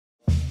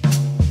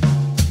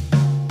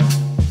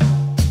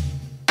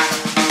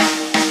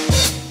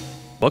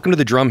Welcome to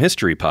the Drum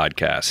History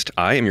Podcast.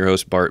 I am your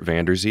host, Bart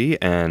Vanderzee,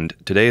 and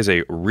today is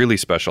a really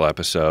special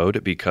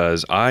episode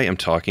because I am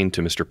talking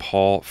to Mr.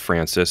 Paul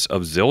Francis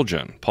of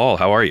Zildjian. Paul,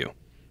 how are you?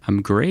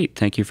 I'm great.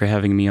 Thank you for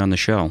having me on the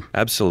show.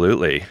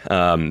 Absolutely.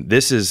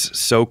 This is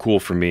so cool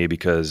for me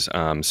because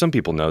some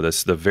people know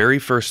this. The very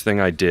first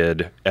thing I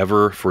did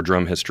ever for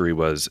Drum History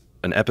was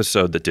an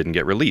episode that didn't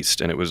get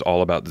released, and it was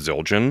all about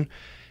Zildjian.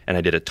 And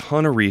I did a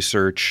ton of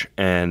research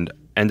and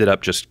ended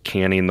up just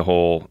canning the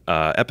whole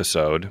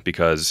episode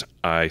because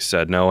I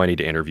said, no, I need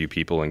to interview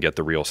people and get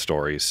the real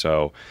stories.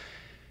 So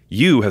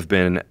you have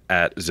been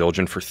at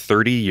Zildjian for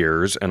 30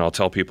 years, and I'll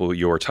tell people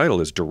your title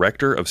is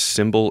Director of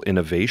Cymbal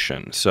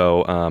Innovations.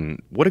 So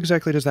what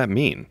exactly does that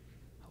mean?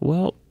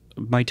 Well,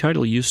 my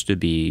title used to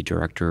be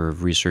Director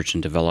of Research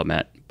and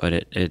Development, but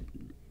it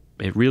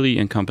really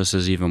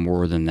encompasses even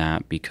more than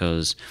that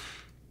because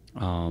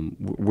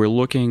we're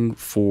looking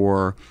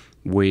for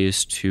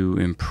ways to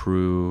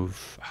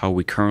improve how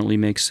we currently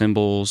make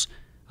cymbals,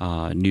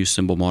 new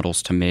cymbal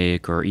models to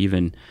make, or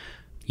even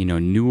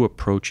new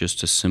approaches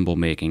to cymbal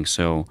making.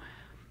 So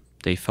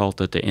they felt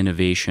that the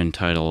innovation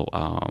title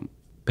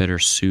better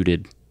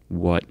suited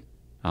what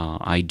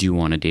I do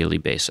on a daily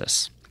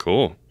basis.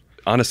 Cool.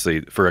 Honestly,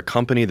 for a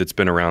company that's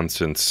been around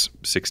since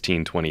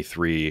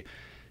 1623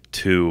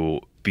 to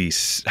be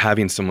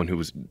having someone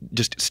who's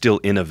just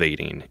still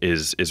innovating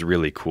is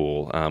really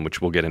cool,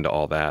 which we'll get into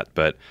all that.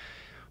 But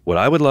what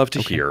I would love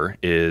to hear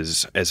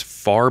is, as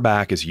far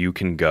back as you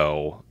can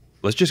go,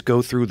 let's just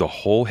go through the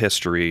whole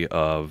history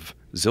of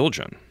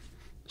Zildjian.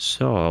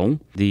 So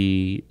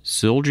the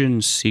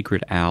Zildjian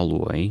secret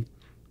alloy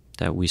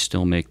that we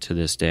still make to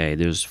this day,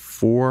 there's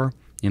 4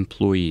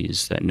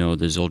 employees that know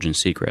the Zildjian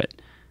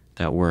secret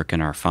that work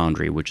in our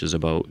foundry, which is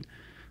about,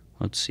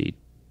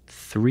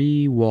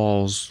 3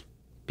 walls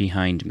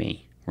behind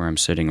me where I'm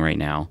sitting right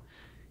now.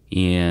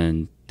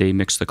 And they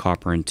mix the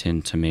copper and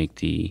tin to make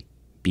the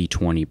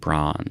B20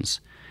 bronze.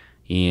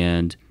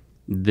 And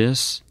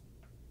this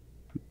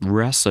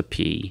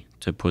recipe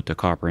to put the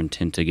copper and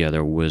tin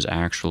together was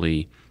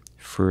actually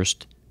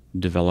first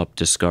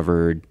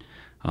discovered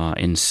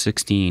in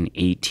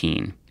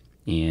 1618.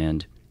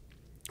 And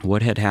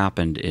what had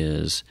happened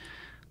is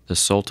the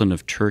Sultan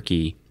of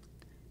Turkey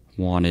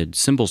wanted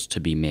cymbals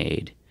to be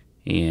made,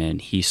 and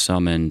he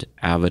summoned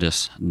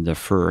Avedis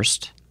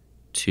I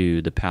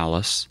to the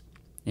palace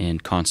in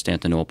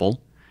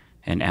Constantinople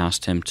and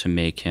asked him to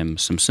make him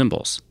some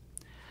cymbals.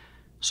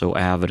 So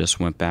Avedis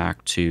went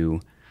back to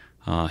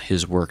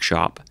his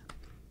workshop,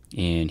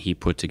 and he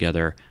put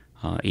together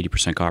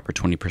 80% copper,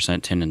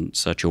 20% tin in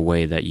such a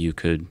way that you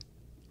could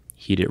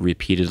heat it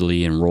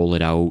repeatedly and roll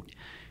it out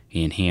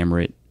and hammer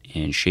it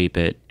and shape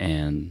it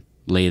and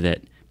lathe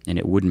it, and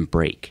it wouldn't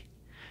break.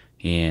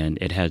 And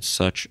it had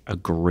such a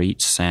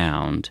great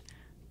sound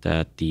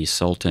that the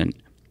Sultan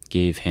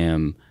gave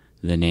him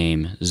the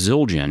name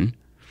Zildjian,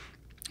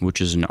 which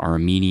is an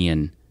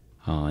Armenian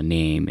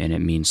name, and it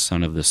means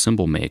son of the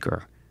cymbal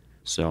maker.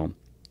 So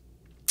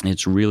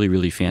it's really,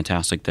 really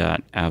fantastic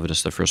that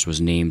Avedis I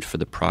was named for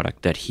the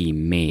product that he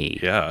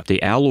made. Yeah.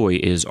 The alloy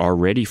is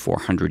already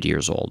 400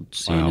 years old,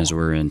 seeing as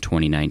we're in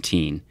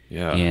 2019.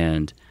 Yeah.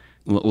 And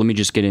let me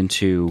just get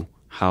into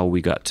how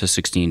we got to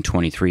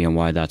 1623 and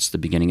why that's the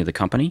beginning of the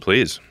company.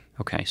 Please.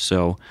 Okay,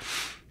 so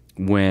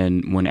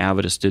when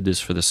Avedis did this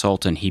for the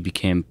Sultan, he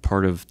became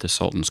part of the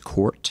Sultan's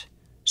court.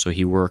 So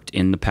he worked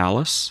in the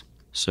palace.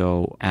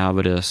 So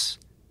Avedis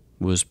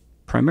was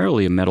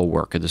primarily a metal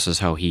worker. This is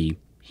how he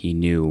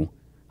knew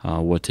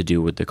what to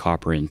do with the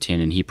copper and tin,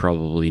 and he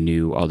probably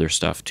knew other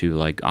stuff too,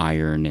 like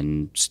iron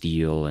and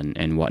steel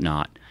and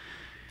whatnot.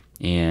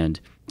 And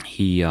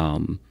he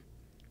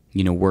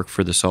worked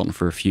for the Sultan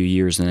for a few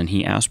years, and then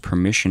he asked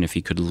permission if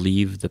he could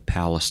leave the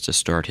palace to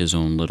start his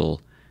own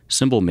little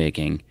cymbal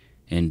making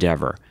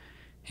endeavor.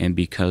 And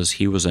because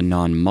he was a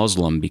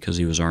non-Muslim, because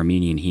he was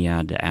Armenian, he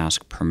had to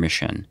ask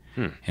permission.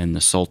 And the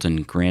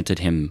Sultan granted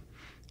him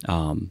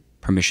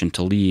permission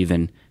to leave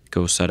and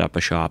go set up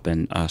a shop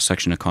in a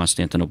section of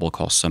Constantinople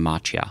called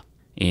Sarmatia.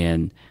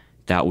 And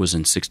that was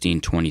in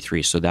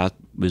 1623. So that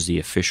was the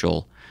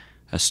official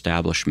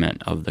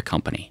establishment of the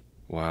company.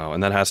 Wow,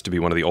 and that has to be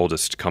one of the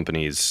oldest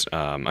companies.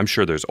 I'm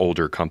sure there's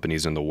older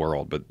companies in the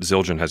world, but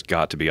Zildjian has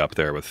got to be up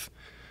there with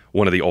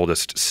one of the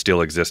oldest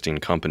still existing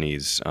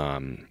companies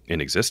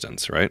in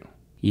existence, right?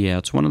 Yeah,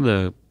 it's one of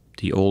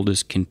the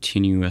oldest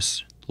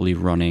continuously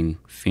running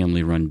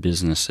family-run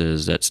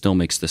businesses that still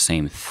makes the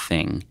same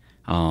thing.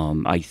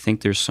 I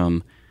think there's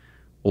some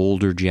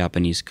older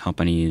Japanese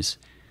companies,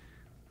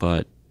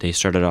 but they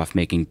started off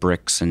making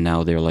bricks, and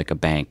now they're like a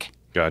bank.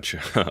 Gotcha.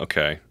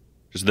 Okay.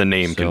 Just the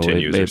name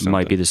continues. It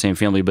might be the same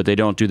family, but they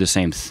don't do the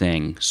same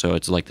thing. So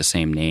it's like the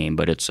same name,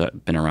 but it's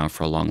been around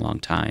for a long, long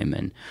time.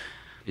 And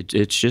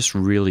it's just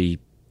really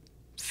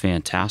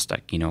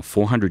fantastic.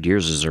 400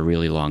 years is a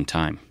really long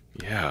time.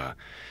 Yeah.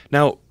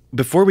 Now,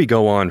 before we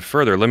go on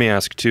further, let me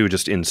ask too,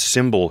 just in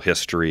cymbal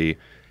history,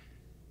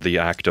 the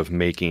act of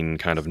making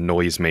kind of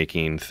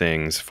noise-making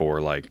things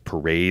for like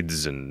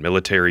parades and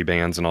military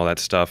bands and all that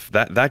stuff,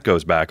 that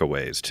goes back a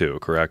ways too,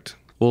 correct?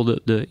 Well,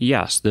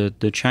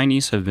 the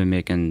Chinese have been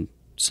making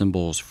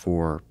cymbals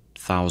for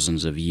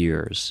thousands of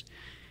years.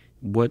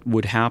 What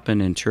would happen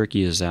in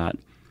Turkey is that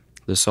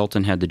the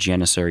Sultan had the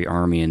Janissary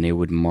army, and they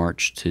would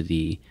march to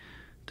the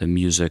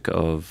music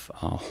of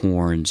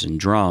horns and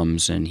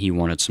drums, and he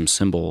wanted some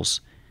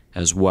cymbals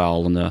as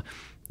well. And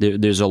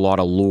there's a lot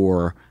of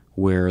lore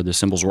where the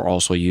cymbals were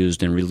also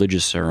used in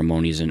religious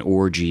ceremonies and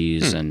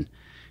orgies and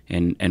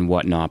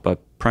whatnot. But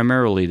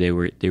primarily they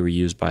were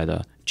used by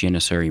the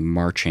Janissary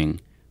marching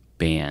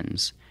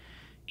bands.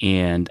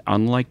 And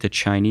unlike the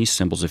Chinese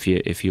cymbals, if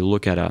you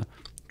look at a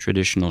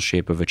traditional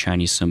shape of a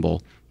Chinese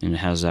cymbal, and it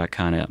has that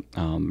kind of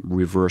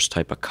reverse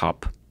type of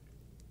cup,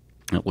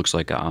 it looks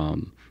like a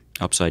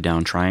upside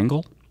down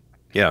triangle.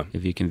 Yeah.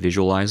 If you can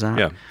visualize that.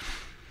 Yeah.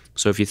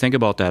 So if you think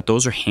about that,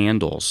 those are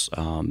handles.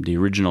 The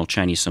original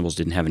Chinese cymbals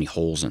didn't have any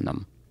holes in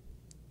them.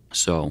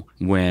 So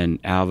when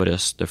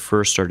Avedis I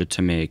first started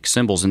to make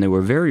cymbals, and they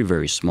were very,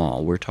 very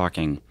small, we're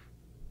talking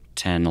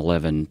 10,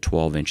 11,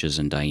 12 inches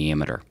in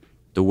diameter.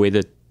 The way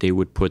that they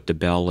would put the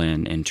bell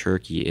in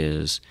Turkey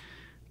is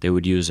they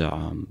would use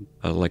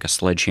like a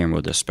sledgehammer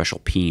with a special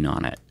peen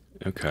on it.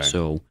 Okay.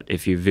 So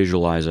if you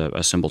visualize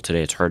a cymbal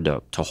today, it's hard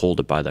to hold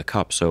it by the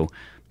cup. So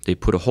they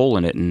put a hole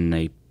in it, and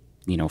they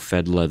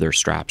fed leather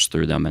straps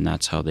through them, and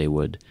that's how they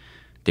would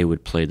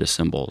play the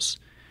cymbals.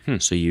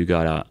 So you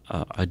got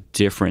a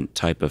different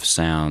type of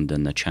sound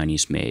than the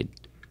Chinese-made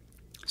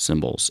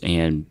cymbals.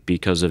 And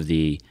because of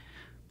the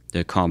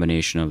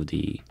combination of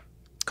the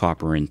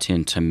copper and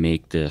tin to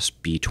make this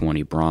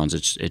B20 bronze,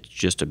 it's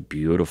just a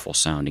beautiful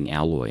sounding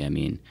alloy. I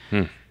mean,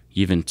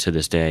 even to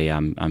this day,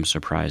 I'm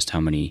surprised how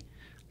many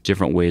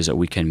different ways that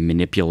we can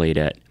manipulate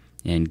it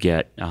and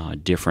get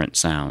different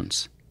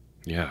sounds.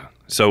 Yeah.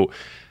 So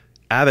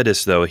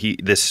Avedis, though,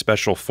 this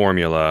special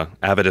formula,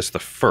 Avedis I,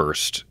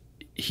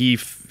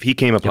 he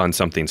came upon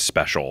something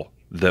special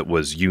that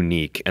was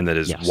unique, and that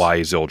is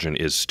why Zildjian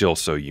is still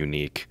so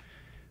unique,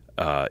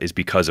 is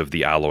because of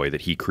the alloy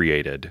that he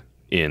created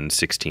in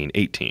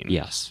 1618.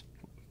 Yes.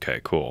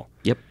 Okay, cool.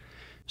 Yep.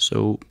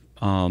 So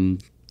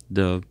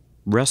the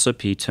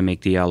recipe to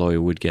make the alloy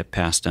would get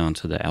passed down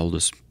to the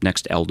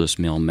next eldest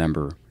male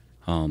member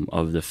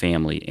of the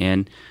family.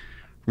 And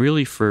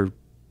really for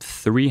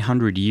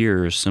 300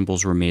 years,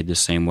 cymbals were made the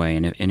same way.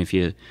 And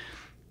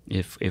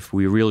if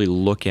we really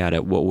look at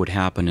it, what would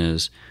happen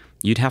is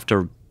you'd have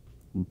to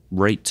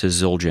write to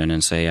Zildjian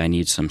and say, I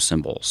need some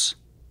cymbals.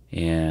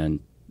 And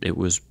it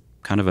was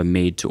kind of a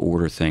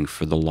made-to-order thing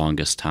for the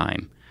longest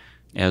time.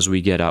 As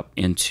we get up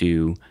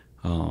into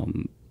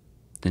the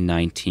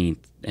 19th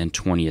and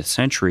 20th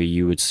century,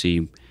 you would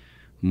see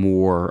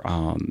more,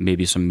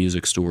 maybe some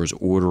music stores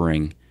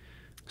ordering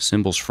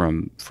cymbals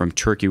from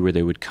Turkey, where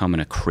they would come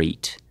in a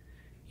crate.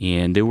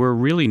 And there were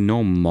really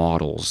no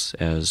models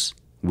as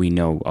we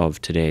know of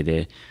today.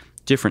 The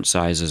different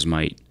sizes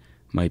might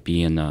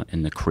be in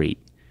the crate,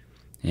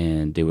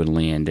 and they would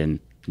land in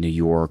New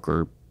York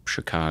or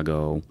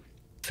Chicago,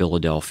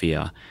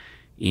 Philadelphia.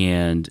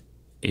 And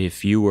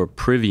if you were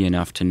privy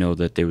enough to know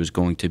that there was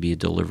going to be a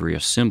delivery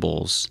of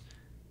cymbals,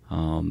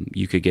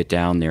 you could get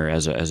down there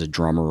as a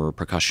drummer or a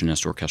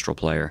percussionist or orchestral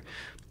player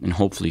and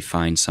hopefully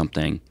find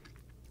something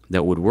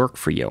that would work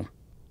for you,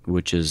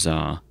 which is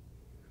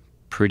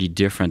pretty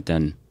different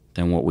than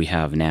what we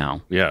have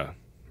now. Yeah,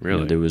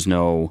 really. There was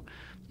no,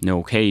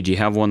 hey, do you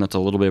have one that's a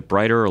little bit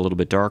brighter, a little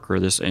bit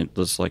darker? This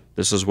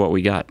is what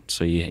we got.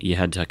 So you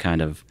had to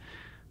kind of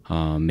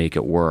make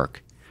it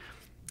work.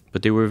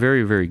 But they were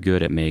very, very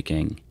good at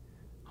making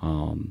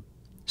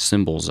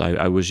cymbals.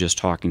 I was just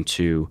talking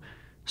to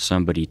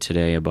somebody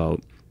today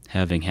about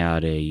having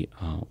had a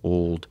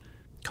old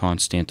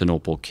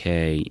Constantinople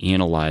K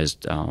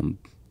analyzed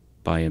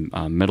by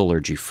a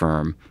metallurgy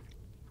firm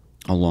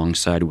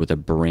alongside with a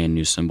brand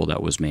new cymbal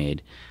that was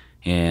made.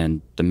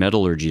 And the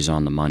metallurgy's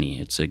on the money.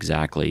 It's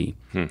exactly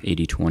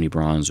 80-20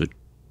 bronze with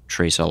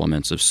trace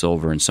elements of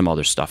silver and some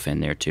other stuff in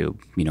there too.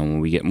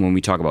 When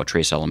we talk about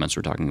trace elements,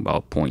 we're talking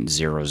about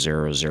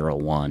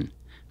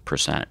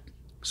 0.0001%.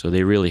 So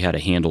they really had a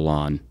handle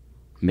on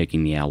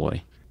making the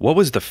alloy. What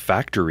was the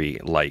factory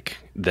like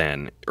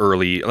then?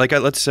 Early,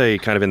 let's say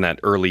kind of in that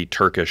early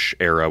Turkish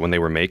era when they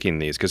were making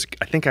these? Because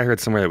I think I heard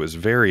somewhere that was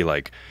very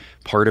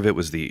part of it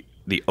was the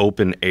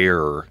open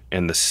air,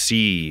 and the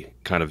sea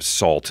kind of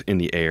salt in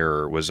the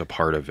air was a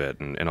part of it,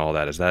 and all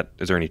that. Is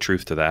there any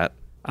truth to that?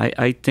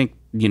 I think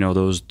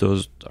those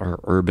are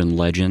urban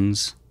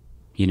legends.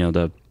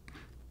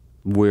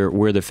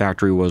 Where the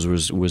factory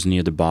was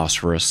near the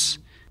Bosphorus.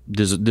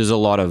 There's a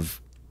lot of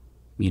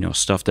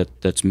stuff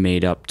that's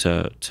made up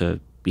to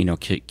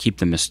keep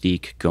the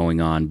mystique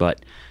going on,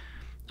 but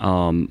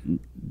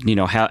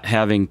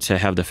having to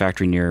have the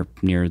factory near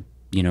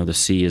the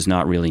sea is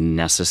not really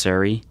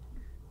necessary.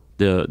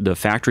 The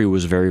factory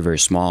was very, very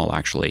small,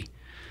 actually.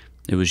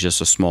 It was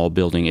just a small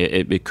building.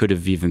 It could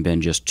have even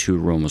been just two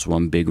rooms,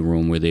 one big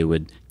room where they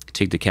would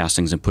take the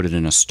castings and put it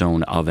in a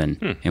stone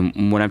oven.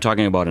 And when I'm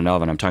talking about an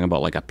oven, I'm talking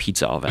about like a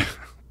pizza oven.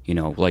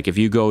 Like if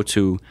you go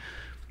to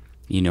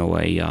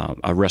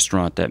a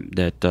restaurant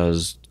that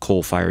does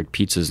coal-fired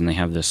pizzas, and they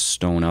have this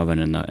stone oven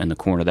in the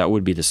corner. That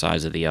would be the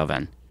size of the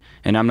oven.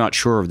 And I'm not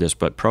sure of this,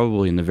 but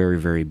probably in the very,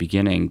 very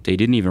beginning, they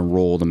didn't even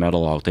roll the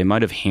metal out. They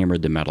might have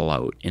hammered the metal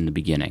out in the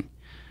beginning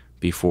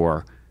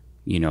before,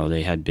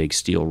 they had big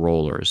steel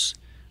rollers.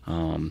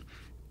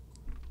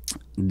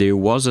 There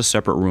was a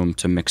separate room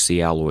to mix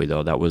the alloy,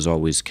 though. That was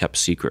always kept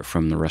secret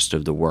from the rest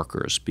of the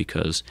workers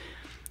because,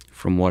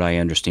 from what I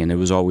understand, there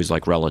was always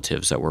like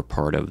relatives that were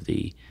part of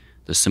the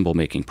cymbal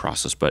making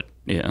process. But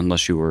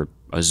unless you were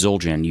a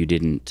Zildjian, you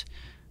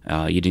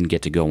didn't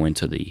get to go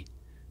into the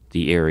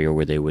area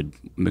where they would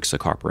mix the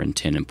copper and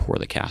tin and pour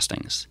the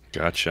castings.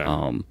 Gotcha.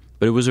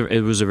 But it was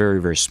a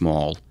very, very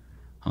small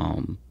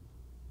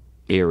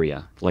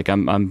area. Like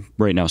I'm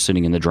right now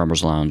sitting in the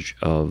drummer's lounge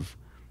of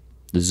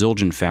the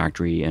Zildjian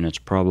factory, and it's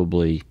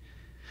probably,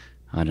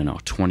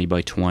 20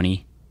 by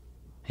 20,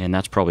 and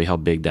that's probably how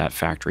big that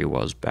factory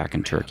was back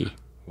in Turkey.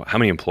 How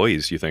many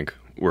employees do you think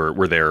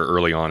were there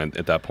early on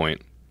at that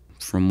point?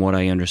 From what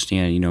I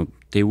understand,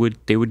 they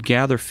would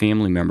gather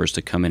family members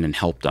to come in and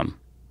help them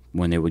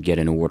when they would get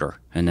an order,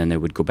 and then they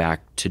would go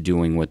back to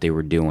doing what they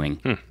were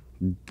doing.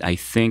 I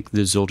think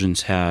the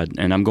Zildjians had,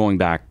 and I'm going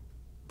back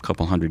a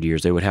couple hundred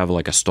years, they would have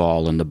like a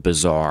stall in the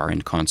bazaar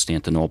in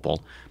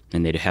Constantinople,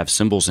 and they'd have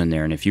cymbals in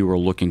there. And if you were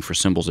looking for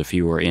cymbals, if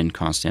you were in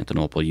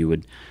Constantinople, you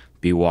would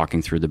be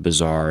walking through the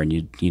bazaar, and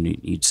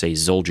you'd say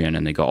Zildjian,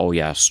 and they go, oh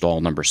yeah,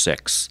 stall number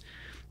 6.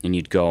 And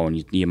you'd go,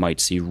 and you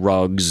might see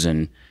rugs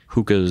and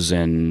hookahs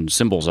and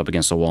cymbals up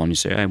against the wall, and you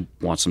say, I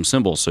want some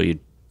cymbals. So you'd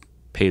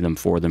pay them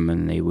for them,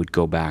 and they would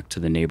go back to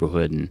the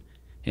neighborhood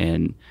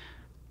and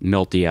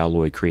melt the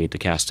alloy, create the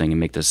casting, and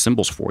make the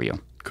cymbals for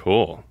you.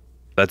 Cool.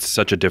 That's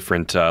such a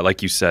different,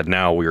 like you said,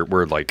 now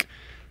we're like,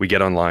 we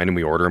get online and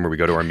we order them, or we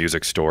go to our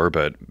music store,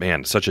 but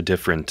man, such a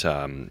different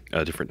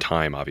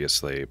time,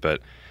 obviously. But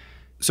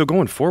so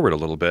going forward a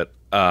little bit,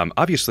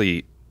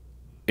 obviously,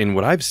 in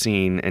what I've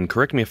seen, and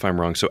correct me if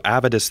I'm wrong, so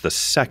Avedis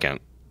II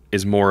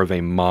is more of a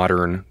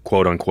modern,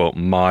 quote unquote,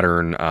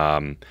 modern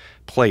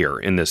player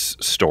in this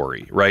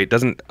story, right?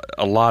 Doesn't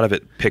a lot of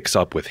it picks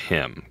up with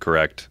him,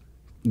 correct?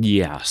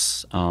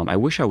 Yes. I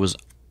wish I was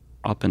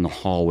up in the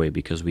hallway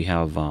because we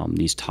have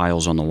these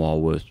tiles on the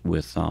wall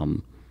with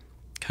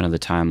kind of the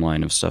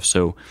timeline of stuff.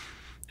 So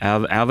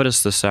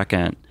Avedis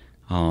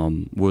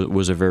II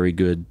was a very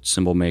good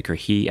cymbal maker.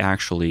 He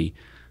actually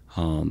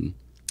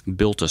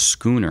built a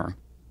schooner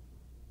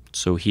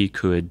so he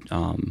could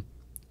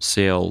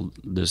sail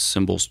the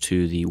cymbals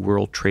to the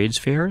world trades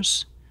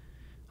fairs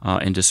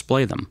and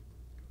display them.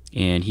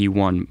 And he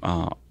won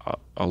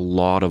a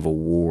lot of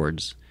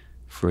awards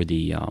for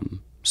the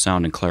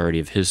sound and clarity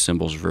of his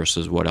cymbals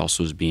versus what else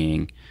was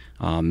being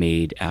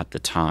made at the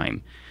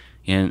time.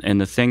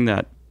 And the thing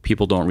that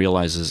people don't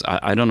realize is,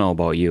 I don't know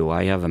about you,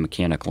 I have a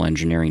mechanical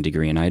engineering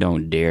degree, and I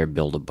don't dare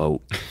build a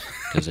boat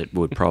because it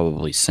would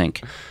probably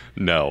sink.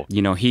 No.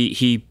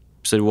 He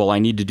said, well, I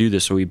need to do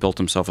this, so he built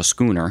himself a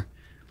schooner,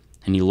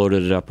 and he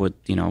loaded it up with,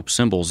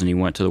 cymbals, and he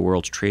went to the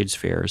world's trades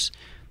fairs,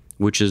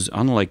 which is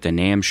unlike the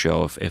NAMM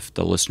show, if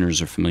the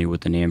listeners are familiar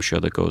with the NAMM show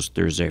that goes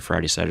Thursday,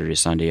 Friday, Saturday,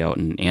 Sunday out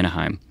in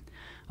Anaheim.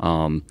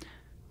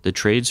 The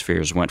trades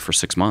fairs went for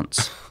 6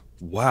 months.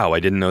 Wow, I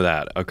didn't know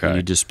that. Okay. And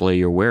you display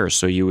your wares.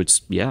 So it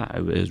was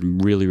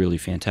really, really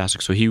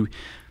fantastic. So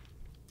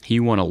he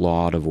won a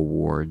lot of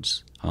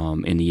awards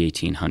in the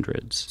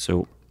 1800s.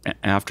 So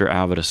after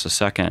Avedis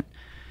II,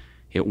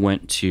 it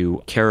went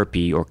to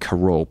Carapi or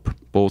Carope.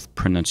 Both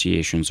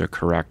pronunciations are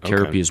correct. Okay.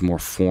 Carapi is more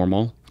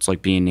formal. It's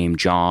like being named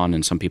John,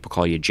 and some people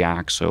call you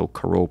Jack. So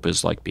Carope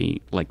is like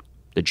the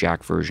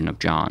Jack version of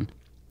John.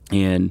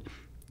 And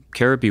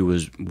Carapi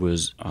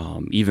was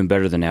even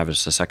better than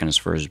Avedis II as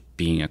far as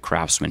being a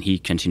craftsman. He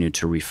continued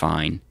to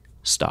refine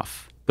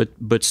stuff,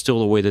 but still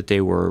the way that they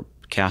were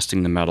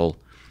casting the metal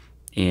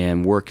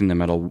and working the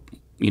metal,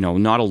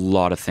 not a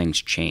lot of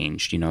things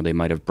changed. They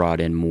might have brought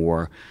in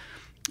more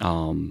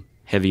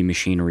heavy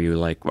machinery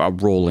like a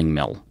rolling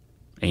mill,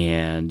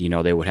 and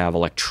they would have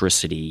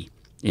electricity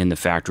in the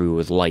factory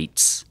with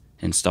lights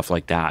and stuff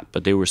like that.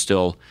 But they were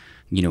still,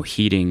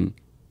 heating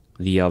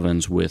the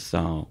ovens with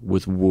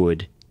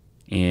wood.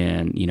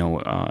 And,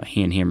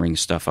 hand hammering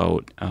stuff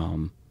out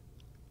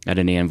at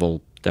an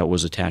anvil that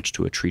was attached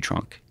to a tree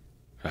trunk.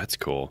 That's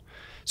cool.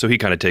 So he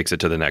kind of takes it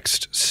to the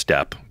next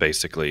step,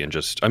 basically, and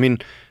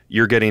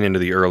you're getting into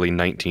the early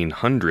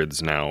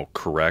 1900s now,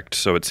 correct?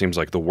 So it seems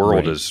like the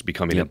world is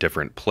becoming a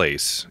different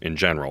place in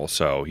general,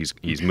 so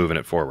he's moving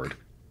it forward.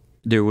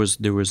 There was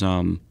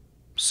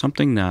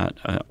something that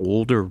an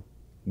older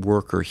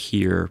worker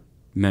here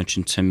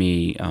mentioned to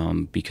me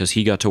because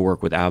he got to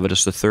work with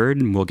Avedis III,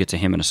 and we'll get to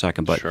him in a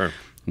second. But sure.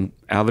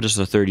 Avedis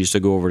III used to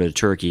go over to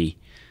Turkey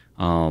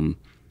and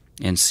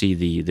see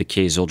the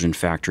K Zildjian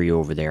factory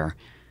over there,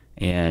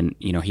 and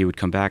he would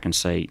come back and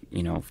say,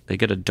 they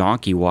get a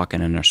donkey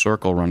walking in a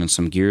circle running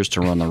some gears to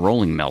run the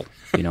rolling mill.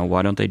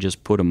 Why don't they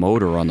just put a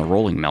motor on the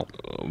rolling mill?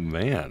 Oh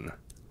man!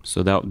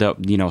 So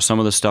that some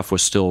of the stuff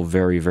was still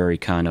very, very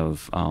kind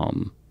of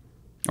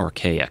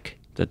archaic.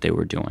 that they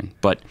were doing.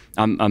 But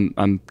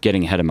I'm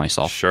getting ahead of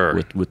myself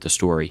Sure. with the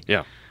story.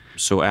 Yeah.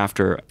 So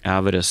after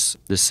Avedis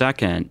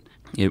II,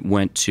 it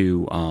went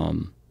to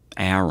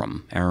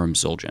Aram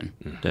Zildjian,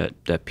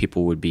 that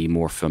people would be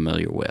more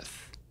familiar with.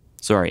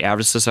 Sorry,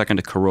 Avedis II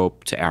to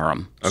Karop to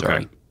Aram.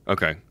 Sorry.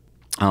 Okay.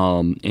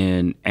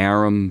 In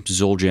Aram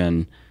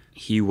Zildjian,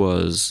 he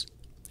was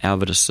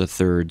Avedis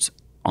III's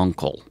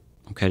uncle.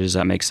 Okay, does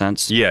that make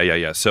sense?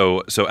 Yeah.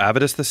 So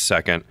Avedis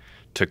II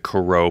to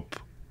Karop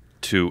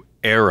to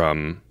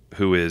Aram,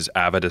 who is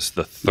Avedis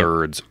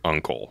III's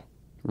uncle.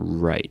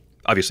 Right.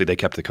 Obviously, they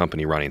kept the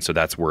company running, so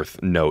that's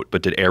worth note.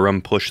 But did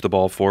Aram push the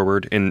ball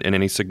forward in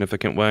any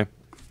significant way?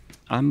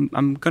 I'm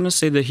going to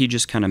say that he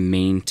just kind of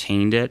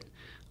maintained it.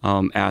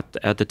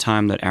 At the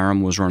time that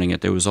Aram was running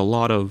it, there was a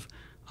lot of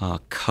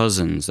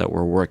cousins that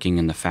were working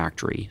in the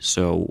factory.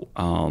 So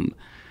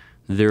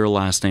their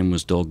last name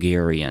was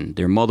Zildjian.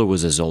 Their mother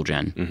was a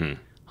Zildjian,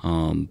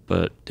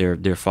 but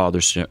their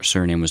father's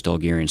surname was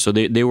Zildjian. So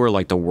they were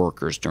like the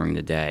workers during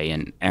the day,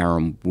 and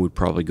Aram would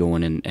probably go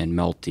in and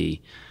melt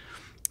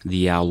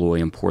the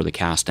alloy and pour the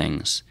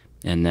castings,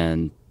 and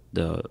then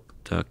the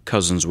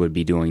cousins would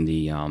be doing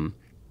the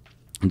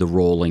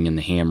rolling and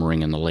the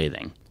hammering and the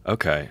lathing.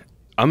 Okay.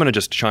 I'm going to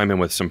just chime in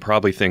with some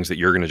probably things that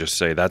you're going to just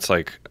say that's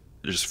like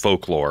just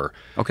folklore.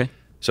 Okay.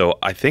 So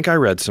I think I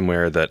read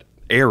somewhere that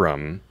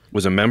Aram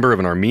was a member of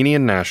an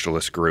Armenian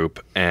nationalist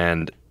group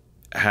and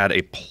had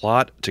a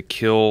plot to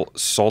kill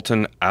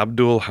Sultan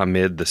Abdul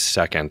Hamid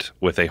II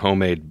with a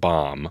homemade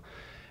bomb.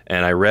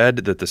 And I read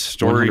that the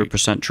story...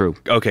 100% true.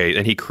 Okay,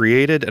 and he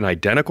created an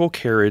identical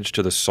carriage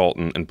to the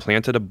Sultan and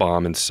planted a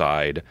bomb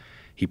inside.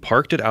 He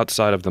parked it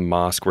outside of the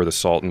mosque where the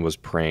Sultan was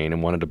praying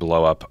and wanted to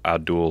blow up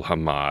Abdul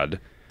Hamid.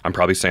 I'm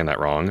probably saying that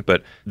wrong,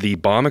 but the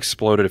bomb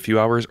exploded a few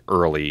hours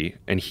early,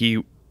 and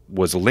he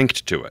was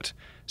linked to it.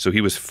 So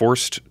he was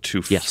forced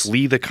to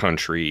flee the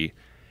country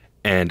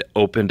and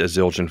opened a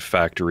Zildjian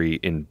factory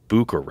in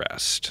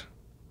Bucharest.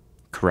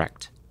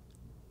 Correct.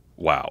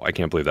 Wow, I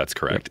can't believe that's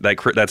correct.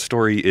 Yep. That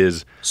story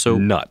is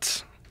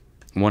nuts.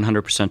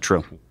 100%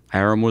 true.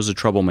 Aram was a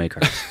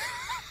troublemaker.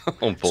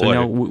 Oh, boy. So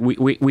now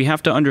we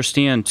have to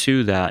understand,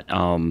 too, that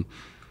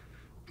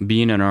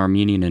being an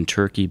Armenian in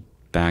Turkey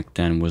back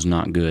then was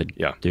not good.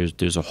 Yeah.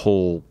 There's a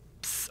whole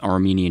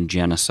Armenian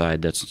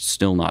genocide that's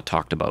still not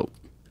talked about.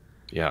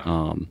 Yeah.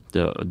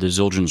 The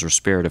Zildjians were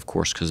spared, of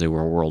course, because they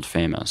were world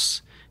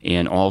famous.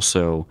 And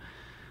also,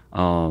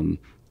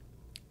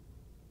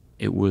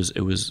 it was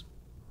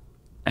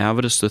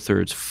Avedis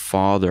III's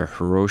father,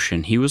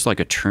 Hiroshin. He was like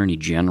attorney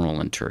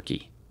general in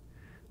Turkey.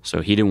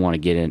 So he didn't want to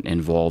get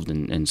involved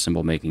in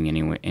cymbal making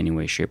any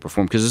way, shape, or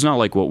form, because it's not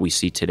like what we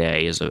see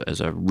today as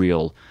a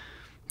real,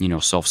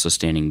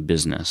 self-sustaining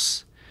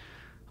business.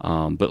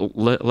 But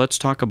let's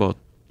talk about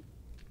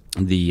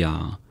the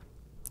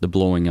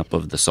blowing up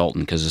of the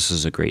Sultan, because this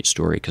is a great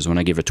story. Because when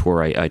I give a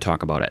tour, I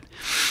talk about it.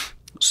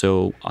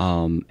 So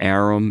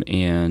Aram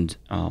and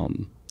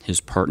his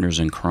partners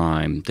in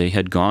crime, they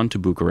had gone to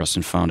Bucharest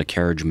and found a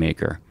carriage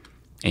maker,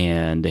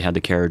 and they had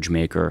the carriage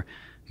maker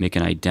make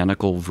an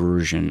identical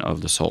version of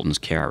the Sultan's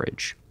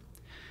carriage.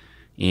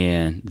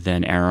 And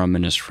then Aram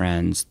and his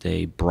friends,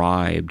 they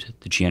bribed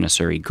the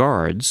Janissary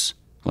guards,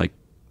 like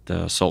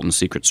the Sultan's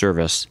Secret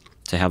Service,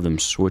 to have them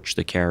switch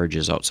the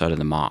carriages outside of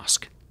the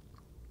mosque.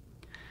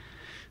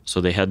 So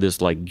they had this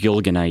like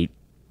Gilganite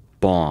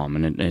bomb,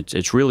 and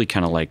it's really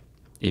kind of like,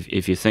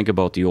 if you think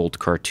about the old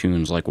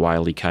cartoons like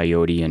Wile E.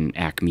 Coyote and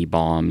Acme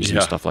bombs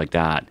and stuff like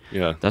that,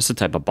 that's the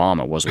type of bomb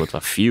it was, with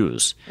a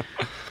fuse.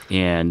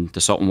 And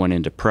the Sultan went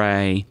in to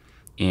pray,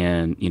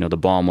 and the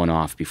bomb went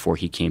off before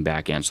he came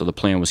back in. So the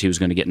plan was he was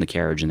going to get in the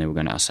carriage and they were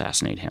going to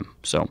assassinate him.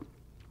 So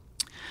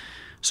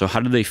how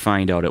did they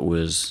find out it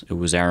was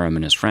Aram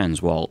and his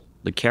friends? Well,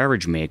 the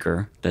carriage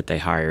maker that they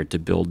hired to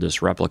build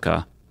this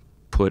replica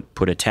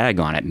put a tag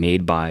on it,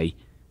 made by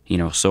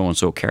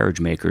so-and-so carriage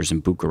makers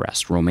in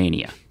Bucharest,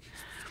 Romania.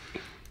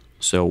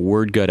 So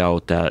word got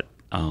out that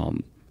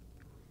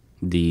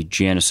the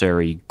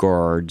Janissary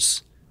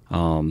guards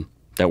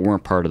that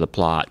weren't part of the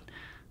plot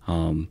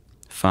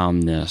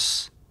found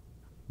this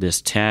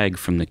tag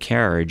from the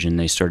carriage, and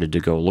they started to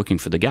go looking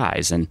for the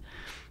guys. And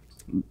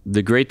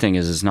the great thing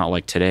is, it's not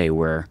like today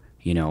where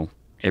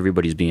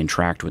everybody's being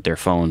tracked with their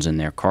phones in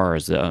their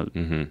cars.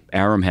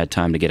 Aram had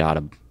time to get out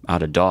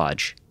of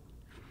Dodge,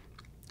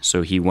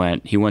 so he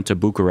went to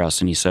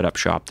Bucharest and he set up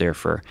shop there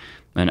for,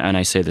 and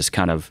I say this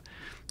kind of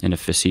in a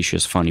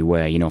facetious, funny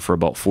way, for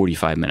about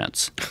 45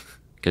 minutes,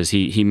 because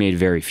he made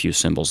very few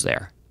cymbals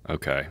there.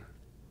 Okay.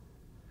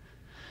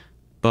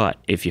 But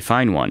if you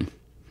find one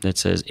that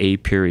says A.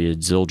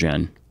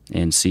 Zildjian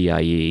in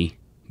CIE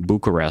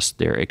Bucharest,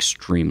 they're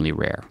extremely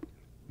rare.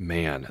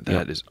 Man,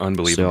 that is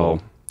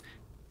unbelievable.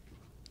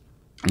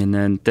 So, and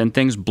then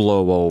things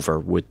blow over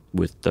with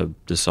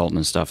the Sultan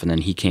and stuff, and then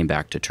he came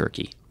back to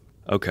Turkey.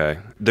 Okay.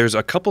 There's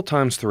a couple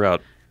times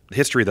throughout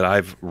history that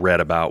I've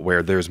read about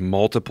where there's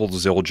multiple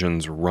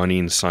Zildjians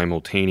running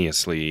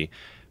simultaneously,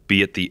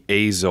 be it the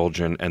A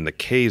Zildjian and the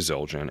K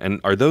Zildjian. And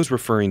are those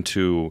referring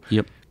to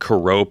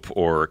Karop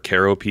or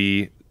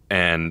Karopi?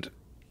 And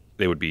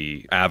they would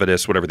be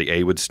Avedis, whatever the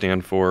A would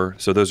stand for.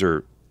 So those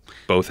are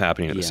both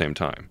happening at the same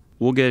time.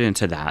 We'll get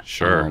into that.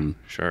 Sure,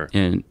 sure.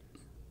 And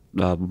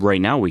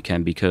right now we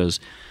can, because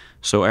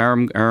so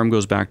Aram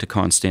goes back to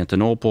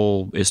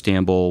Constantinople,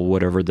 Istanbul,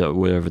 whatever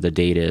the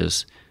date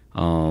is,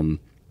 and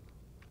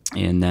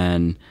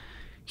then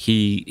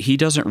he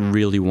doesn't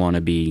really want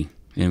to be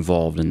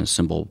involved in the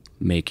cymbal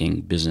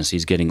making business.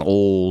 He's getting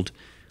old,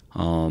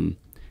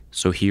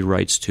 so he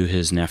writes to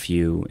his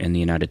nephew in the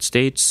United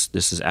States.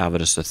 This is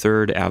Avedis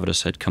III.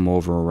 Avedis had come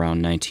over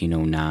around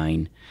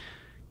 1909.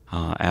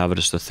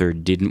 Avedis III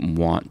didn't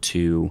want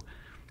to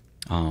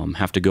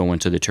have to go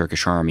into the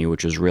Turkish army,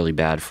 which was really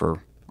bad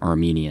for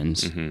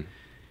Armenians. Mm-hmm.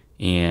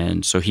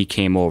 And so he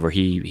came over.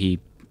 He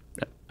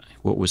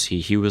what was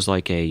he? He was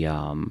like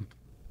a,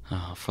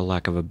 for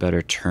lack of a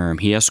better term,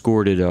 he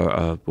escorted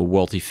a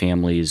wealthy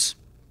family's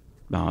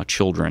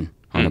children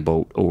on a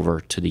boat over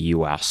to the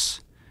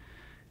U.S.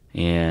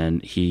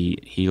 And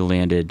he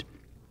landed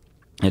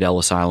at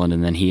Ellis Island,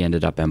 and then he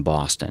ended up in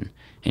Boston.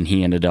 And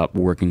he ended up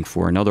working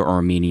for another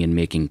Armenian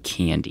making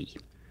candy.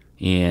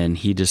 And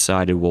he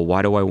decided, well,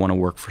 why do I want to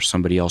work for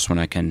somebody else when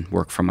I can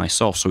work for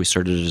myself? So he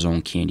started his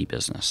own candy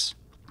business.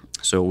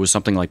 So it was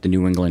something like the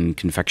New England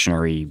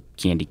Confectionery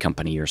Candy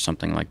Company or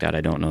something like that.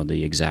 I don't know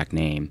the exact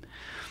name.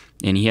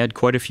 And he had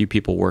quite a few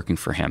people working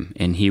for him.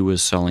 And he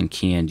was selling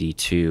candy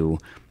to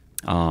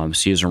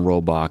Sears and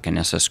Roebuck and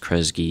SS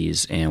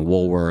Kresge's and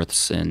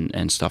Woolworths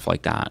and stuff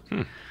like that.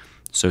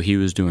 So he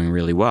was doing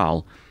really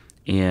well.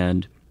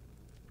 And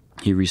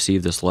he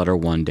received this letter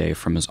one day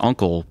from his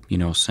uncle,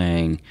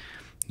 saying,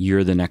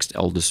 "You're the next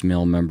eldest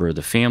male member of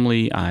the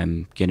family.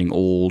 I'm getting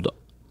old.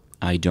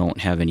 I don't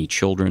have any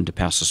children to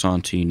pass this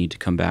on to. You need to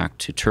come back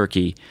to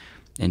Turkey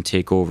and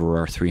take over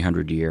our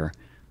 300-year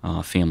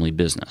family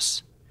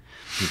business."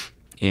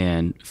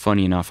 And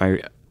funny enough,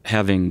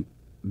 having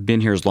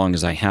been here as long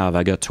as I have,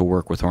 I got to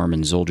work with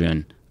Armin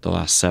Zildjian the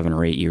last 7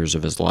 or 8 years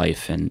of his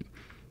life.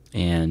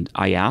 And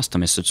I asked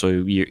him, I said, "So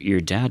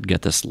your dad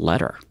got this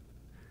letter?"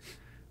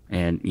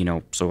 And,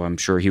 so I'm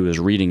sure he was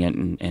reading it,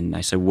 and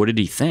I said, "What did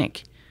he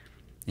think?"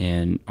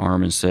 And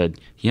Armin said,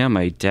 "Yeah,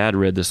 my dad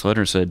read this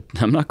letter and said,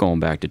 I'm not going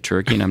back to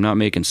Turkey, and I'm not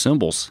making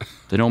cymbals.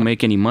 They don't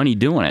make any money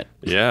doing it."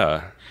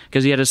 Yeah.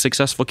 Because he had a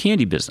successful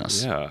candy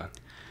business. Yeah.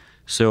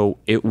 So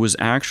it was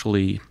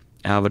actually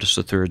Avedis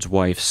III's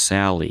wife,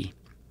 Sally,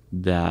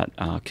 that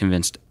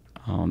convinced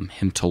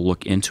him to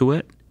look into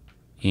it.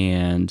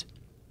 And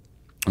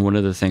one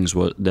of the things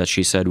that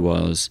she said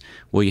was,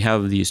 well, you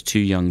have these 2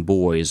 young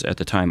boys. At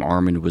the time,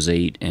 Armin was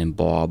 8 and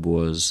Bob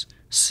was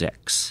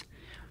 6.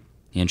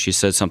 And she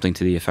said something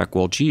to the effect,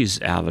 well, geez,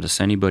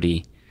 Avedis,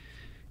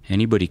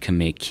 anybody can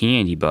make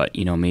candy, but,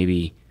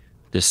 maybe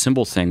this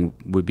cymbal thing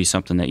would be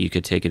something that you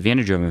could take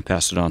advantage of and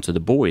pass it on to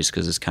the boys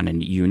because it's kind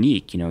of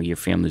unique. Your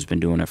family's been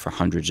doing it for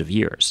hundreds of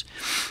years.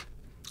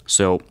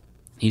 So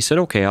he said,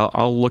 okay,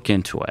 I'll look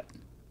into it.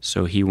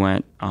 So he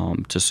went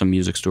to some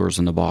music stores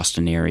in the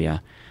Boston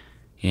area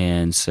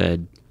and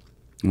said,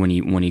 when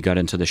he got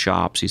into the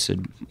shops, he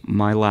said,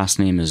 "My last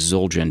name is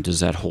Zildjian. Does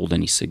that hold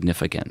any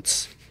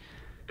significance?"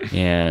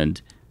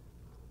 And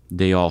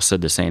they all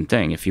said the same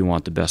thing. If you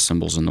want the best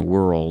cymbals in the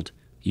world,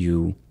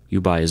 you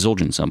buy a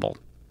Zildjian cymbal.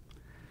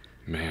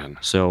 Man.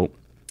 So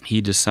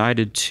he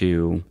decided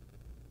to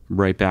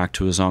write back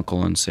to his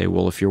uncle and say,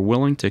 well, if you're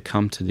willing to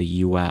come to the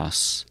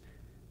U.S.,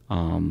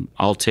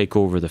 I'll take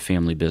over the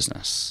family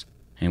business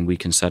and we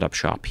can set up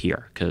shop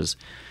here. Because,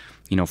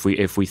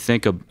 if we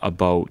think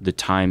about the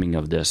timing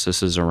of this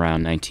is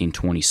around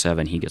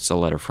 1927. He gets a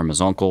letter from his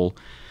uncle.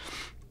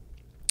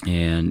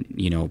 And,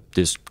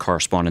 this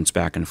correspondence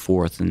back and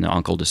forth, and the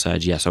uncle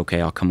decides, yes, okay,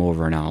 I'll come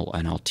over and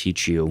I'll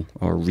teach you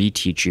or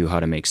reteach you how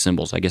to make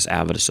cymbals. I guess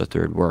Avedis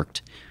III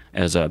worked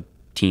as a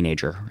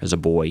teenager, as a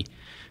boy,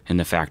 in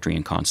the factory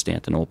in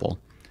Constantinople.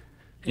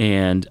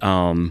 And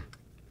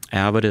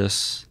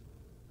Avedis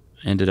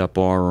ended up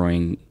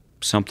borrowing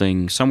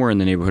somewhere in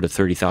the neighborhood of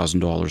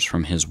 $30,000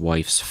 from his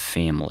wife's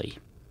family.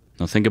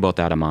 Now think about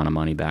that amount of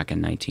money back in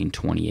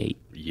 1928.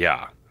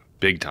 Yeah.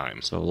 Big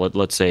time. So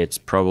let's say it's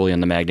probably in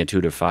the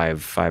magnitude of $5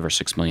 or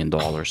 $6 million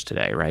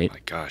today, right? Oh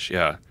my gosh,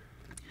 yeah.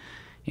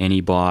 And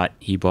he bought.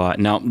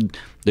 Now,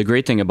 the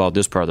great thing about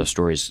this part of the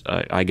story is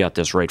I got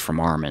this right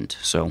from Armand.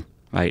 So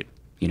I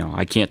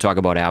can't talk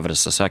about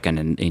Avedis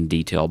II in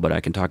detail, but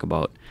I can talk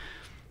about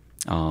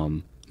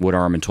what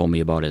Armand told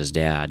me about his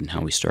dad and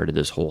how he started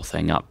this whole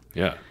thing up.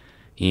 Yeah.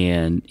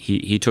 And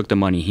he took the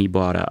money. He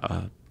bought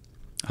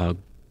a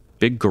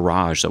big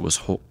garage that was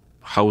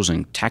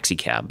housing taxi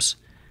cabs.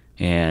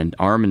 And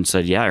Armin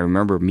said, yeah, I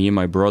remember me and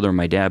my brother and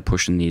my dad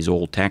pushing these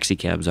old taxi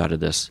cabs out of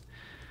this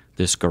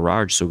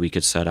garage so we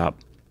could set up,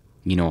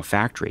 a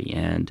factory.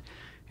 And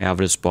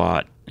Avedis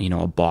bought,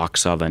 a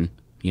box oven,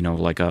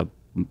 like a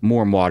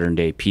more modern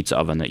day pizza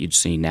oven that you'd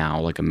see now,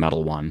 like a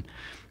metal one,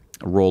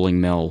 a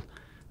rolling mill,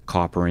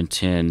 copper and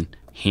tin,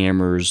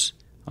 hammers,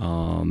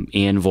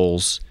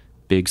 anvils,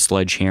 big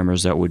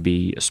sledgehammers that would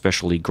be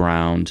specially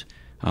ground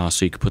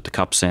so you could put the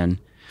cups in.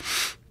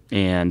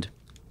 And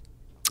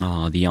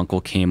the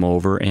uncle came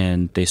over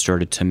and they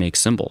started to make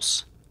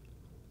cymbals.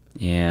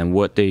 And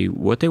what they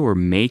were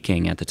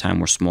making at the time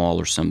were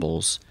smaller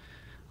cymbals,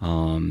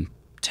 10,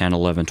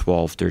 11,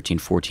 12, 13,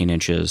 14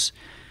 inches.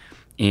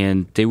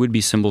 And they would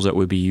be cymbals that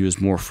would be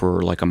used more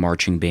for like a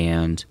marching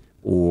band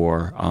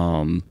or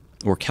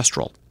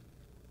orchestral.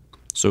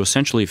 So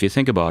essentially, if you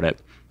think about it,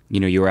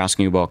 you were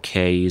asking about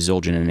K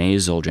Zildjian and A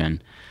Zildjian.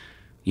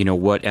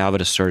 What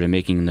Avedis started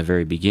making in the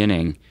very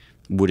beginning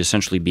would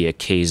essentially be a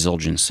K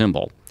Zildjian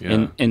cymbal.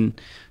 Yeah. And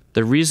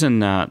the reason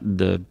that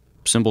the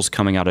cymbals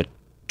coming out of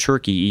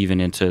Turkey, even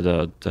into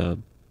the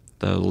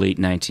late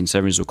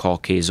 1970s, were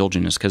called K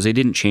Zildjian is because they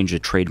didn't change the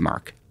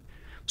trademark.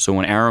 So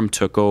when Aram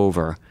took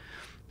over,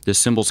 the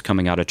cymbals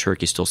coming out of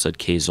Turkey still said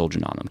K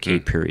Zildjian on them, K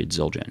period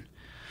Zildjian.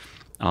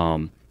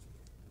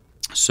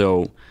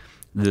 So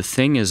the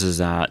thing is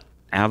that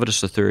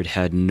Avedis III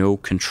had no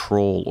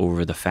control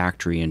over the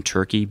factory in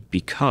Turkey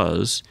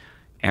because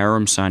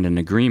Aram signed an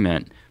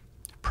agreement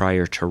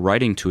prior to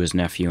writing to his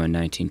nephew in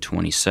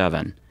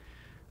 1927,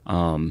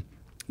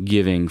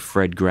 giving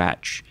Fred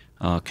Gratsch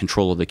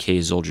control of the K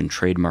Zildjian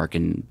trademark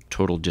and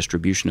total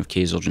distribution of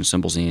K Zildjian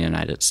cymbals in the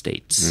United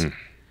States.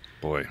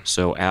 Boy.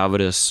 So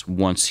Avedis,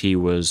 once he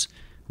was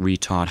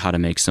retaught how to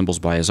make cymbals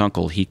by his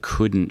uncle, he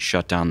couldn't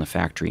shut down the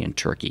factory in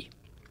Turkey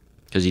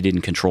because he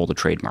didn't control the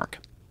trademark.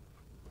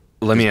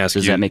 Let me ask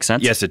you. Does that make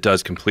sense? Yes, it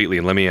does completely.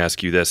 And let me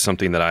ask you this,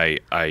 something that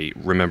I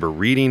remember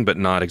reading but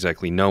not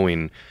exactly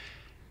knowing.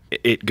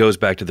 It goes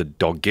back to the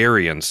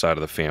Dolgarian side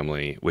of the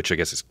family, which I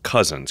guess is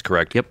cousins,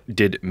 correct? Yep.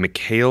 Did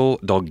Mikhail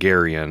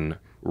Dolgarian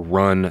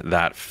run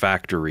that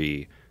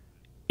factory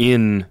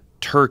in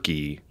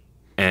Turkey?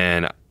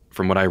 And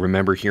from what I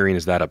remember hearing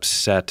is that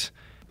upset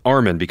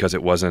Armin because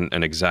it wasn't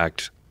an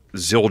exact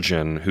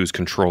Zildjian who's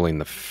controlling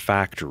the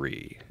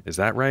factory. Is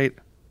that right?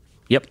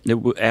 Yep.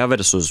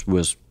 Avedis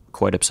was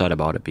quite upset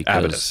about it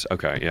because Avedis,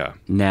 okay, yeah.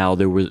 now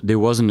there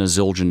wasn't a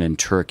Zildjian in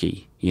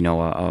Turkey,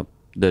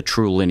 the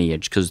true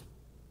lineage, because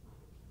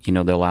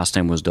their last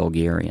name was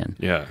Dolgarian.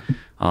 Yeah.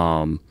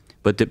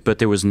 But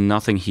there was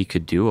nothing he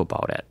could do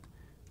about it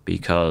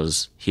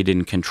because he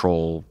didn't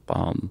control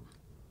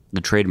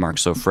the trademark.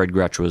 So Fred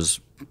Gratsch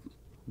was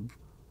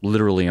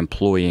literally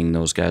employing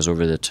those guys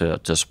over there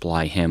to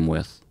supply him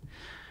with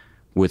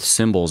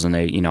cymbals, and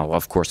they,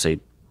 of course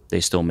they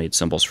still made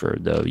cymbals for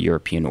the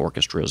European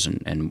orchestras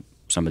and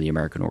some of the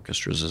American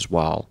orchestras as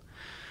well.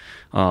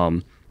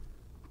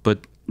 But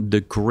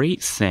the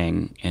great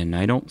thing, and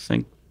I don't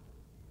think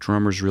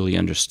drummers really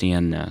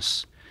understand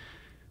this,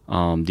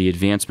 the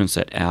advancements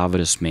that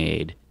Avedis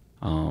made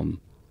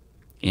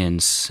in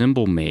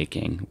cymbal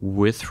making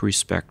with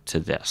respect to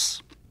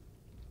this.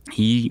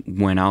 He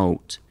went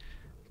out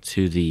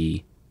to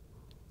the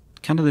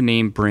kind of the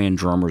name brand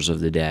drummers of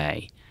the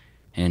day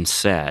and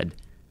said,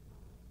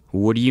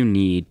 what do you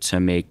need to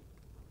make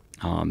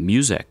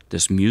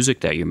this music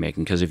that you're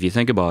making? Because if you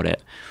think about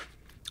it,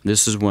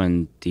 this is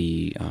when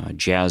the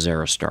jazz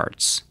era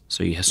starts.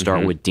 So you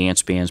start with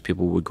dance bands.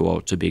 People would go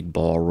out to big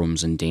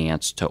ballrooms and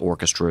dance, to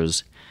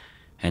orchestras,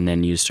 and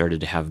then you started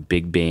to have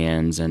big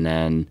bands, and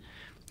then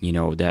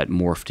that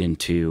morphed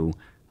into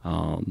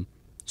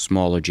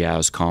smaller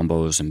jazz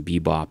combos and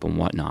bebop and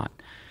whatnot.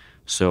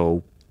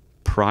 So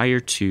prior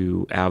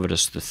to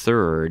Avedis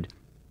III,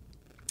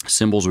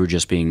 cymbals were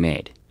just being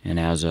made. And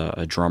as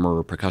a drummer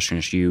or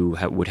percussionist, you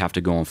would have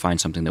to go and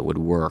find something that would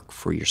work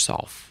for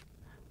yourself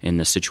in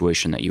the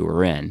situation that you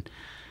were in.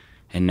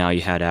 And now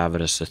you had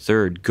Avedis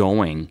III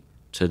going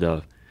to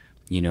the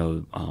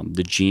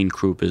Gene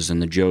Krupas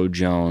and the Joe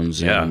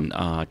Jones and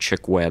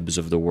Chick Webbs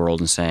of the world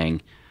and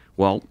saying,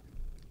 well,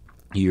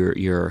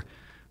 you're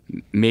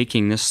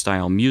making this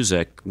style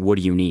music, what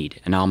do you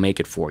need? And I'll make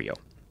it for you.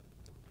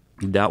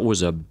 That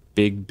was a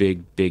big,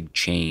 big, big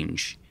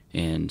change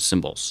in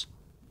cymbals.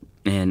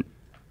 And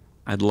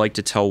I'd like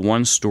to tell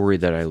one story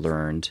that I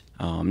learned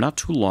not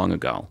too long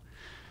ago,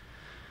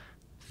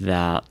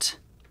 that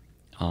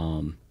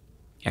Aram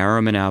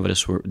and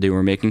Avedis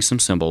were making some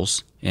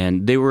cymbals,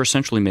 and they were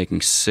essentially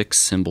making 6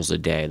 cymbals a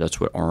day. That's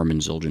what Armin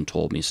Zildjian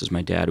told me. He says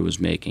my dad was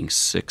making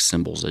 6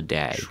 cymbals a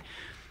day,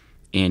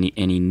 and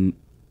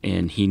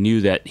he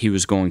knew that he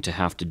was going to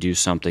have to do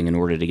something in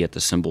order to get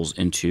the cymbals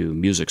into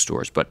music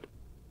stores. But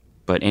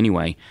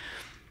anyway,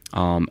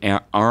 Aram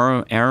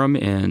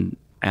and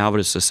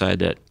Avedis decided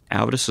that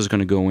Avedis is going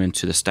to go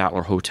into the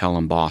Statler Hotel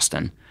in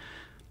Boston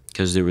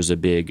because there was a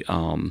big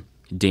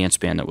dance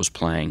band that was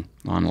playing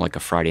on like a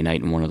Friday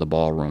night in one of the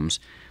ballrooms,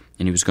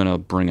 and he was going to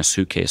bring a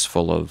suitcase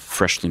full of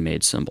freshly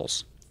made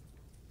cymbals,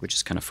 which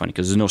is kind of funny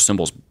because there's no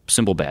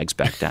cymbal bags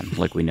back then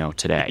like we know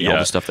today. All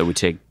the stuff that we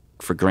take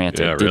for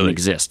granted didn't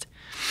exist.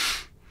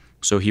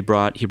 So he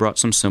brought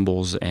some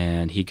cymbals,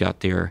 and he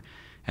got there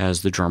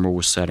as the drummer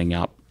was setting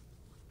up.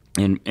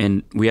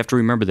 And we have to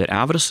remember that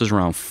Avedis is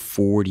around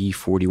 40,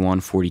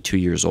 41, 42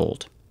 years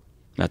old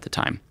at the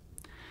time.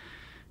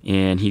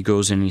 And he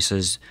goes in and he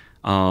says,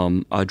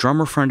 a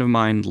drummer friend of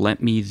mine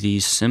lent me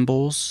these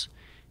cymbals,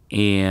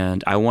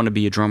 and I want to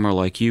be a drummer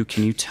like you.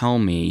 Can you tell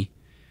me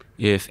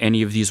if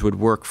any of these would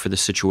work for the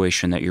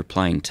situation that you're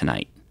playing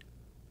tonight?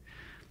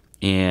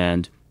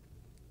 And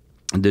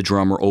the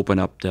drummer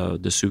opened up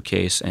the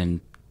suitcase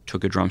and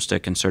took a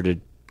drumstick and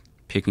started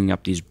picking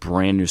up these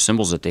brand new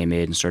cymbals that they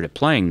made and started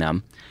playing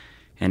them.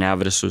 And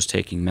Avedis was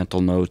taking mental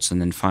notes, and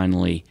then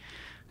finally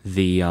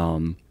the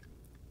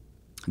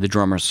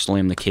drummer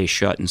slammed the case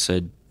shut and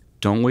said,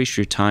 "Don't waste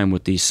your time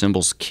with these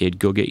cymbals, kid.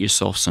 Go get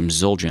yourself some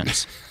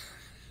Zildjians."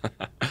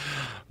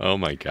 Oh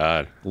my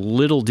God.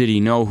 Little did he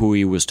know who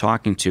he was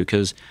talking to,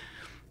 because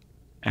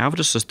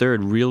Avedis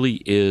III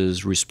really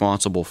is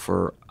responsible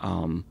for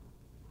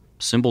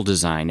cymbal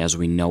design as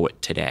we know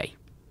it today.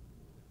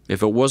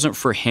 If it wasn't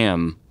for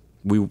him,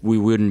 we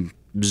wouldn't,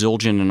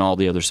 Zildjian and all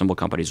the other cymbal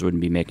companies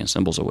wouldn't be making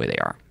cymbals the way they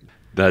are.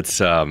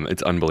 That's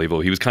it's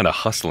unbelievable. He was kind of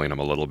hustling them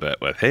a little bit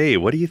with, "Hey,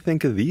 what do you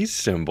think of these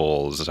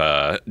cymbals?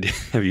 Have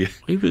you?"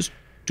 He was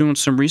doing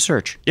some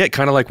research. Yeah,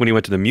 kind of like when he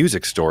went to the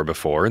music store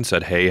before and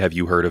said, "Hey, have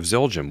you heard of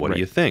Zildjian? What do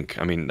you think?"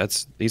 I mean,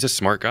 he's a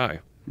smart guy.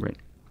 Right.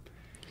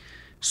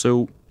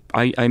 So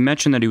I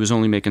mentioned that he was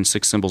only making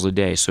 6 cymbals a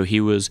day. So he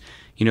was,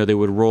 they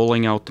were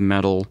rolling out the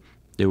metal.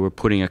 They were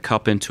putting a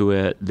cup into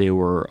it. They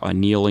were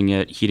annealing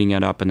it, heating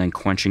it up, and then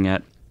quenching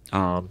it,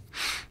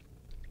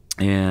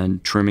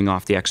 and trimming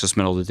off the excess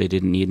metal that they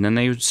didn't need. And then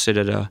they would sit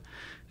at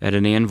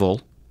an anvil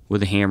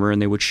with a hammer,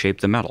 and they would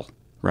shape the metal,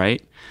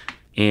 right?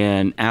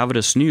 And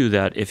Avedis knew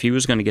that if he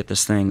was going to get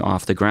this thing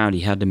off the ground,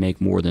 he had to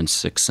make more than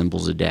 6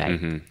 cymbals a day.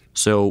 Mm-hmm.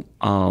 So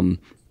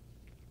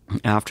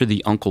after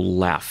the uncle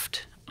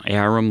left,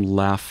 Aram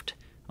left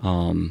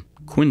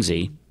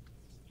Quincy,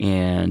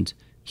 and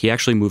he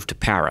actually moved to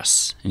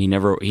Paris, and he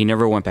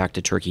never went back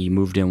to Turkey. He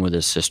moved in with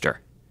his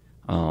sister.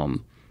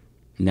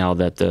 Now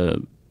that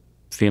the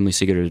family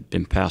secret had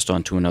been passed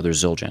on to another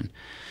Zildjian.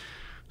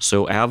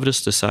 So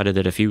Avedis decided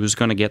that if he was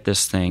going to get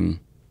this thing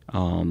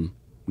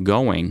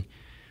going,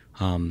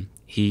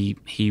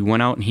 he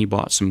went out and he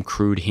bought some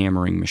crude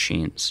hammering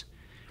machines.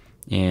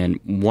 And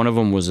one of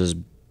them was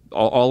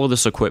all of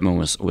this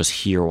equipment was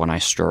here when I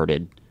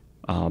started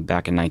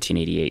back in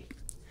 1988.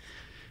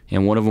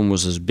 And one of them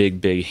was this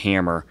big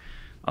hammer.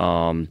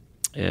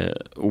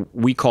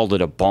 We called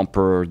it a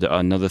bumper.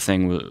 Another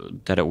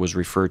thing that it was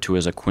referred to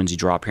as a Quincy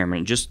drop hammer.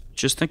 And just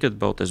think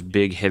about this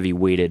big,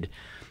 heavy-weighted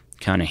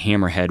kind of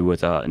hammerhead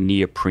with a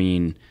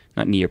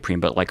not neoprene,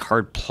 but like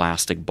hard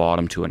plastic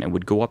bottom to it. And it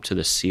would go up to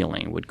the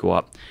ceiling. It would go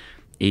up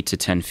 8 to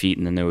 10 feet,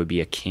 and then there would be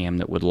a cam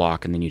that would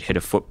lock, and then you'd hit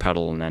a foot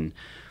pedal, and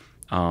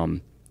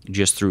then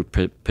just through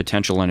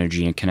potential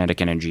energy and kinetic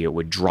energy, it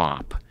would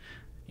drop,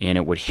 and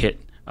it would hit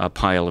a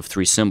pile of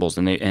 3 cymbals,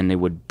 and they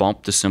would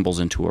bump the cymbals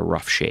into a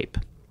rough shape.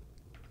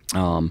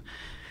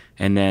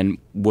 And then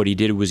what he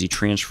did was he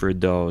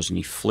transferred those, and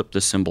he flipped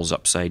the cymbals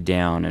upside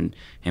down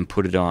and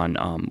put it on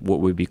what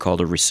would be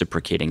called a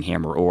reciprocating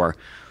hammer, or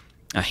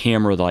a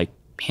hammer like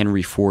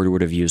Henry Ford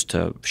would have used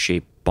to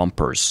shape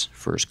bumpers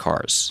for his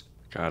cars.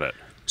 Got it.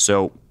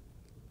 So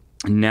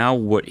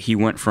now he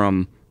went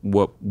from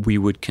what we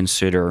would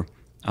consider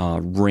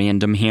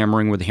random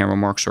hammering, where the hammer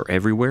marks are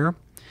everywhere,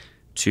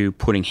 to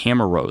putting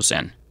hammer rows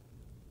in.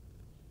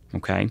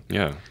 Okay?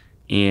 Yeah.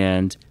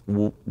 And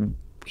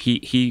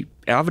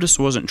Avedis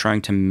wasn't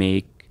trying to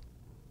make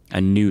a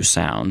new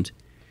sound.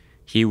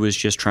 He was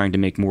just trying to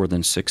make more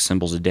than 6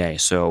 cymbals a day.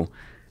 So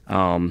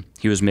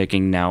he was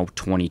making now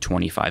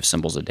 25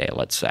 cymbals a day,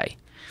 let's say.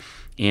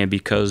 And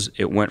because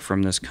it went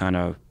from this kind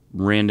of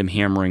random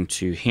hammering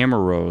to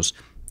hammer rows,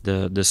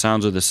 the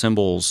sounds of the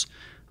cymbals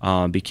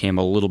became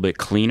a little bit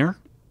cleaner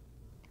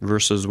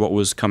versus what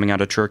was coming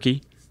out of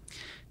Turkey.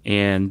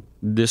 And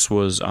this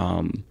was,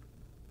 kind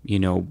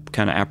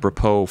of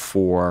apropos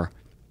for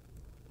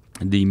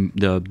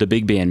the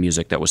big band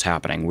music that was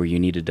happening, where you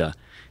needed to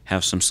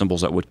have some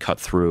cymbals that would cut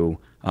through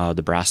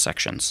the brass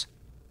sections.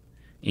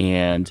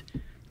 And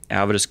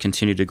Avedis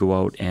continued to go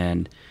out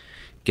and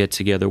get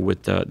together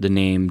with the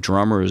name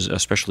drummers,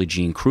 especially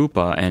Gene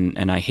Krupa.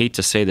 And I hate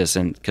to say this,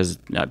 because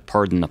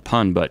pardon the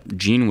pun, but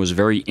Gene was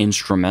very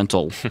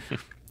instrumental,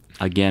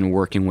 again,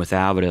 working with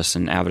Avedis,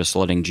 and Avedis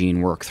letting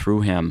Gene work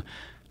through him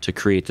to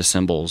create the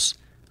cymbals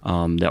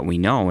that we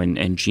know.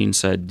 And Gene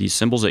said, "These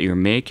cymbals that you're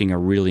making are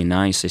really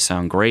nice. They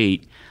sound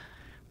great,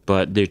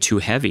 but they're too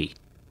heavy.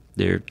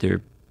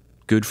 They're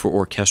good for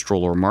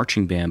orchestral or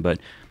marching band, but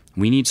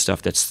we need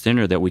stuff that's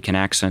thinner that we can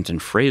accent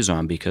and phrase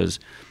on," because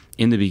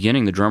in the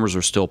beginning, the drummers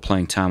were still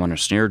playing time on a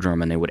snare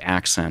drum, and they would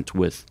accent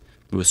with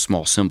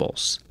small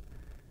cymbals.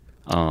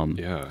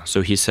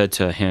 So he said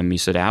to him,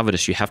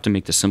 "Avedis, you have to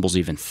make the cymbals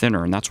even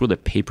thinner," and that's where the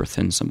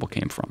paper-thin cymbal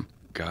came from.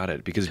 Got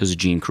it. Because of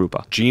Gene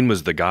Krupa. Gene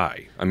was the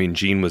guy. I mean,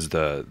 Gene was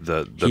the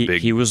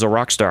big... He was a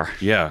rock star.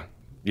 Yeah,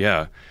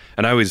 yeah.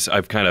 And I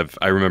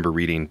remember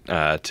reading,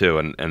 too,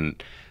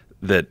 and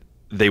that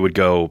they would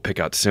go pick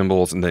out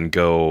cymbals and then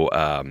go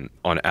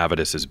on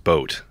Avedis's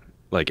boat,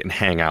 and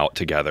hang out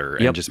together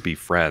and just be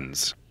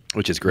friends,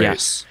 which is great.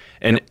 Yes.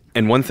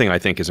 And one thing I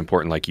think is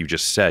important, like you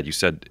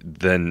said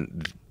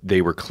then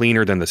they were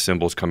cleaner than the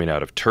cymbals coming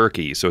out of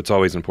Turkey. So it's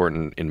always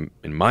important in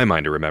my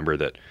mind to remember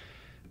that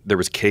there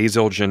was K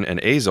Zildjian and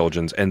A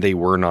Zildjians, and they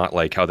were not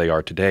like how they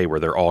are today, where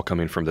they're all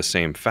coming from the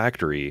same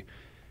factory.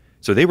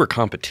 So they were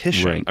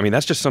competition. Right. I mean,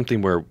 that's just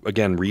something where,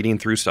 again, reading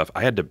through stuff,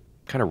 I had to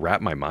kind of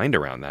wrap my mind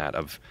around that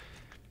of,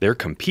 they're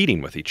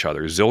competing with each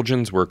other.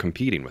 Zildjians were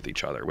competing with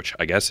each other, which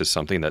I guess is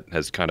something that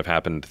has kind of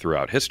happened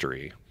throughout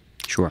history.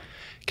 Sure.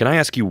 Can I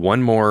ask you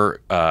one more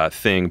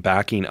thing,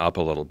 backing up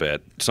a little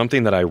bit?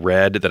 Something that I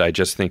read that I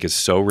just think is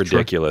so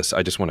ridiculous. Sure.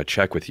 I just want to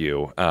check with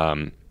you.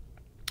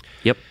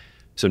 Yep.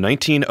 So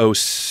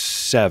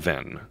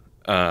 1907,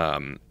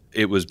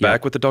 it was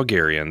back with the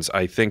Zildjians.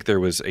 I think there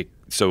was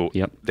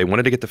they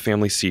wanted to get the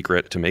family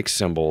secret to make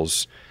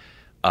cymbals,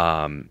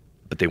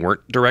 but they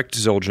weren't direct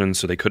Zildjians,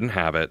 so they couldn't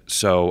have it.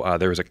 So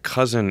there was a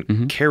cousin,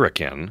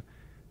 Karakin, I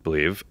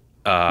believe,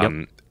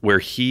 where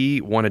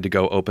he wanted to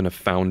go open a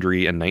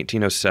foundry in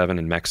 1907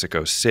 in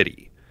Mexico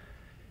City.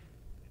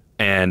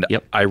 And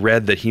I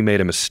read that he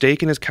made a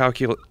mistake in his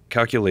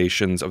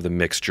calculations of the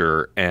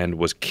mixture and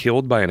was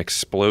killed by an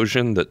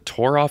explosion that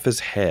tore off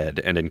his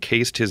head and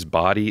encased his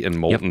body in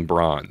molten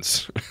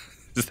bronze.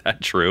 Is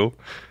that true?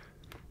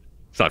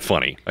 It's not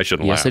funny. I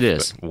shouldn't laugh. Yes, it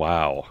is.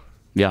 Wow.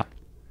 Yeah.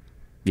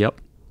 Yep.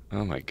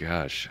 Oh my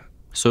gosh.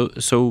 So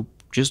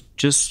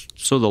just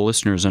so the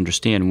listeners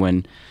understand,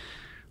 when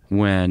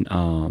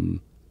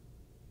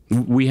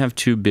we have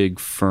two big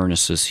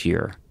furnaces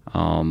here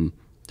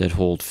that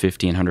hold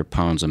 1,500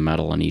 pounds of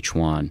metal in each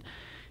one.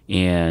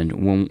 And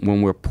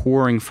when we're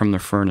pouring from the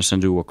furnace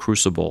into a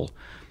crucible,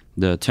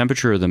 the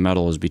temperature of the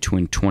metal is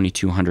between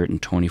 2,200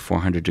 and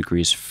 2,400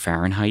 degrees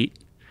Fahrenheit.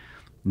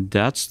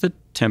 That's the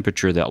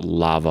temperature that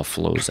lava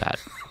flows at,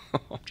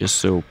 just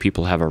so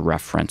people have a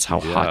reference how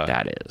hot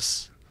that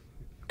is.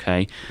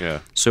 Okay?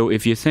 Yeah. So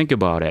if you think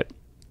about it,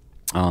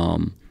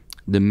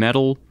 the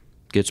metal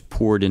gets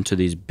poured into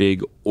these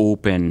big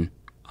open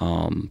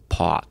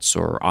pots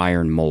or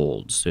iron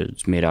molds.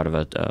 It's made out of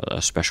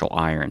a special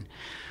iron.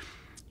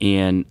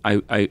 And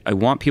I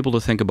want people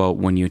to think about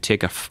when you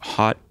take a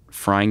hot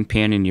frying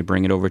pan and you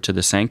bring it over to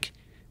the sink,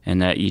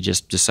 and that you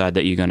just decide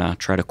that you're going to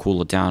try to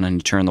cool it down, and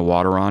you turn the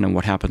water on, and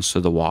what happens to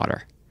the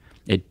water?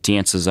 It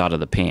dances out of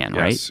the pan,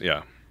 right?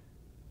 Yeah.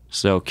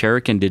 So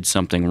Karakin did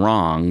something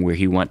wrong where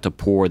he went to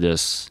pour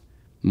this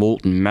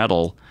molten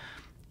metal,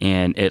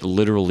 and it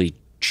literally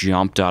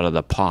jumped out of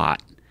the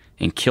pot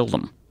and killed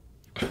him.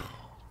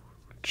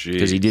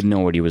 Because he didn't know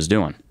what he was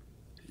doing.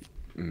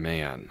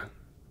 Man.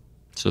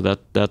 So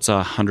that's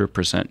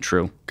 100%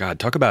 true. God,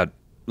 talk about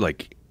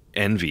like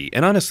envy.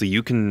 And honestly,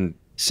 you can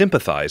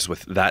sympathize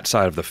with that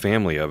side of the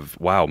family of,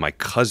 wow, my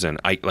cousin,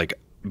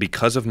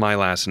 because of my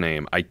last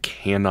name, I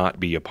cannot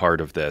be a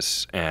part of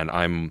this, and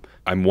I'm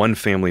one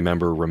family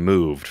member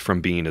removed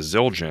from being a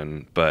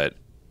Zildjian, but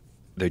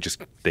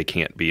they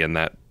can't be in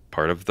that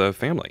part of the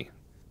family.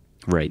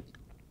 Right.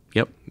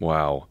 Yep.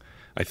 Wow.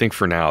 I think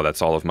for now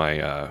that's all of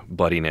my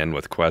butting in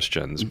with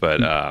questions, but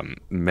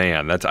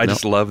man, I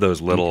just love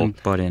those little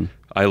butt in.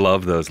 I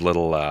love those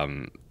little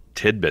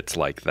tidbits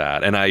like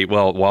that. And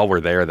while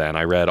we're there, then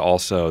I read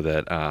also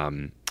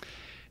that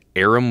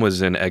Aram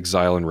was in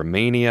exile in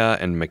Romania,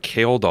 and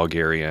Mikhail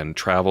Zildjian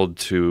traveled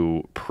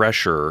to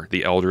pressure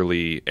the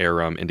elderly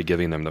Aram into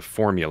giving them the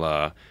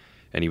formula,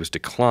 and he was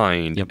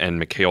declined, and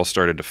Mikhail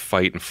started to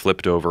fight and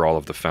flipped over all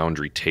of the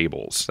foundry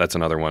tables. That's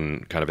another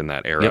one kind of in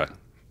that era. Yep.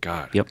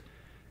 God. Yep.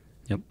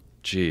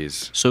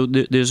 Jeez. So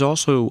there's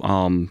also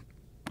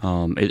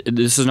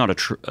this is not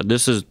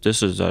this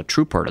is a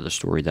true part of the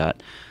story,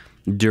 that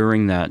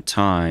during that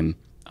time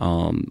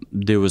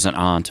there was an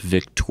aunt,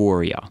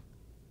 Victoria,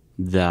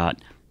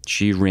 that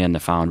she ran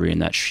the foundry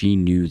and that she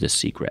knew the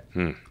secret.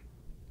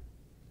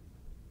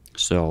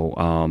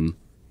 So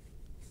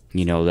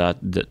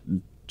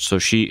so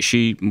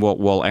she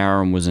while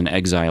Aram was in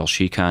exile,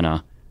 she kind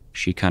of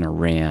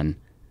ran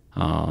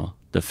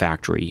the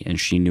factory, and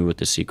she knew what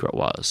the secret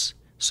was.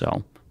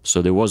 So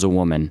there was a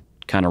woman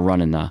kind of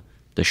running the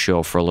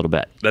show for a little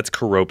bit. That's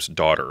Karop's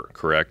daughter,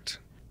 correct?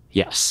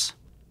 Yes.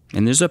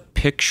 And there's a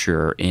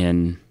picture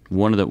in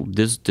one of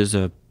there's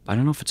a, I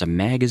don't know if it's a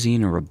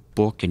magazine or a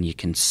book, and you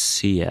can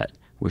see it,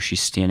 where she's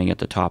standing at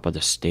the top of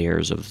the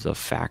stairs of the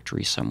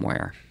factory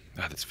somewhere.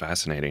 Oh, that's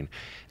fascinating.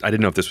 I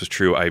didn't know if this was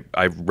true.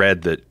 I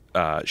read that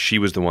she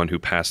was the one who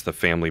passed the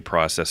family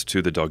process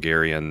to the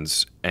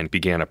Zildjians and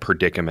began a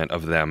predicament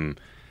of them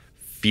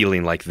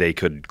feeling like they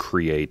could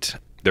create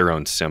their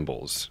own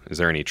cymbals. Is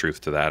there any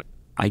truth to that?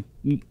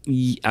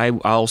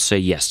 I'll say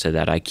yes to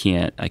that. I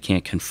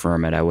can't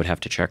confirm it. I would have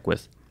to check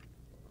with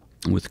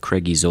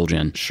Craigie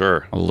Zildjian.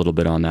 Sure. A little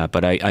bit on that,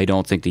 but I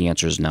don't think the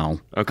answer is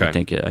no. Okay. I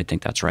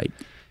think that's right.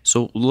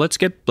 So let's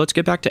get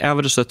back to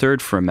Avedis III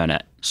for a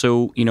minute.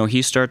 So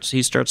he starts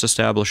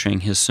establishing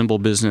his cymbal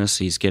business.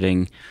 He's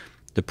getting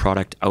the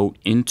product out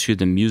into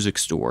the music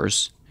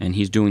stores, and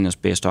he's doing this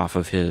based off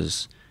of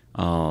his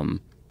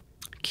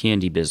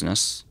candy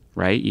business.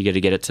 Right? You got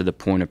to get it to the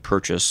point of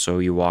purchase. So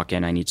you walk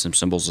in, I need some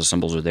cymbals. The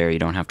cymbals are there. You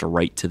don't have to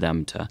write to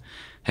them to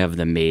have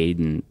them made,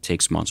 and it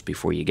takes months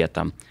before you get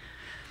them.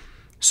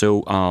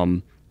 So,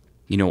 all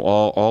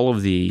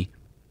of the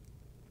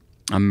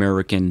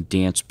American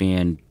dance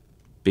band,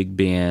 big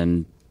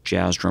band,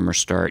 jazz drummers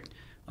start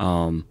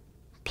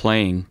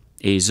playing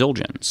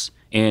Zildjians.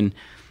 And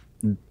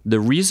the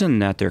reason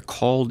that they're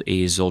called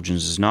Zildjians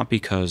is not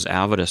because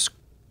Avedis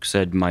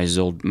said my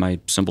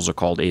cymbals are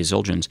called A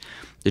Zildjians,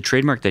 the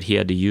trademark that he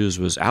had to use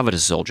was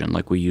Avedis Zildjian,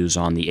 like we use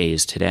on the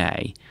A's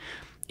today.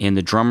 And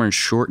the drummers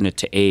shortened it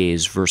to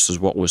A's versus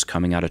what was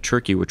coming out of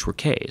Turkey, which were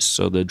K's.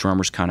 So the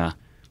drummers kind of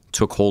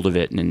took hold of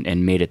it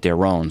and made it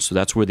their own. So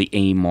that's where the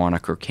A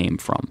moniker came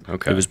from.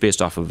 Okay. It was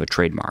based off of a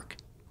trademark.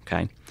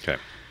 Okay. Okay.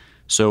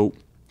 So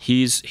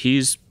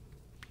he's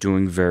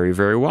doing very,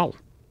 very well.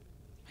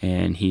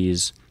 And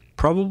he's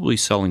probably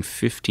selling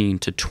 15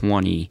 to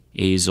 20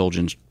 A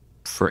Zildjians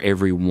for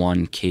every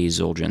one K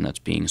Zildjian that's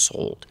being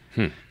sold.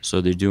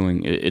 So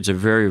it's a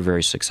very,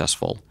 very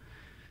successful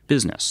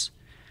business.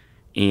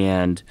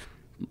 And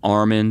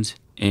Armand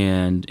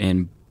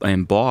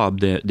and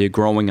Bob, they're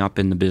growing up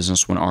in the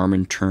business. When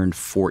Armand turned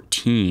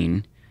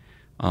 14,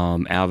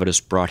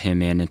 Avedis brought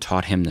him in and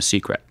taught him the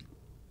secret.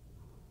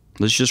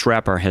 Let's just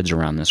wrap our heads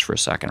around this for a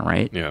second,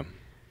 right? Yeah.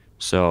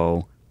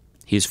 So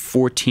he's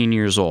 14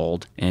 years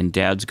old, and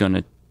Dad's going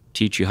to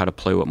teach you how to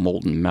play with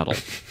molten metal.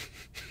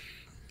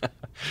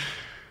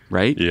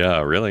 Right?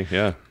 Yeah, really?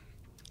 Yeah.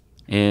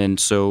 And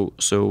so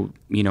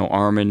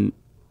Armand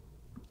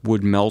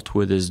would melt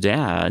with his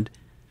dad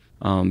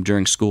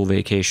during school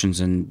vacations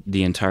and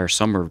the entire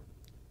summer,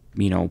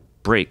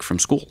 break from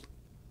school.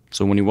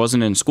 So when he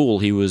wasn't in school,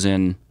 he was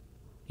in,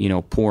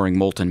 pouring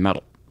molten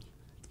metal.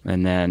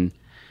 And then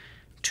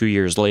 2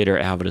 years later,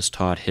 Avedis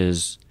taught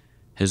his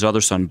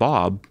other son,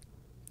 Bob,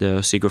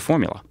 the secret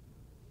formula.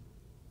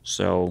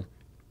 So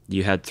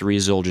you had 3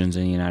 Zildjians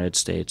in the United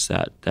States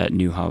that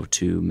knew how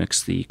to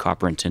mix the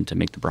copper and tin to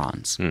make the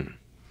bronze.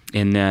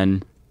 And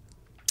then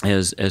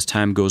as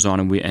time goes on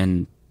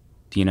and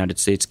the United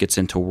States gets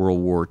into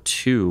World War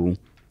II,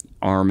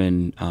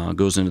 Armand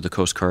goes into the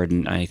Coast Guard,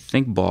 and I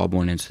think Bob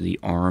went into the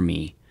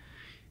Army.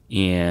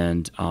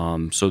 And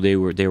so they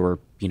were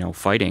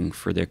fighting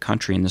for their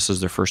country, and this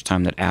is the first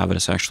time that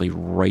Avedis actually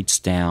writes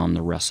down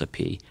the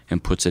recipe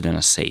and puts it in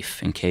a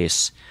safe in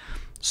case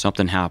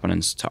something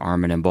happens to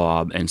Armand and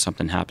Bob and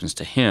something happens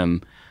to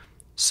him.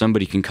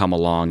 Somebody can come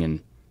along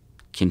and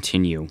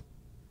continue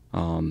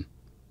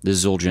the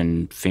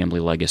Zildjian family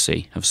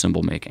legacy of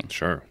cymbal making.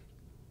 Sure.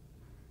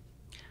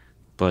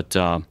 But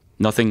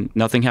nothing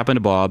happened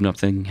to Bob.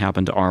 Nothing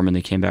happened to Armand.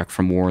 They came back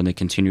from war and they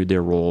continued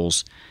their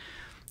roles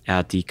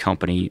at the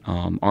company.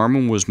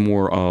 Armand was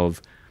more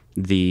of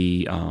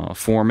the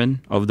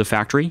foreman of the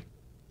factory,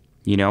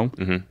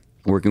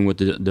 working with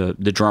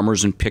the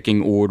drummers and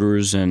picking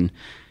orders and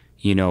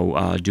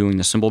doing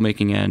the cymbal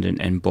making end.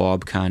 And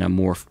Bob kind of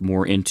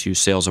more into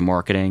sales and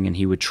marketing, and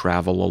he would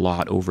travel a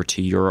lot over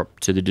to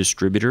Europe to the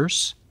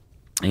distributors.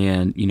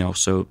 And,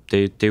 so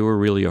they were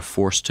really a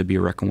force to be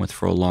reckoned with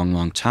for a long,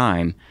 long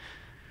time.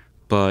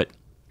 But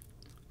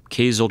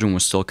K. Zildjian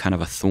was still kind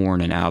of a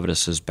thorn in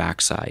Avedis's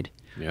backside.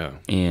 Yeah.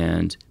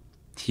 And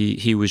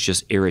he was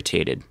just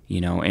irritated,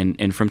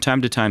 And from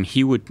time to time,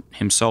 he would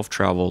himself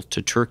travel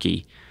to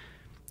Turkey,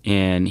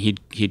 and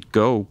he'd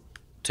go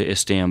to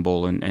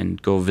Istanbul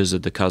and go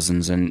visit the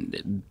cousins,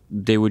 and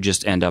they would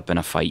just end up in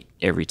a fight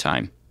every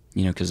time,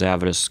 because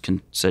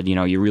Avedis said,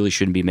 you really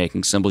shouldn't be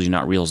making cymbals. You're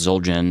not real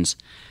Zildjians.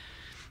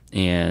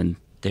 And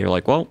they were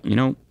like, well,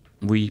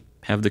 we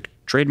have the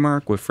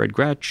trademark with Fred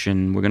Gretsch,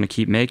 and we're going to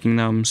keep making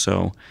them.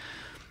 So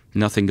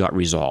nothing got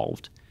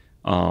resolved.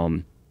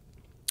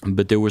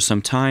 But there was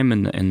some time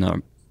in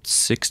the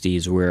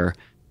 60s where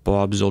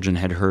Bob Zildjian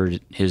had heard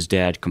his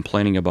dad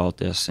complaining about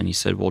this, and he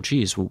said, well,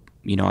 geez,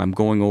 I'm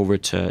going over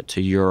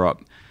to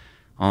Europe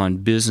on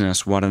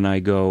business. Why don't I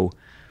go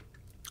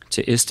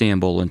to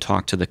Istanbul and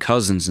talk to the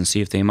cousins and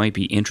see if they might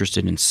be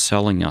interested in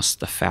selling us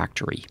the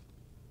factory?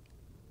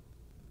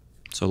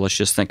 So let's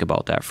just think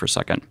about that for a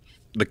second.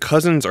 The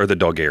cousins are the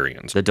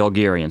Bulgarians. The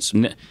Bulgarians.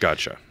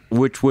 Gotcha.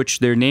 Which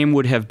their name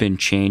would have been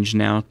changed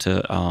now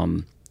to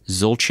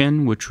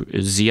Zildjian, which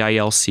is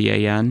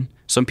Zilcan.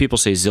 Some people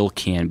say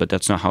Zildjian, but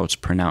that's not how it's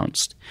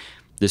pronounced.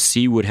 The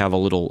C would have a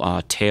little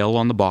tail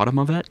on the bottom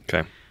of it.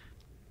 Okay.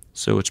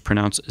 So it's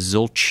pronounced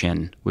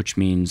Zildjian, which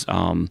means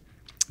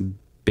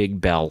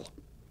big bell.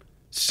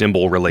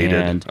 Cymbal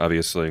related,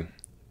 obviously.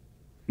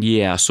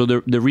 Yeah, so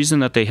the reason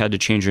that they had to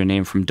change their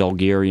name from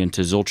Bulgarian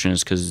to Zildjian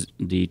is because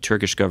the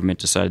Turkish government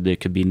decided there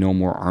could be no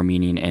more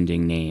Armenian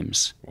ending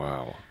names.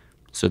 Wow.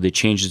 So they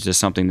changed it to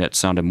something that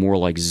sounded more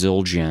like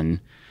Zildjian,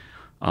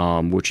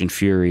 which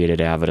infuriated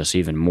Avedis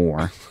even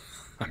more.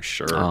 I'm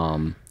sure.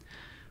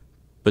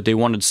 But they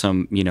wanted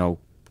some,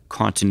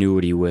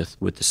 continuity with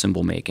the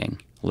cymbal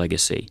making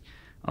legacy.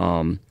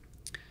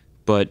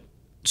 But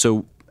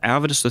so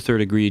Avedis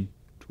III agreed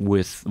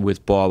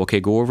with Bob, okay,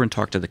 go over and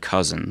talk to the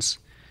cousins.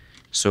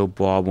 So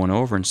Bob went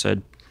over and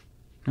said,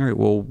 all right,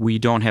 well, we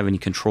don't have any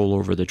control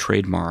over the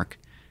trademark,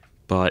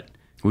 but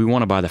we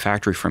want to buy the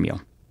factory from you.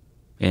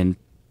 And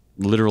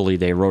literally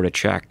they wrote a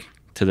check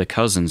to the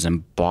cousins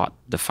and bought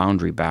the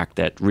foundry back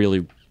that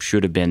really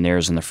should have been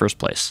theirs in the first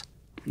place.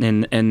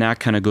 And that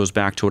kind of goes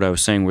back to what I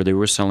was saying, where they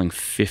were selling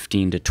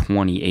 15 to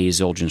 20 A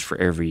Zildjians for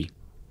every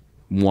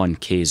one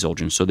K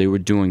Zildjian. So they were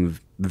doing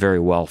very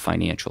well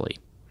financially.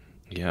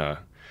 Yeah.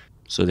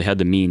 So they had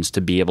the means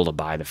to be able to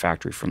buy the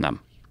factory from them.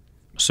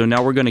 So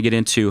now we're going to get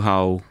into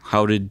how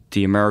did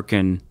the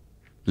American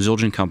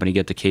Zildjian company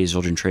get the K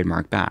Zildjian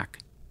trademark back,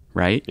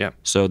 right? Yeah.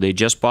 So they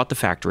just bought the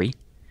factory,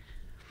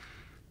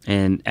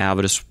 and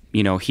Avedis,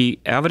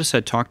 Avedis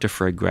had talked to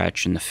Fred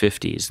Gretsch in the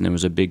 50s, and there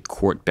was a big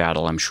court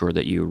battle, I'm sure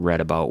that you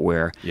read about,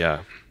 where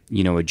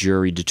a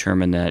jury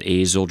determined that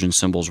A Zildjian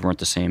cymbals weren't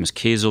the same as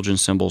K Zildjian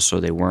cymbals, so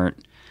they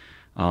weren't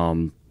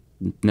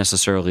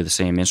necessarily the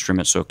same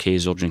instrument, so K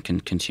Zildjian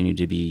can continue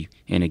to be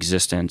in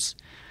existence.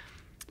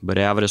 But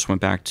Avedis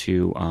went back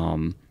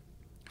to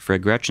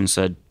Fred Gretsch and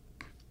said,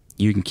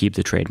 "You can keep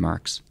the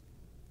trademarks.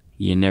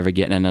 You're never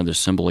getting another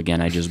cymbal again.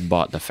 I just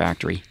bought the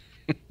factory."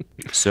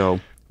 So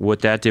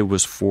what that did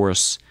was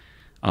force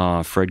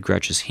Fred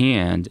Gretsch's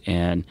hand,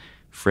 and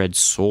Fred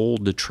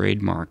sold the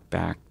trademark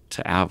back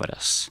to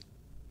Avedis.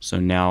 So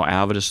now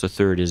Avedis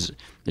III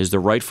is the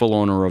rightful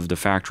owner of the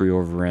factory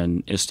over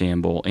in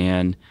Istanbul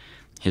and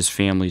his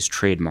family's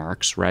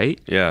trademarks, right?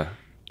 Yeah.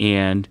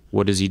 And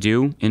what does he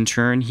do? In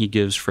turn, he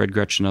gives Fred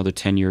Gretsch another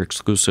 10-year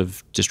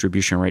exclusive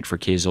distribution right for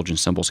K Zildjian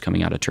cymbals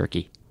coming out of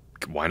Turkey.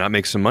 Why not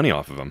make some money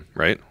off of them,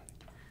 right?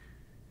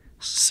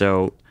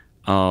 So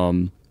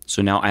now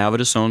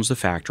Avedis owns the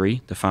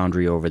factory, the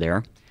foundry over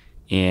there,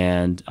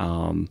 and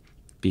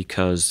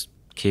because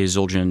K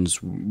Zildjian's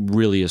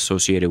really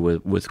associated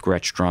with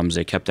Gretsch drums,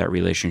 they kept that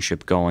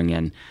relationship going,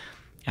 and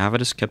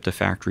Avedis kept the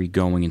factory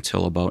going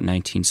until about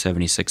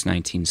 1976,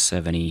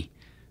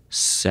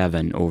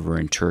 1977 over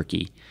in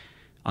Turkey.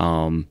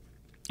 And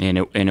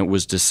it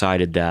was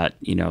decided that,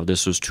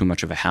 this was too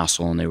much of a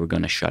hassle and they were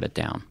going to shut it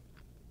down.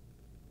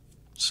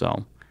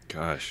 So,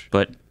 gosh.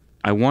 But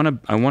I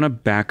want to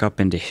back up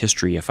into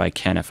history if I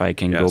can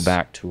Yes. Go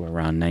back to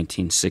around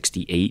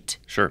 1968.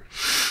 Sure.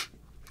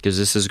 Because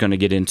this is going to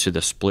get into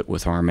the split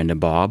with Armand and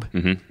Bob.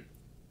 Mm-hmm.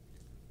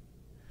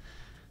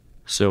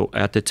 So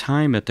at the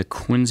time at the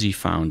Quincy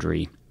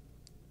foundry,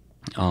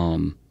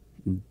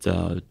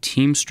 the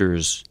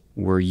Teamsters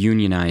were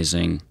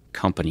unionizing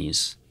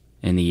companies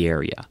in the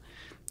area.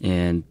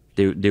 And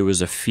there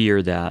was a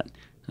fear that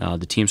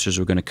the Teamsters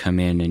were going to come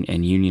in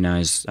and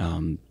unionize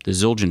the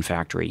Zildjian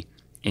factory,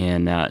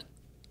 and that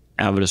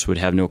Avedis would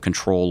have no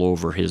control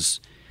over his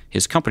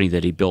company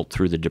that he built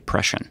through the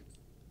Depression.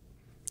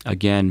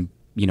 Again,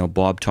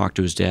 Bob talked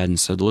to his dad and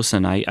said,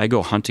 "Listen, I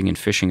go hunting and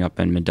fishing up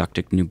in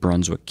Meductic, New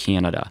Brunswick,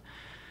 Canada.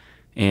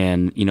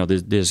 And,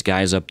 there's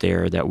guys up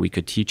there that we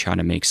could teach how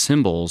to make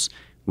cymbals.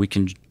 We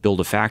can build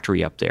a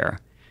factory up there.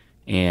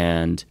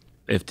 And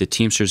if the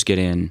Teamsters get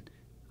in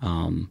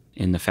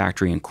the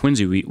factory in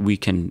Quincy, we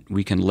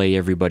can lay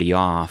everybody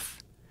off,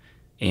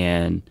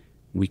 and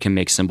we can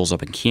make cymbals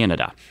up in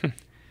Canada."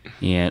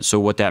 And so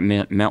what that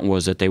meant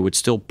was that they would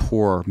still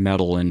pour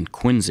metal in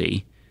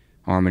Quincy.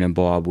 Armin and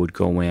Bob would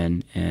go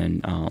in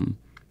and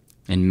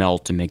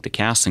melt and make the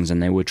castings,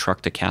 and they would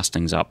truck the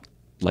castings up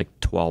like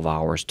 12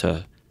 hours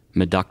to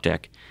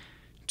Meductic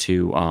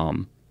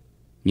to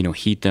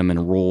heat them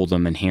and roll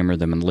them and hammer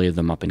them and lay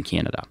them up in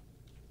Canada.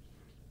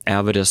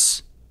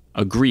 Avedis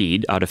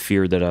agreed out of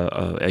fear that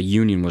a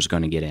union was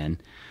going to get in.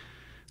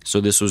 So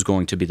this was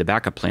going to be the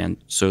backup plan.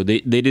 So they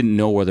didn't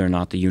know whether or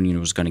not the union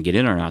was going to get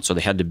in or not, so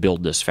they had to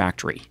build this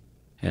factory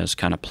as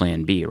kind of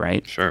plan B,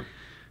 right? Sure.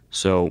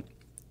 So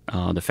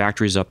the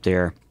factory's up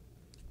there,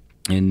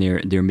 and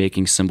they're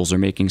making cymbals. They're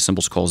making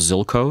cymbals called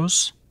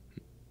Zilkos,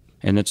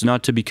 and it's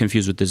not to be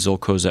confused with the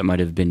Zilkos that might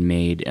have been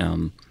made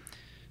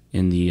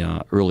in the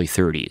early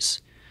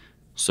 30s.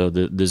 So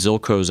the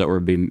Zilkos that were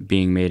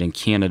being made in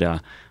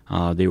Canada,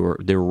 they were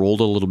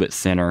rolled a little bit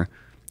thinner,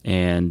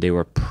 and they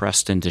were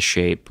pressed into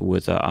shape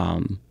with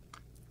a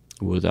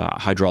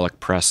hydraulic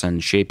press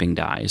and shaping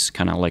dies,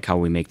 kind of like how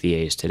we make the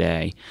A's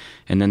today.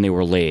 And then they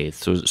were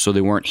lathed, so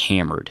they weren't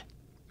hammered.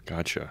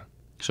 Gotcha.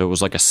 So it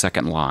was like a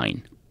second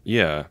line.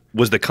 Yeah.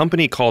 Was the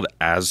company called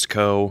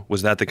Asco?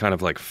 Was that the kind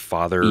of like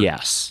father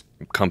Yes.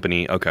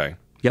 company? Okay.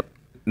 Yep.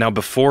 Now,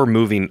 before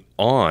moving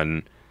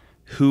on,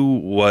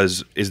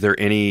 is there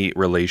any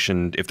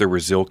relation, if there were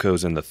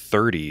Zilkos in the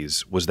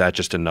 30s, was that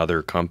just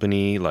another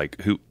company?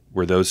 Like,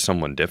 were those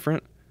someone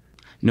different?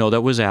 No, that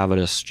was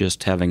Avedis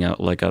just having a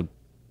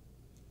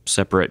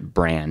separate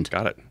brand.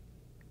 Got it.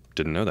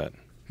 Didn't know that.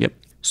 Yep.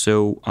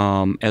 So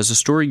as the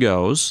story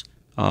goes,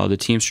 the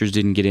Teamsters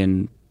didn't get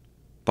in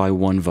by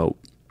one vote,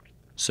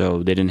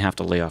 so they didn't have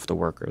to lay off the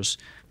workers.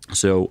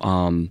 So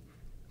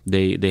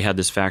they had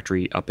this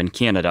factory up in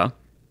Canada,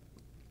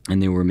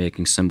 and they were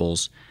making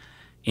cymbals.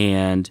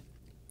 And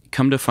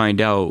come to find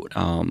out,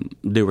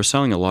 they were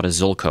selling a lot of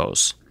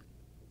Zilkos,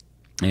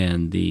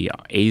 and the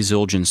A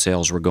Zildjian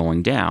sales were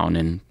going down.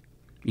 And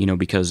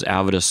because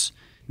Avedis,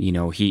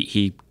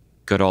 he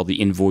got all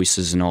the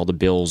invoices and all the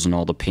bills and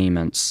all the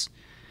payments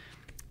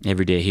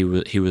every day.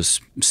 He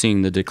was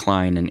seeing the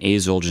decline in A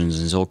Zildjians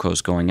and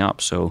Zilkos going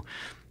up. So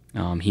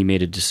he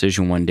made a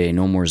decision one day: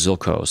 no more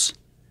Zilkos.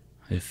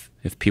 If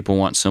people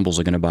want cymbals,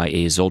 they're going to buy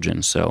A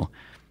Zildjian. So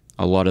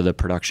a lot of the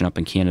production up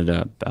in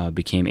Canada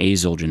became A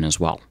Zildjian as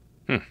well.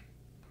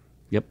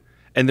 Yep.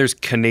 And there's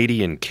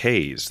Canadian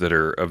Ks that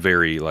are a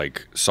very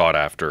sought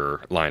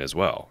after line as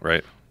well,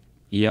 right?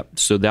 Yep.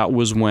 So that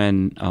was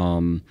when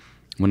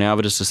when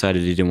Avedis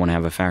decided he didn't want to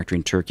have a factory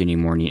in Turkey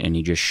anymore, and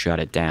he just shut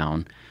it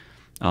down,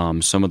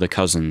 some of the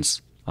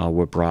cousins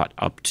were brought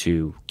up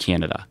to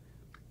Canada,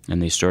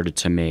 and they started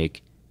to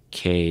make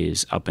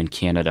Ks up in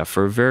Canada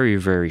for a very,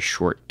 very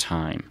short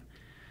time.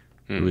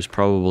 It was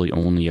probably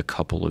only a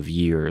couple of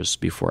years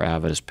before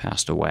Avedis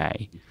passed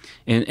away.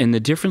 And the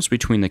difference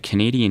between the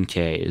Canadian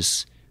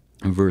Ks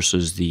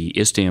versus the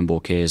Istanbul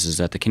Ks is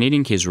that the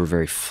Canadian Ks were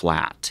very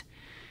flat.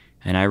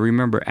 And I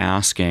remember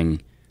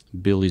asking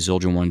Billy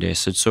Zildjian one day, I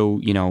said, so,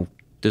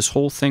 this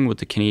whole thing with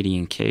the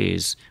Canadian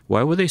Ks,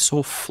 why were they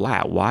so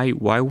flat? Why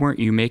weren't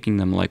you making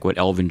them like what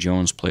Elvin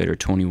Jones played or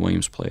Tony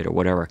Williams played or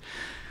whatever?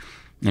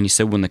 And he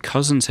said when the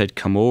cousins had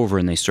come over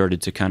and they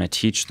started to kind of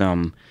teach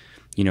them,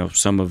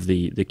 some of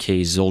the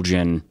K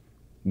Zildjian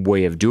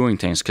way of doing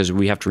things, because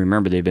we have to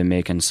remember they've been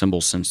making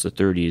cymbals since the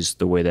 30s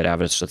the way that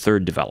Avedis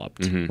III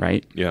developed,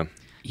 right? Yeah.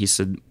 He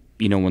said,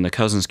 when the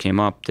cousins came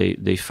up,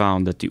 they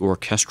found that the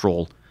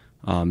orchestral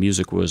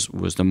music was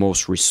the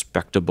most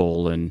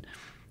respectable, and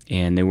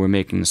they were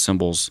making the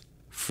cymbals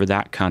for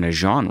that kind of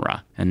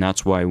genre. And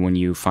that's why when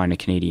you find a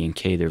Canadian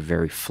K, they're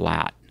very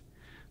flat.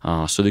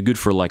 So they're good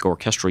for like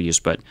orchestral use,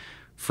 but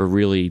for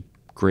really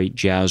great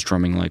jazz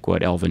drumming like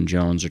what Elvin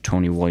Jones or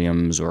Tony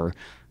Williams or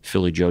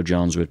Philly Joe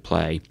Jones would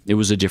play, it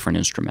was a different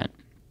instrument.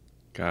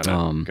 Got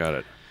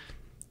it.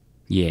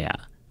 Yeah.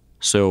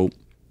 So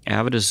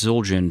Avedis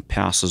Zildjian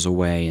passes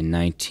away in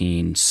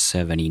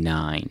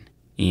 1979.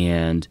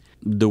 And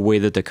the way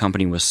that the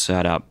company was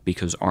set up,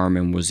 because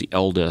Armin was the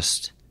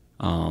eldest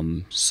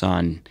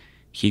son,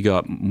 he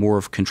got more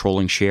of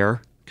controlling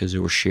share because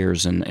there were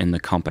shares in the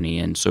company.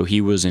 And so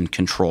he was in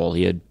control.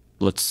 He had,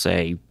 let's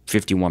say,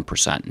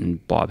 51%,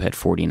 and Bob had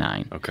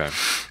 49%. Okay.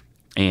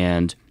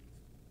 And,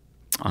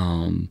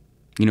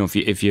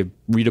 if you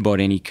read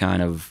about any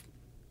kind of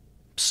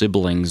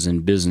siblings in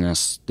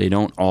business, they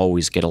don't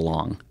always get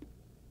along.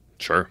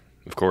 Sure,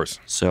 of course.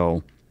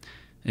 So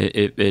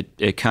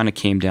it kind of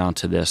came down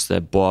to this,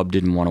 that Bob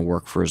didn't want to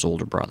work for his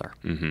older brother.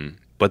 Mm-hmm.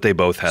 But they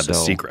both had the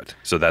secret,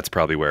 so that's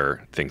probably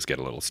where things get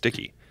a little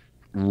sticky.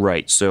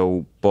 Right.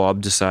 So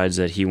Bob decides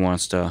that he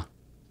wants to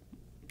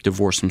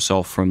divorce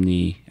himself from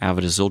the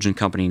Avedis Zildjian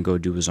company and go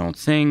do his own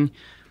thing.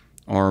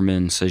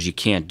 Armin says, you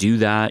can't do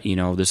that.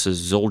 This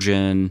is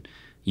Zildjian.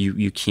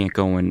 You can't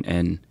go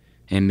and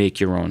make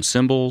your own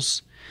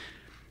cymbals.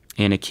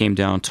 And it came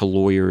down to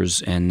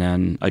lawyers and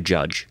then a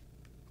judge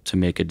to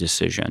make a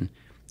decision.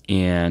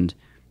 And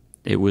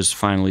it was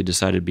finally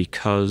decided,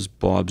 because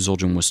Bob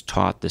Zildjian was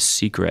taught the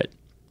secret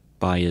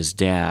by his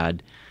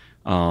dad,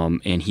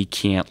 and he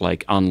can't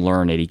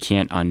unlearn it. He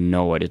can't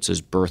unknow it. It's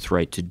his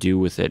birthright to do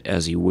with it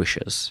as he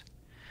wishes.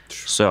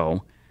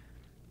 So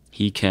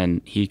he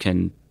can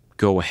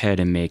go ahead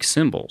and make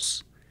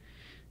cymbals.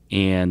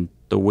 And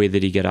the way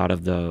that he got out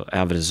of the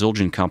Avedis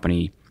Zildjian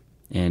company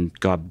and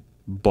got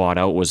bought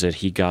out was that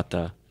he got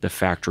the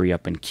factory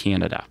up in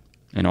Canada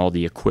and all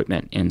the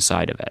equipment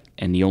inside of it.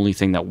 And the only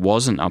thing that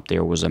wasn't up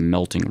there was a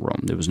melting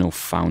room. There was no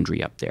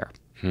foundry up there.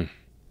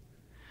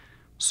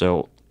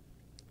 So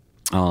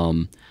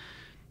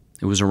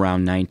it was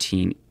around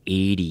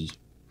 1980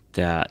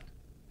 that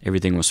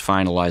everything was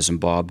finalized and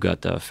Bob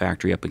got the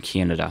factory up in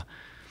Canada.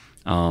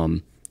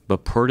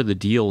 But part of the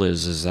deal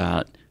is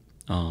that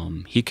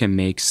he can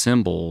make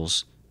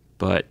cymbals,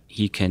 but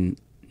he can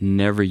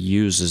never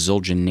use the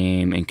Zildjian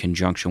name in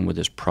conjunction with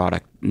his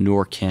product,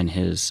 nor can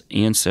his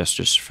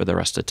ancestors for the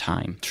rest of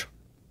time.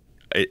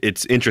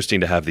 It's interesting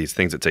to have these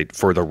things that say,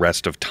 for the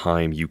rest of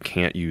time, you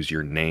can't use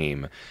your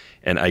name.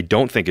 And I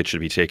don't think it should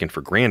be taken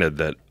for granted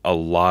that a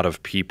lot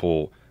of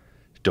people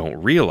don't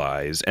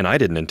realize, and I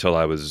didn't until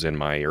I was in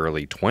my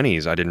early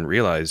 20s, I didn't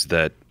realize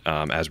that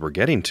as we're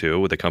getting to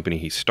with the company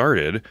he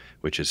started,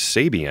 which is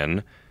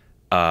Zildjian,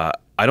 I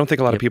don't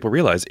think a lot of people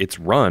realize it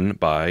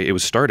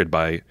was started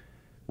by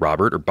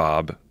Robert or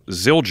Bob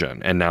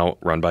Zildjian, and now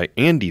run by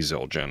Andy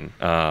Zildjian.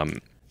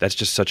 That's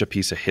just such a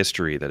piece of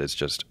history that is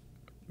just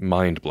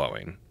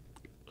mind-blowing.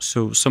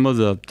 So some of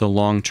the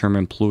long-term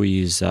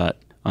employees that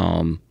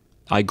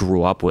I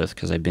grew up with,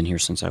 because I've been here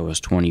since I was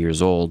 20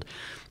 years old,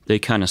 they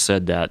kind of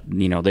said that,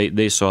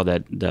 they saw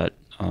that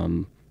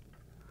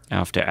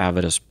after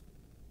Avedis,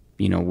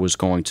 was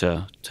going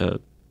to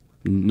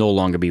no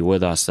longer be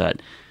with us,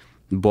 that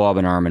Bob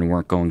and Armin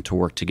weren't going to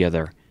work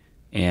together.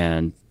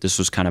 And this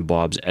was kind of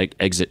Bob's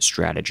exit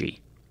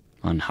strategy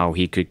on how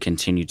he could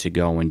continue to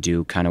go and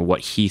do kind of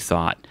what he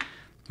thought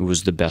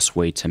was the best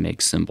way to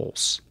make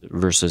cymbals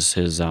versus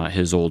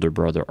his older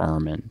brother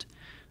Armin.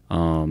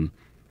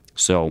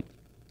 So,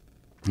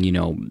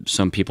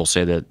 some people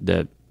say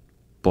that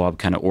Bob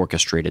kind of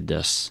orchestrated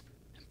this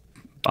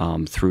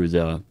through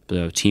the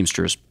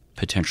Teamsters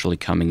potentially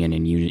coming in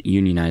and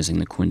unionizing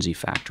the Quincy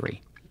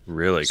factory.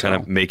 Really? So,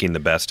 kind of making the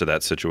best of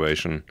that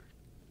situation.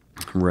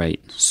 Right.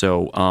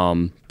 So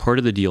part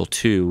of the deal,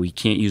 too, he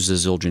can't use the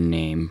Zildjian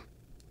name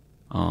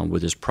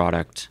with his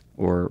product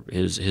or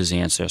his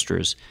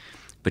ancestors,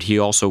 but he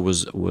also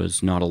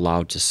was not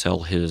allowed to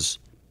sell his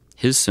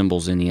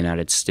cymbals in the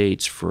United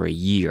States for a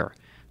year.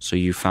 So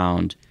you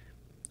found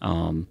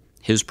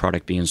his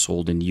product being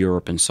sold in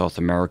Europe and South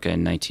America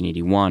in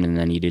 1981, and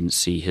then he didn't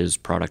see his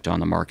product on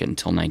the market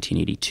until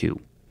 1982.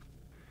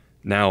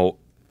 Now,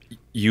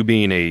 you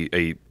being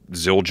a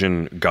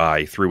Zildjian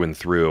guy through and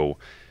through,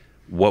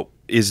 what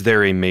is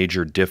there a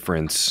major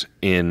difference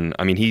in?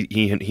 I mean,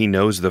 he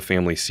knows the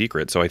family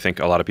secret, so I think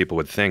a lot of people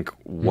would think,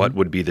 what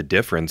would be the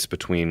difference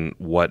between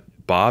what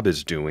Bob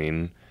is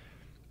doing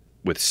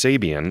with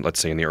Sabian, let's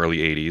say in the early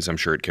 80s? I'm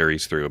sure it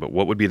carries through, but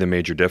what would be the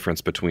major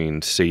difference between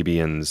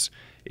Sabians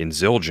and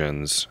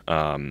Zildjians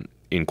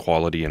in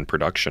quality and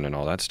production and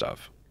all that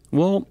stuff?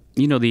 Well,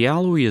 the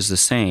alloy is the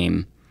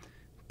same,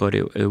 but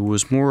it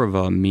was more of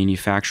a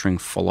manufacturing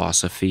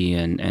philosophy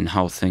and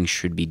how things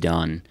should be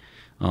done.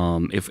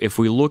 If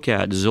we look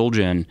at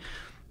Zildjian,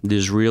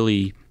 there's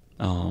really,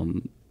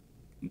 an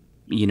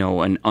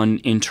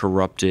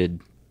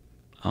uninterrupted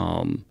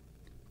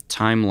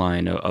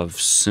timeline of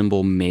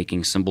cymbal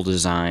making, cymbal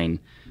design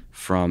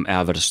from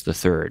Avedis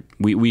III.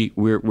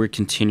 We're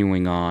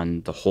continuing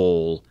on the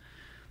whole,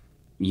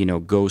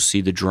 go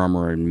see the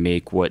drummer and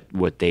make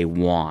what they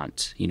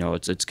want.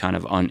 It's kind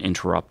of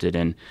uninterrupted,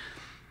 and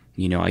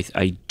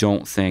I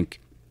don't think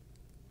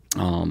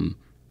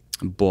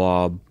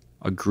Bob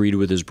agreed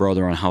with his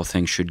brother on how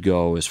things should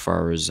go as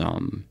far as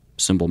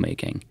cymbal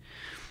making.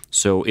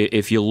 So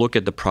if you look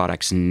at the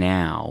products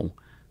now,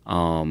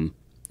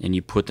 and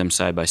you put them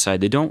side by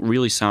side, they don't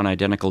really sound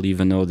identical,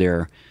 even though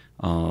they're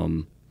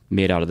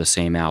made out of the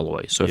same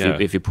alloy. So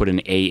if you put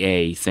an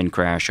AA thin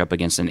crash up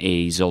against an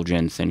A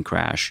Zildjian thin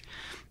crash,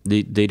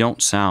 they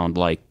don't sound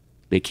like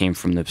they came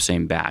from the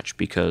same batch,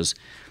 because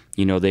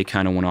they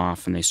kind of went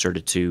off and they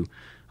started to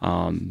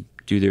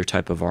do their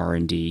type of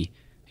R&D,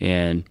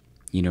 and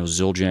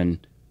Zildjian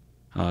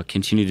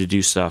continued to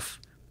do stuff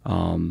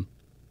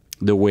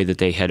the way that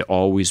they had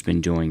always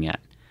been doing it.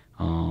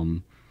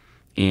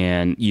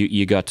 And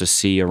you got to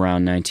see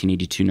around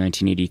 1982,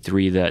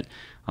 1983 that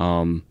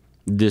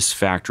this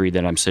factory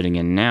that I'm sitting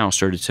in now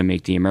started to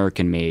make the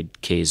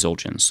American-made K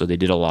Zildjians. So they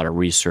did a lot of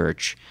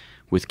research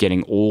with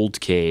getting old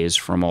Ks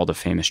from all the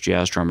famous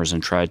jazz drummers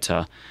and tried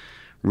to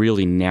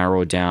really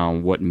narrow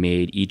down what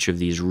made each of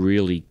these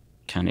really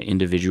kind of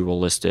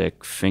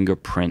individualistic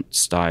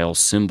fingerprint-style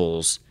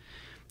cymbals,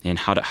 and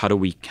how do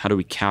we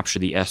capture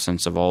the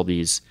essence of all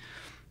these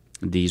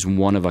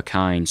one of a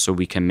kind, so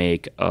we can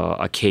make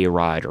a K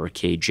ride or a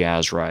K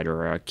jazz ride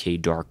or a K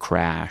dark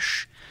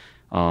crash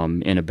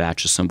in a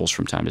batch of cymbals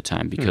from time to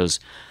time. Because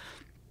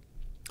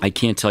I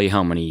can't tell you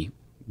how many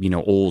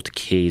old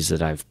Ks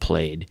that I've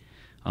played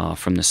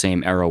from the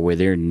same era where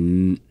they're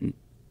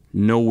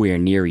nowhere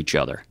near each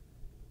other.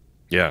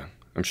 Yeah,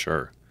 I'm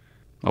sure.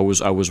 I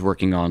was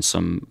working on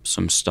some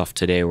stuff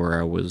today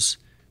where I was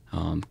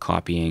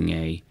copying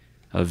a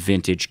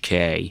vintage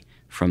K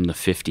from the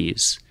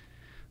 50s.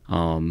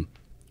 And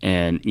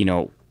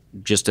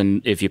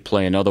if you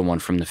play another one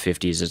from the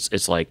 50s,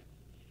 it's like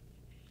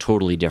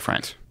totally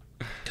different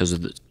because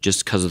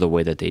of the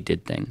way that they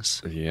did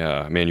things.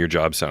 Yeah, man, your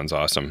job sounds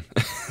awesome.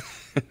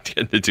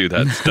 Getting to do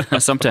that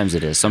stuff. Sometimes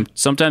it is.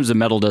 Sometimes the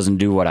metal doesn't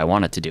do what I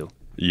want it to do.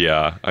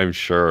 Yeah, I'm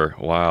sure.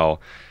 Wow.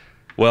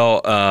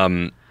 Well,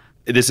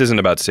 this isn't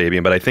about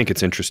Sabian, but I think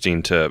it's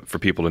interesting for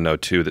people to know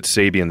too that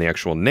Sabian, the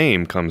actual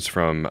name, comes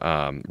from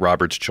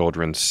Robert's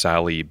children,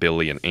 Sally,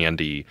 Billy, and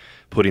Andy,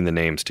 putting the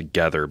names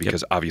together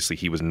because obviously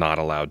he was not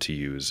allowed to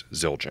use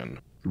Zildjian.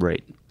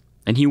 Right.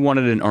 And he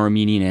wanted an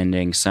Armenian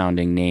ending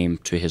sounding name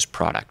to his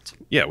product.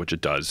 Yeah, which it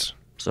does.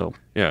 So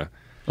yeah,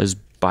 it was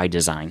by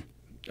design.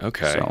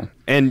 Okay. So,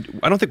 and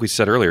I don't think we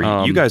said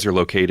earlier, you guys are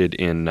located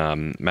in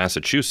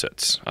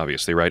Massachusetts,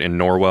 obviously, right? In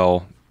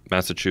Norwell,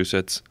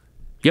 Massachusetts?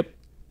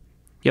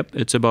 Yep.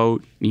 It's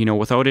about,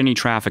 without any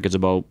traffic, it's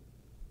about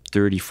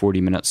 30,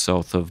 40 minutes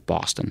south of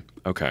Boston.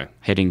 Okay.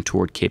 Heading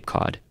toward Cape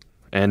Cod.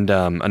 And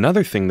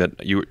another thing that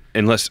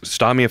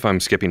stop me if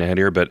I'm skipping ahead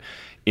here, but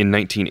in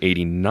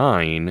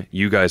 1989,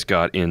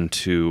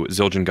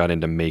 Zildjian got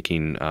into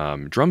making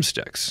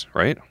drumsticks,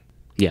 right?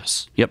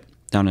 Yes. Yep.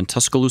 Down in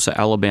Tuscaloosa,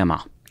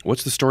 Alabama.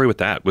 What's the story with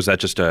that? Was that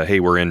just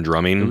hey, we're in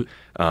drumming,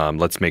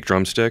 let's make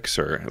drumsticks,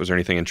 or was there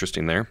anything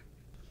interesting there?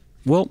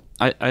 Well,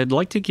 I'd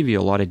like to give you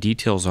a lot of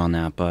details on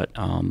that, but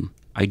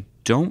I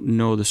don't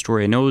know the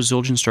story. I know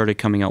Zildjian started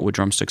coming out with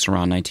drumsticks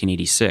around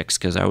 1986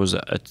 because I was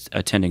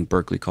attending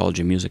Berklee College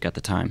of Music at the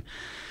time.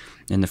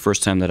 And the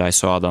first time that I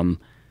saw them,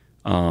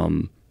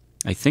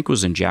 I think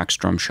was in Jack's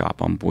Drum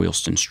Shop on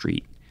Boylston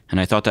Street.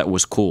 And I thought that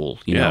was cool,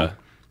 you know.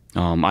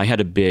 I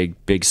had a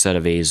big set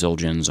of A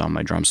Zildjians on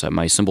my drum set.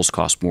 My cymbals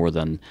cost more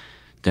than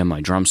my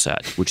drum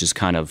set, which is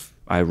kind of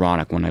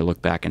ironic when I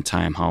look back in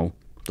time how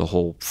the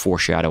whole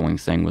foreshadowing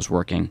thing was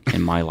working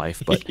in my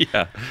life. But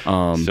yeah,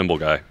 cymbal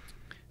guy.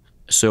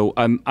 So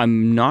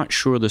I'm not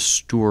sure the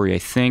story. I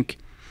think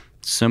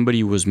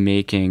somebody was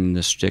making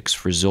the sticks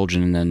for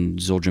Zildjian, and then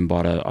Zildjian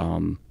bought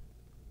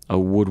a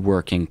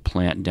woodworking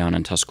plant down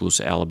in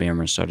Tuscaloosa,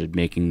 Alabama, and started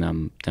making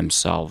them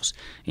themselves.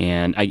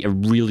 And I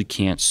really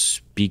can't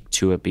speak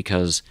to it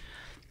because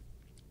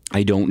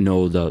I don't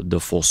know the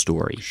full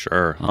story.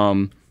 Sure.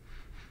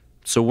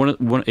 So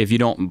one, if you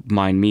don't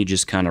mind me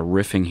just kind of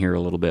riffing here a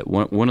little bit,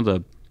 one of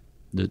the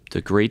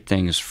the great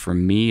things for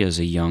me as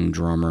a young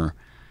drummer,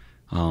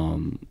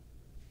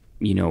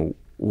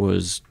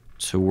 was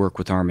to work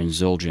with Armin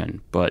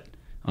Zildjian. But,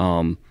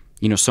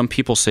 some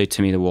people say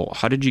to me that, well,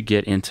 how did you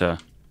get into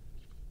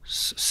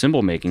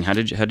cymbal making? How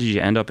did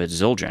you end up at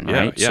Zildjian,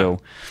 right? Yeah. So,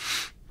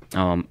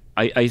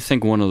 I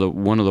think one of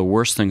the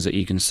worst things that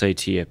you can say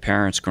to your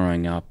parents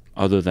growing up,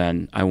 other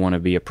than I want to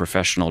be a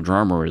professional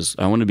drummer, is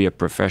I want to be a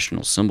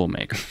professional cymbal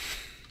maker.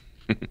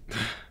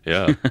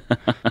 Yeah.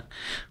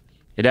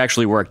 It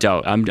actually worked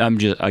out. I'm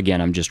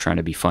just trying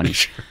to be funny.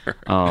 Sure.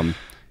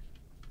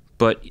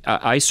 But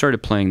I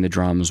started playing the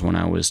drums when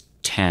I was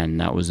 10.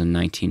 That was in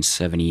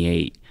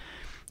 1978.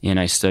 And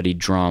I studied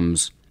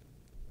drums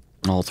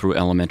all through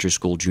elementary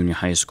school, junior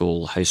high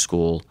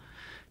school.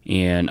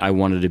 And I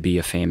wanted to be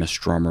a famous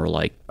drummer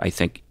like I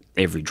think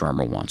every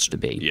drummer wants to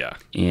be. Yeah.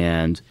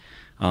 And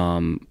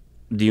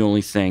the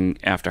only thing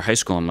after high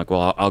school, I'm like,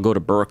 well, I'll go to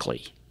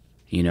Berkeley,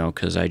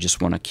 because I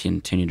just want to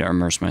continue to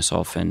immerse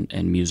myself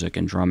in music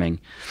and drumming.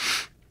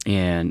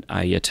 And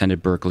I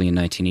attended Berkeley in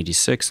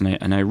 1986,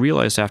 and I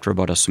realized after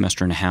about a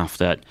semester and a half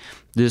that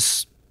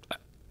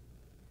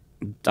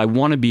I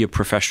want to be a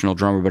professional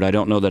drummer, but I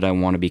don't know that I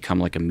want to become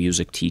like a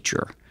music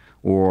teacher,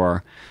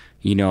 or,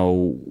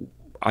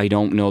 I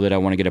don't know that I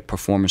want to get a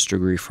performance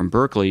degree from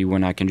Berkeley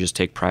when I can just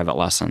take private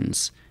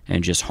lessons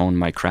and just hone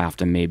my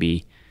craft and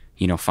maybe,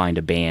 find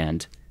a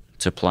band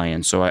to play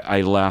in. So I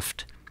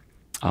left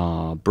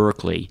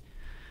Berkeley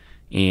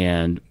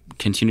and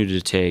continued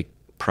to take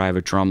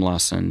private drum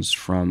lessons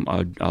from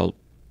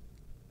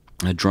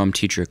a drum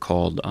teacher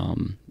called,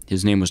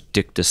 his name was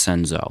Dick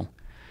DeCenzo.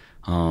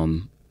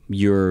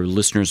 Your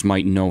listeners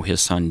might know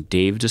his son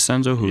Dave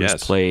DeCenzo, who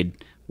has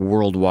played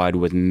worldwide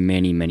with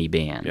many, many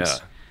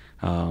bands.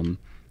 Yeah.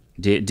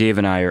 Dave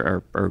and I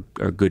are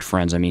good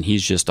friends. I mean,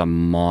 he's just a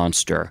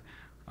monster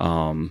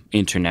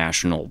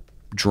international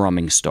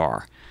drumming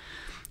star.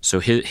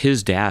 So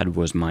his dad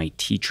was my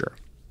teacher.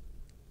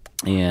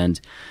 And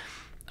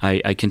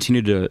I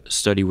continued to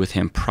study with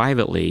him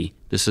privately.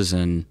 This is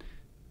in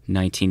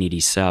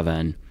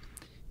 1987.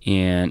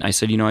 And I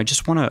said, I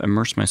just want to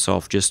immerse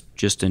myself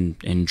just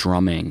in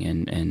drumming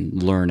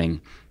and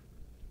learning.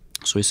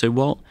 So he said,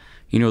 well,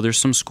 there's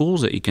some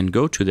schools that you can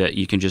go to that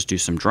you can just do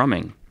some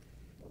drumming.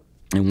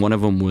 And one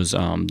of them was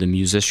the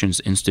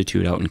Musicians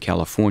Institute out in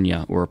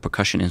California, or a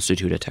Percussion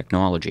Institute of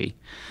Technology.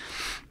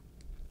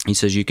 He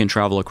says you can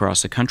travel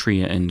across the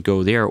country and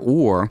go there,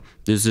 or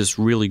there's this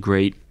really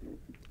great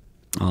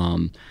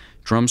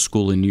drum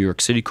school in New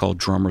York City called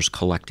Drummers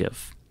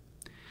Collective.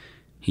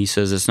 He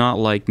says it's not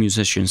like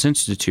Musicians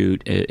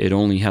Institute. It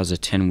only has a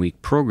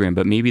 10-week program,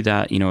 but maybe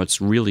that,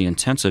 it's really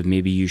intensive.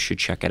 Maybe you should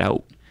check it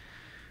out.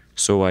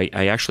 So I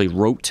actually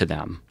wrote to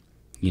them.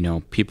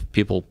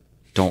 People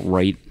don't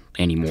write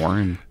anymore.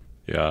 And,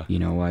 yeah.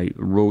 I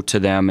wrote to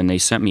them, and they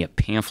sent me a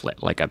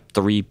pamphlet, like a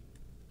 3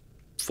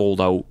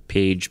 fold-out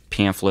page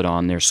pamphlet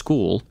on their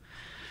school.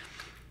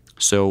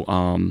 So,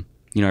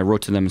 I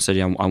wrote to them and said,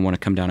 I want to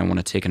come down. I want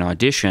to take an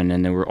audition.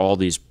 And there were all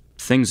these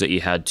things that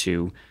you had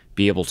to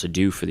be able to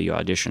do for the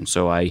audition.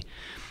 So I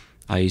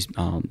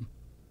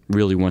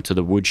really went to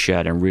the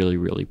woodshed and really,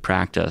 really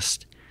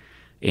practiced,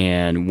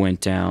 and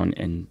went down.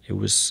 And it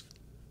was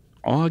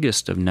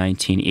August of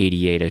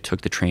 1988. I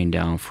took the train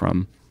down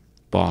from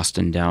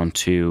Boston down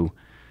to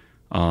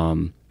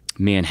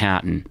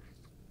Manhattan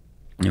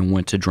and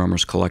went to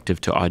Drummers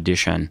Collective to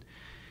audition.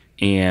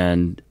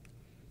 And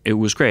it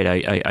was great.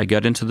 I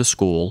got into the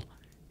school,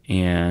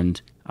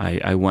 and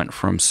I went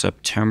from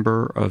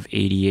September of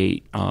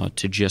 88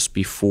 to just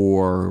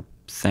before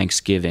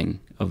Thanksgiving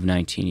of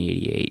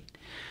 1988.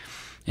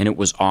 And it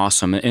was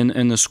awesome.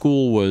 And the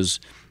school was,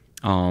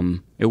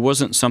 it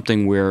wasn't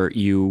something where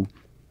you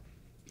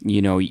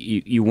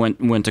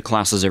went to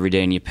classes every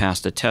day and you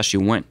passed a test. You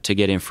went to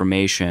get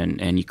information,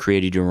 and you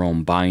created your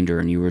own binder,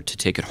 and you were to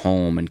take it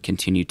home and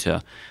continue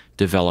to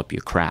develop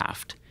your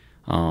craft.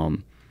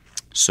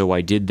 So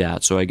I did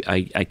that. So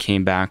I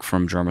came back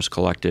from Drummers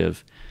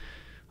Collective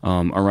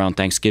around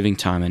Thanksgiving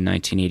time in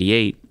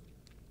 1988,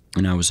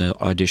 and I was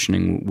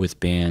auditioning with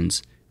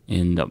bands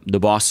in the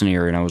Boston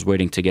area, and I was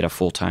waiting to get a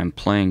full-time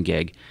playing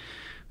gig.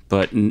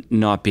 But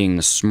not being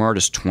the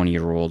smartest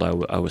 20-year-old,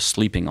 I was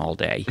sleeping all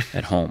day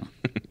at home.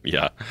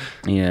 Yeah.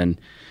 And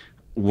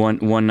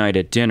one night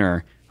at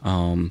dinner,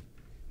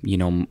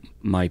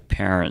 my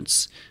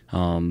parents,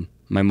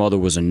 my mother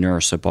was a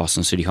nurse at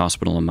Boston City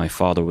Hospital, and my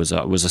father was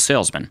a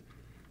salesman.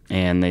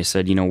 And they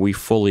said, we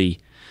fully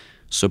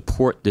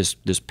support this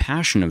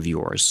passion of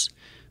yours,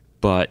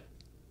 but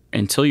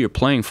until you're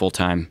playing full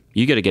time,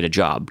 you got to get a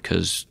job,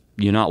 because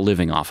you're not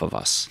living off of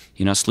us.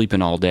 You're not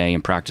sleeping all day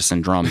and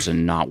practicing drums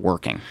and not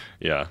working.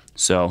 Yeah.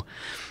 So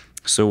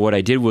what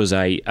I did was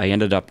I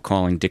ended up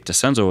calling Dick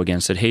DeCenzo again,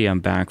 said, hey,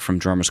 I'm back from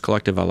Drummers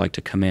Collective. I'd like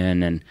to come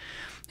in and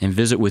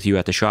visit with you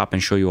at the shop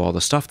and show you all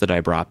the stuff that I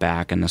brought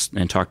back and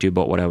talk to you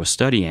about what I was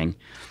studying.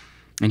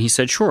 And he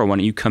said, sure, why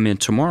don't you come in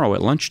tomorrow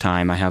at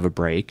lunchtime? I have a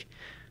break.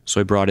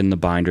 So I brought in the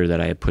binder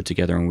that I had put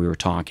together, and we were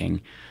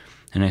talking.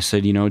 And I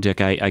said,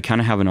 Dick, I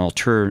kind of have an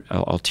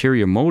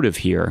ulterior motive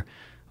here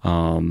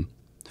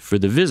for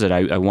the visit,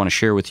 I want to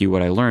share with you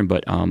what I learned,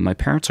 but my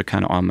parents are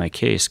kind of on my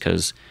case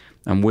because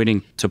I'm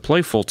waiting to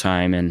play full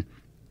time, and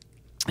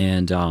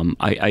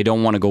I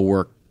don't want to go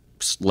work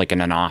like in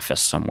an office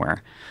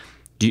somewhere.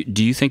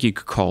 Do you think you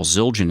could call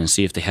Zildjian and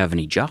see if they have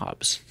any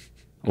jobs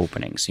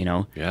openings?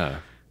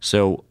 Yeah.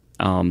 So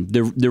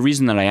the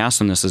reason that I asked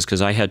them this is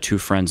because I had two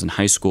friends in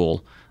high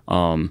school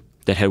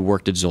that had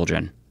worked at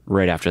Zildjian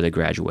right after they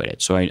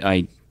graduated. So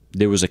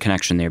there was a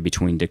connection there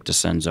between Dick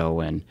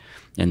DeCenzo and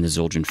the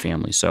Zildjian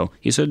family. So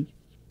he said,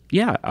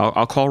 yeah,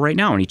 I'll call right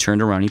now. And he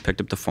turned around, he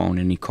picked up the phone,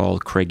 and he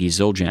called Craigie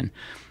Zildjian,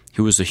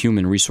 who was the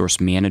human resource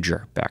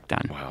manager back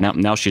then. Wow.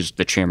 Now she's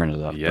the chairman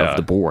of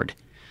the board.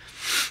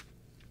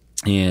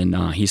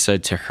 And he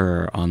said to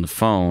her on the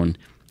phone,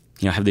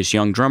 I have this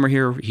young drummer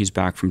here. He's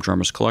back from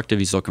Drummers Collective.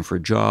 He's looking for a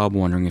job,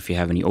 wondering if you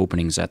have any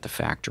openings at the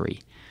factory.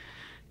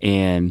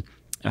 And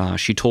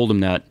she told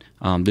him that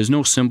there's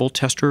no cymbal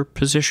tester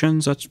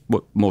positions. That's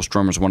what most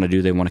drummers want to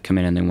do. They want to come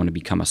in and they want to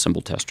become a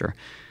cymbal tester.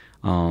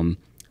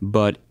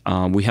 But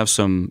we have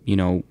some,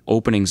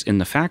 openings in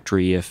the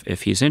factory.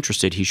 If he's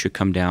interested, he should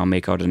come down,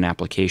 make out an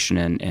application,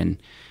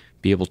 and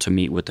be able to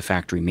meet with the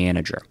factory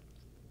manager.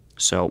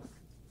 So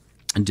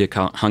Dick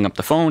hung up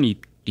the phone.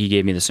 He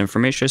gave me this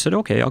information. I said,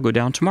 okay, I'll go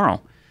down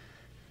tomorrow.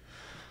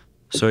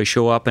 So I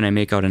show up and I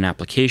make out an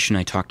application.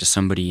 I talk to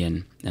somebody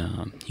in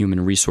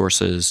human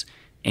resources,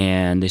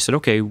 and they said,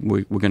 okay,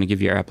 we're going to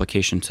give your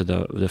application to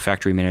the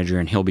factory manager,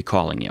 and he'll be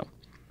calling you.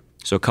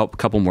 So a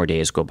couple more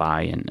days go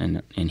by,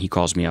 and he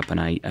calls me up, and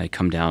I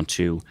come down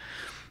to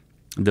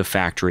the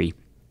factory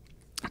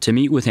to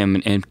meet with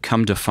him, and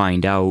come to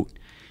find out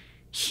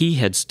he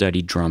had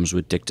studied drums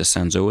with Dick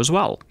DeCenzo as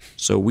well.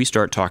 So we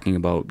start talking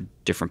about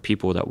different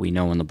people that we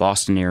know in the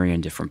Boston area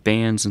and different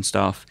bands and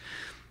stuff.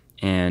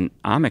 And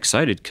I'm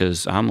excited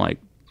because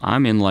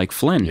I'm in like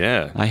Flynn.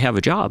 Yeah. I have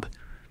a job.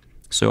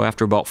 So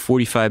after about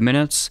 45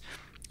 minutes,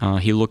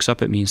 he looks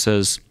up at me and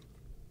says,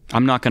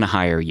 I'm not going to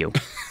hire you.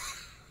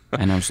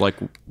 And I was like,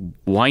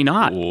 why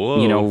not?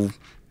 Whoa.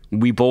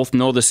 We both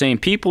know the same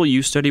people.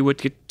 You study with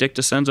Dick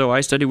DeCenzo.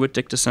 I study with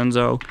Dick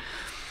DeCenzo.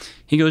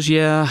 He goes,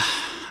 yeah,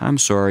 I'm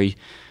sorry.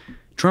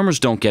 Drummers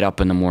don't get up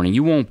in the morning.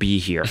 You won't be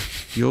here.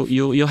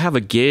 You'll have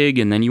a gig,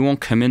 and then you won't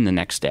come in the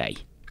next day.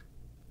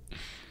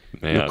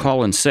 Man. You'll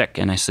call in sick.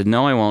 And I said,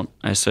 no, I won't.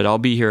 I said, I'll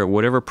be here at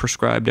whatever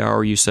prescribed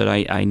hour you said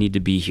I need to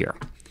be here.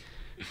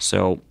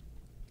 So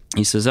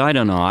he says, I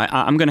don't know.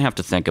 I'm going to have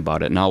to think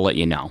about it, and I'll let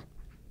you know.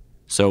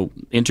 So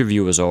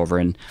interview was over,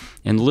 and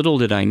little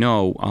did I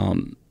know,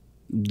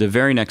 the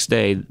very next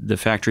day, the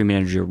factory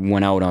manager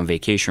went out on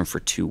vacation for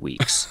 2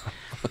 weeks.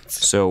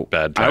 So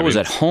bad I was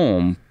at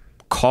home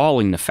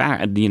calling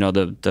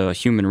the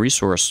human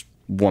resource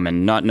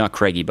woman, not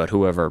Craigie, but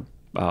whoever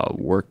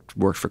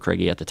worked for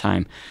Craigie at the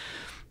time,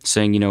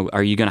 saying,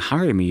 are you going to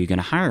hire me? Are you going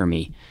to hire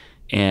me?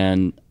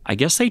 And I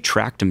guess they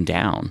tracked him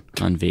down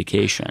on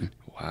vacation.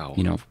 Wow.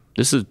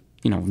 This is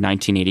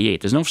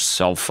 1988. There's no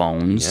cell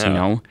phones.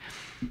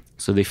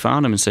 So they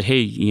found him and said,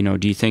 hey,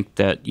 do you think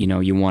that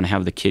you want to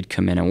have the kid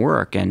come in and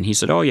work? And he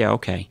said, oh yeah,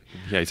 okay.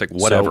 Yeah, he's like,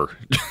 whatever.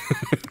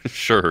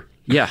 Sure.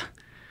 Yeah.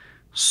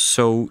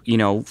 So,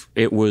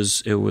 it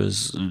was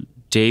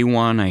day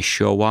one. I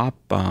show up.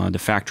 The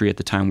factory at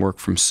the time worked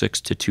from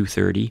 6 to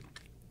 2:30.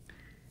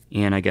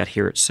 And I got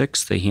here at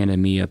 6. They handed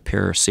me a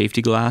pair of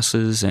safety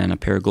glasses and a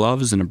pair of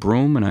gloves and a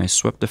broom, and I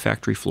swept the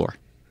factory floor.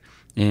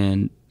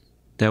 And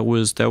that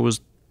was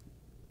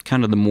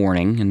kind of the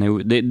morning. And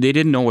they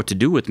didn't know what to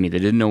do with me. They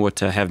didn't know what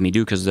to have me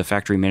do because the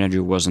factory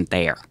manager wasn't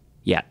there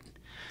yet.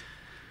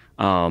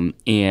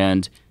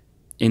 And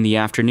in the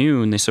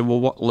afternoon, they said,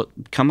 well,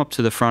 come up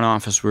to the front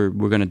office. We're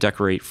going to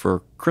decorate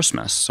for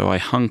Christmas. So I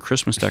hung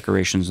Christmas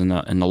decorations in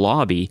the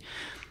lobby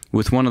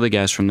with one of the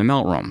guys from the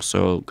melt room.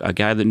 So a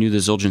guy that knew the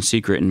Zildjian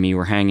secret and me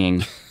were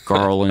hanging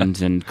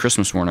garland and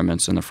Christmas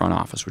ornaments in the front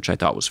office, which I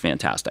thought was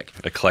fantastic.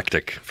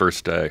 Eclectic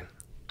first day.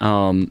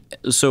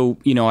 So,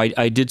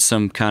 I did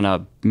some kind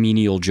of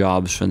menial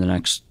jobs for the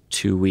next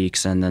 2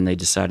 weeks, and then they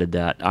decided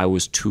that I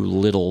was too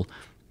little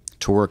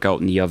to work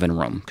out in the oven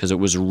room because it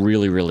was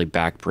really, really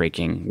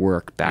backbreaking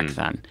work back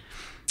then.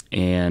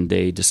 And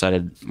they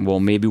decided,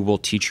 well, maybe we'll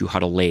teach you how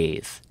to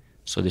lathe.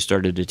 So they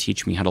started to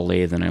teach me how to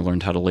lathe, and I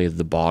learned how to lathe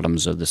the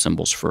bottoms of the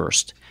cymbals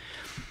first.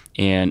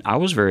 And I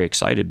was very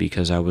excited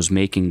because I was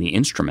making the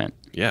instrument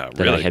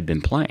that I had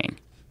been playing.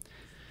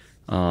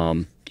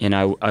 And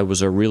I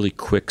was a really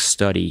quick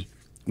study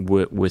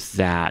with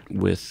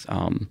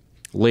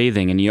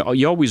lathing, and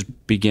you always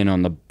begin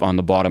on the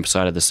bottom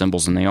side of the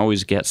cymbals, and they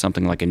always get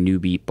something like a new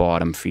beat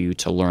bottom for you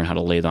to learn how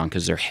to lathe on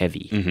because they're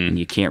heavy and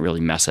you can't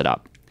really mess it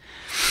up.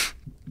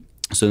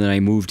 So then I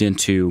moved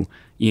into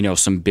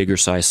some bigger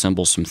size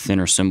cymbals, some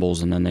thinner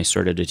cymbals, and then they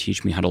started to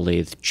teach me how to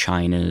lathe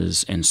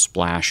chinas and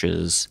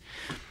splashes.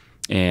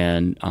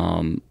 And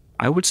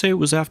I would say it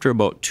was after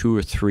about 2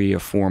 or 3 or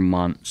 4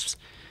 months,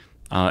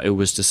 it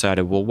was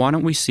decided, well, why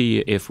don't we see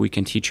if we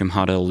can teach him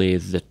how to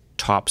lathe the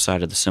top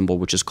side of the cymbal,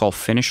 which is called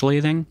finish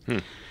lathing.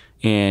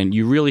 And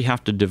you really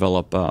have to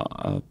develop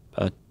a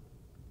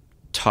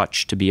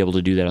touch to be able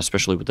to do that,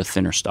 especially with the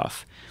thinner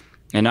stuff.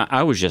 And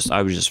I was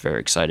just very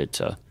excited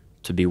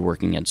to be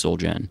working at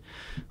Zildjian,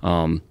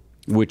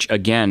 which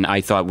again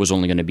I thought was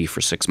only going to be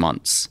for 6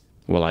 months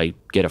while I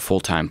get a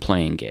full-time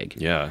playing gig.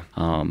 Yeah.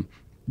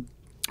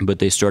 But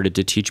they started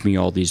to teach me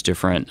all these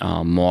different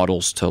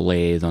models to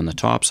lathe. On the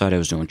top side, I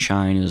was doing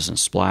chinas and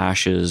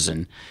splashes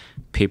and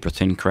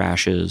paper-thin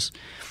crashes.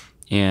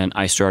 And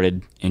I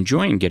started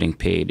enjoying getting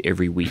paid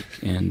every week,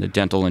 and the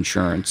dental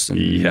insurance and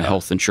the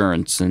health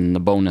insurance and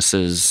the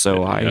bonuses.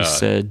 So I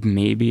said,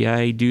 maybe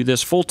I do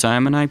this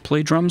full-time and I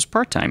play drums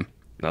part-time.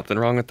 Nothing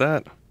wrong with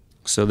that.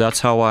 So that's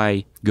how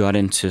I got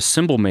into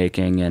cymbal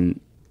making. And,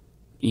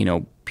 you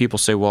know, people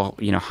say, well,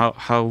 you know,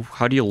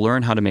 how do you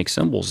learn how to make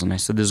cymbals? And I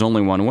said, there's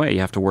only one way. You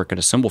have to work at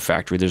a cymbal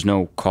factory. There's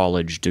no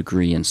college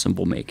degree in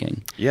cymbal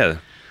making. Yeah.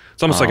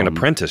 It's almost like an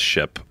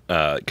apprenticeship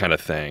kind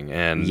of thing.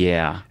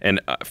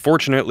 And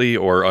fortunately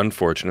or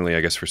unfortunately,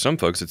 I guess for some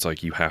folks, it's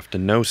like you have to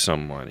know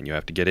someone and you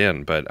have to get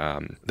in. But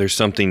there's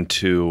something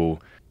to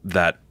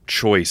that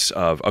choice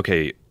of,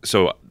 okay,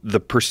 so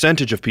the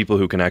percentage of people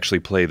who can actually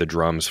play the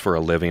drums for a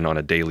living on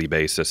a daily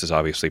basis is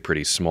obviously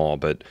pretty small,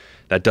 but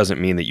that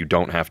doesn't mean that you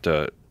don't have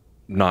to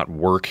not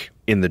work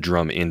in the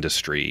drum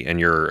industry. And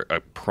you're a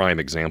prime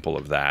example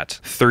of that.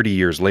 30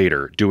 years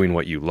later, doing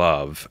what you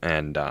love,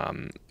 and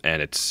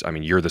it's, I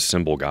mean, you're the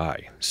cymbal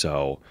guy.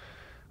 So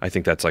I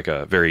think that's like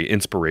a very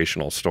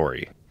inspirational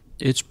story.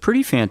 It's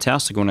pretty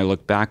fantastic when I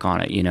look back on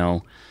it, you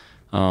know.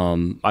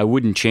 I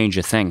wouldn't change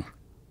a thing,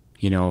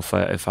 you know,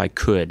 if I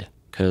could,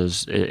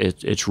 because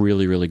it's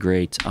really, really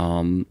great.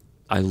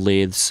 I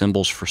lathed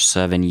cymbals for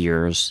 7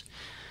 years.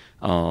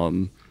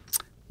 The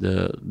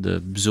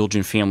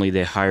Zildjian family,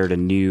 they hired a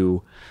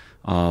new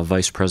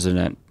vice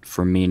president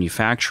for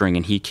manufacturing,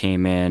 and he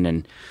came in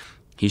and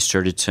he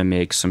started to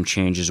make some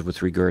changes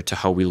with regard to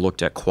how we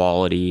looked at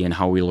quality and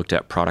how we looked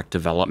at product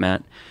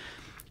development.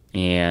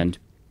 And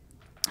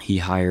he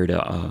hired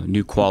a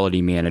new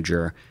quality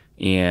manager,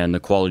 and the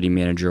quality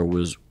manager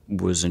was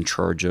in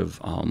charge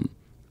of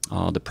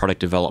the product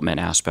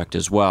development aspect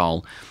as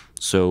well.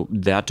 So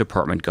that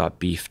department got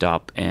beefed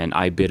up, and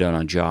I bid on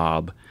a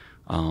job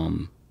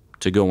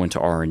to go into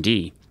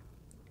R&D,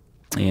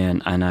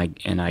 and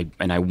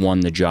I won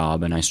the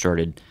job, and I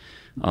started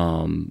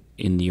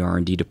in the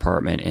R&D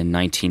department in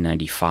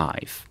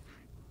 1995.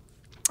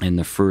 And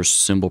the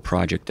first cymbal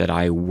project that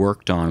I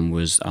worked on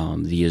was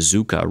the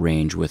Azuka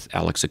range with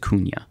Alex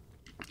Acuna.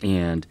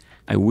 And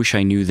I wish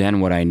I knew then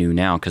what I knew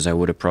now, because I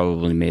would have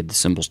probably made the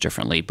cymbals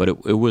differently. But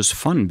it was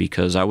fun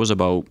because I was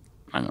about,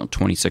 I don't know,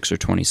 26 or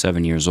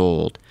 27 years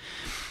old,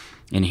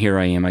 and here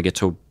I am. I get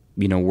to,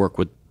 you know, work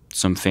with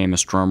some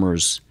famous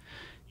drummers,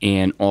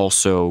 and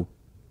also,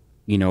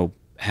 you know,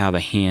 have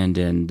a hand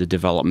in the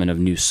development of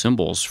new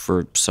cymbals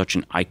for such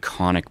an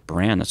iconic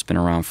brand that's been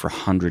around for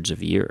hundreds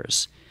of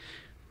years.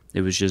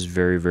 It was just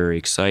very, very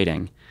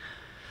exciting.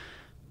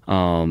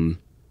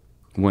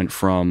 Went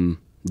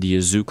from the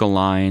Azuka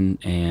line,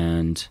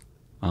 and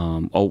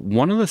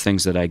one of the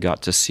things that I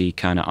got to see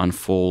kind of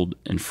unfold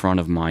in front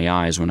of my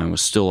eyes when I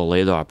was still a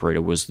lathe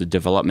operator was the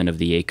development of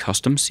the A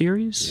Custom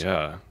series.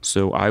 Yeah.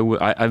 So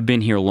I've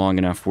been here long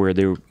enough where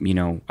there, you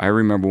know, I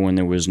remember when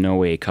there was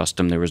no A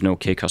Custom, there was no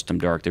K Custom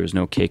Dark, there was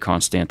no K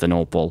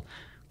Constantinople,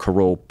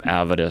 Karope,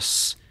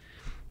 Avedis,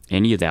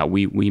 any of that.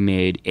 We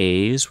made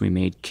A's, we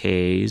made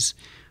K's,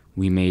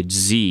 we made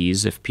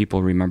Z's. If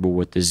people remember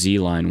what the Z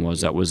line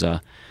was, that was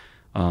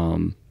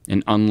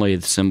an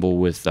unlathed cymbal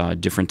with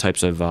different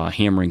types of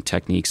hammering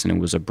techniques, and it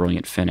was a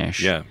brilliant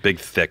finish. Yeah, big,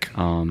 thick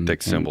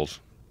cymbals.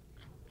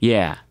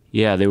 Yeah,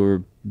 they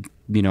were,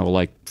 you know,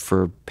 like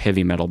for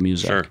heavy metal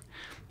music. Sure.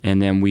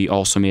 And then we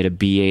also made a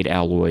B8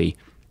 alloy,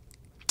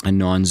 a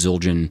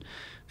non-Zildjian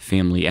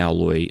family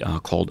alloy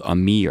called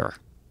Amir.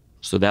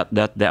 So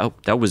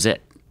that was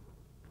it.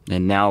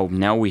 And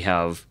now we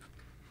have,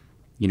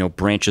 you know,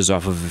 branches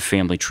off of a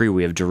family tree.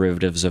 We have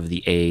derivatives of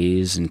the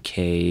A's and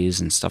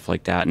K's and stuff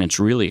like that, and it's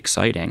really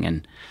exciting.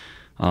 And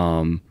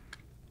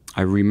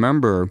I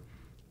remember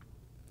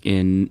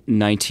in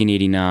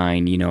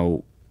 1989, you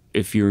know,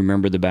 if you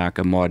remember the back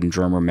of Modern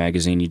Drummer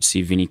magazine, you'd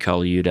see Vinnie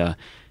Colaiuta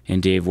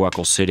and Dave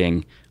Weckl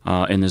sitting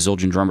in the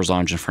Zildjian Drummers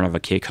Lounge in front of a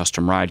K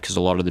Custom Ride, because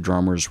a lot of the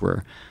drummers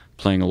were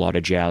playing a lot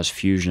of jazz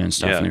fusion and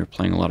stuff, and they were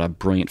playing a lot of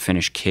brilliant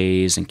finished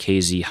K's and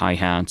KZ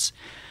hi-hats.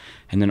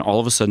 And then all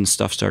of a sudden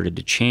stuff started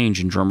to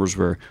change, and drummers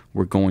were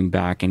going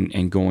back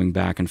and going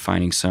back and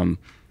finding some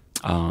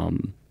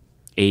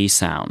A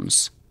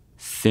sounds,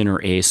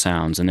 thinner A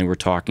sounds, and they were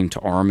talking to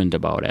Armand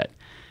about it.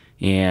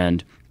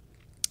 And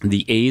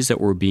the A's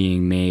that were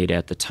being made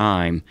at the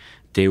time,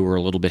 they were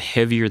a little bit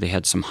heavier, they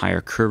had some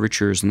higher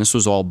curvatures, and this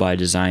was all by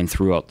design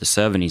throughout the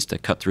 70s to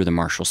cut through the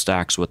Marshall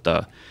stacks with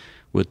the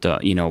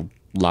you know,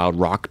 loud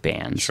rock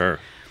bands. Sure.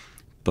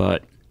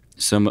 But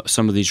some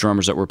of these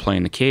drummers that were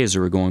playing the K's, they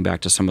were going back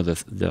to some of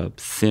the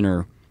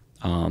thinner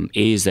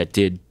A's that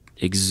did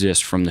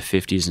exist from the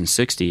 50s and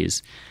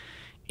 60s,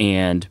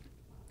 and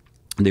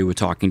they were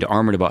talking to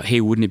Armand about,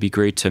 hey, wouldn't it be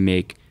great to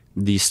make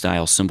these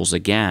style cymbals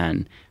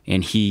again?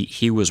 And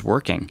he was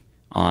working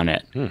on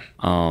it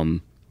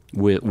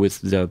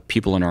with the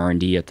people in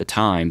R&D at the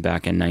time,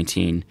 back in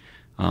 19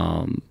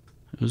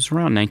 It was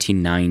around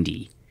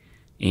 1990.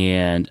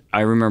 And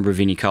I remember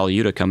Vinnie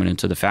Colaiuta coming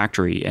into the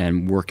factory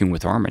and working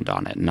with Armand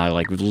on it. And I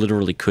like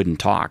literally couldn't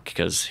talk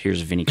because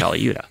here's Vinnie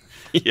Colaiuta.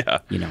 Yeah.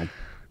 You know.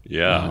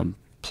 Yeah.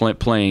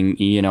 Playing,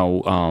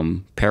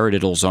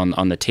 paradiddles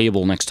on the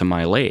table next to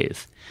my lathe.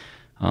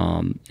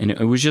 And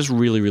it was just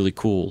really, really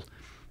cool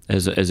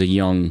as a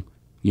young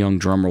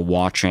drummer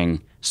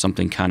watching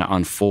something kind of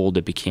unfold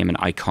that became an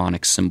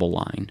iconic cymbal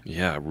line.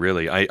 Yeah,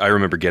 really. I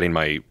remember getting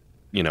my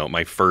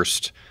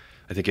first,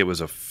 I think it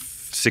was a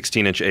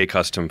 16-inch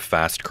A-Custom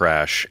Fast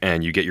Crash,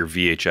 and you get your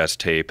VHS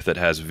tape that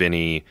has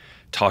Vinny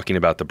talking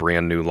about the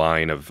brand new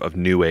line of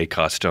new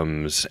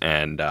A-Customs,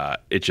 and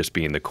it just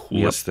being the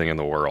coolest thing in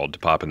the world to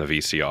pop in the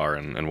VCR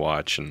and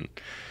watch. And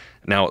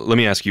now, let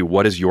me ask you,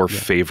 what is your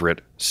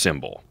favorite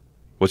cymbal?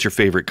 What's your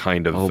favorite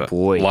kind of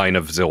line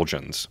of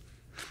Zildjians?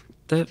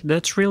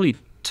 That's really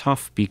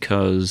tough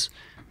because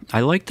I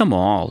like them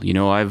all. You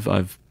know,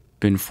 I've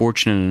been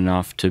fortunate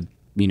enough to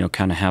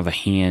kind of have a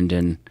hand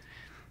in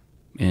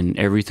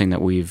everything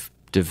that we've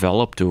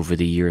developed over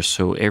the years.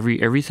 So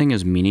everything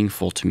is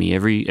meaningful to me.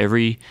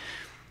 Every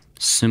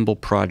cymbal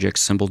project,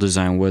 cymbal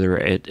design, whether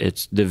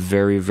it's the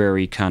very,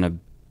 very kind of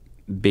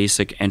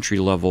basic entry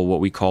level, what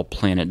we call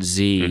Planet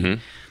Z,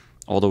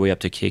 all the way up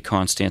to K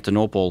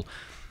Constantinople.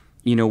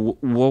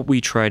 What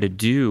we try to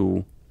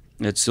do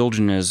at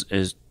Zildjian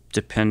is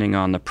depending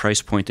on the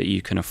price point that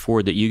you can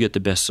afford, that you get the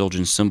best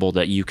Zildjian cymbal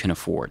that you can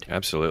afford.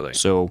 Absolutely.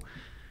 So,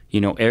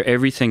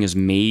 everything is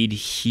made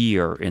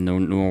here in the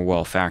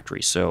Norwell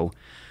factory. So,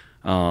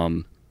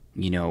 we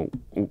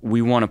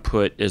want to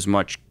put as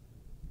much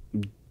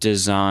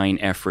design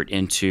effort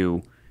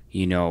into,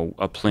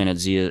 a Planet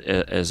Z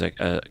as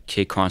a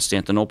K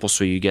Constantinople,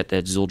 so you get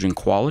that Zildjian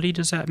quality.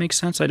 Does that make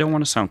sense? I don't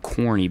want to sound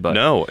corny, but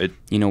no,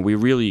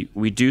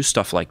 we do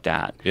stuff like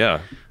that.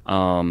 Yeah.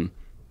 When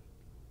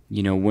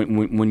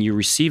you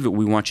receive it,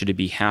 we want you to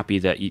be happy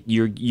that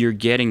you're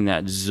getting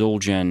that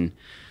Zildjian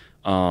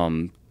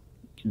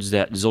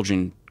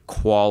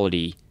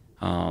quality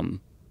in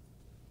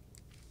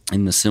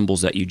the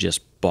cymbals that you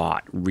just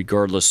bought,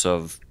 regardless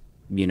of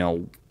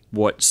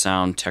what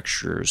sound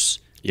textures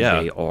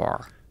they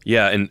are.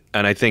 Yeah, and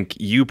I think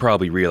you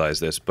probably realize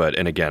this,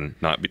 and again,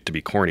 not to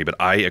be corny, but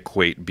I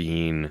equate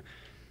being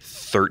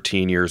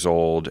 13 years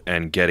old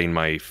and getting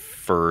my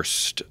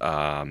first,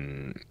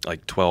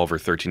 12 or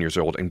 13 years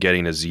old and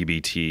getting a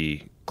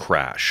ZBT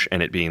crash,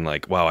 and it being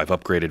like, wow, I've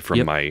upgraded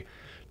from my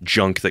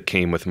junk that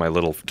came with my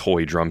little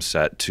toy drum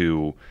set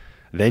to,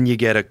 then you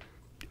get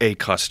a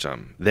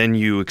custom, then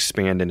you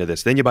expand into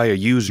this, then you buy a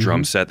used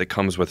drum set that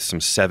comes with some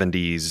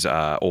 70s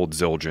old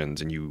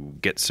Zildjians, and you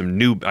get some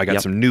new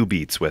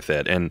beats with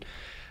it. And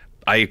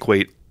I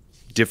equate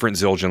different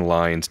Zildjian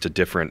lines to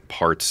different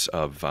parts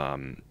of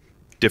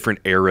different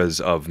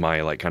eras of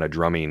my kind of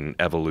drumming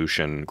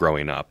evolution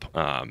growing up.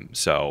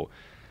 So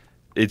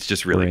it's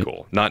just really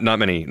cool. Not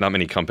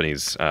many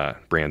companies,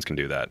 brands can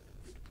do that.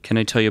 Can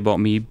I tell you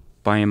about me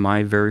buying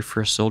my very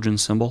first Zildjian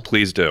cymbal?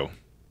 Please do.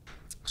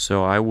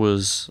 So I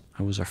was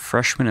a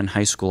freshman in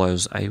high school.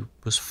 I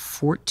was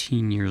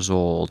 14 years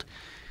old,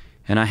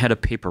 and I had a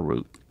paper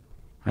route.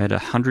 I had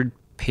 100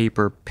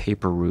 paper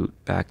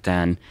route back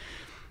then,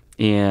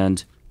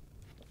 and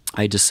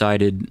I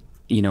decided,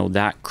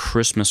 that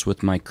Christmas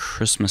with my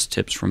Christmas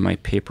tips from my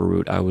paper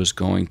route, I was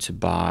going to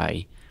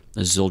buy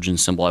a Zildjian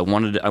cymbal. I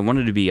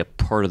wanted to be a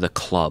part of the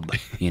club,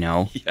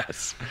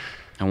 Yes.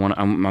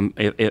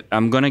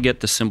 I'm going to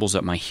get the cymbals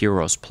that my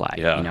heroes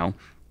play,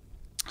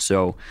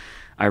 So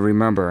I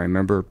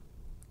remember,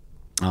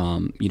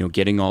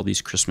 getting all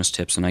these Christmas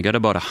tips, and I got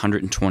about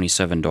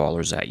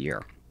 $127 that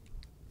year.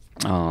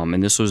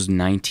 And this was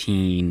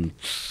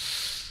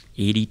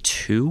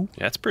 1982. Yeah,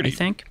 that's I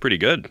think pretty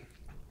good.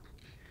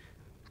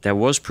 That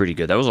was pretty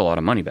good. That was a lot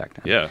of money back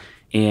then. Yeah.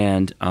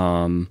 And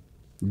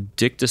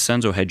Dick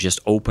DeCenzo had just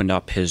opened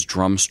up his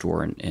drum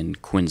store in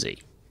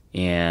Quincy.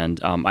 And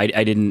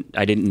I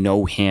didn't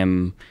know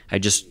him. I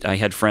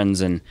had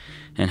friends in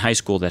high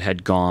school that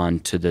had gone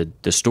to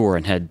the store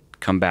and had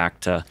come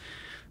back to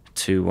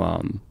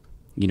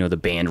the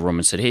band room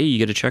and said, hey, you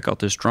got to check out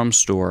this drum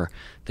store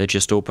that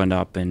just opened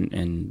up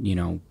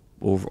in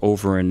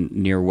over in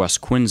near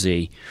West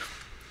Quincy.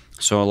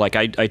 So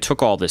I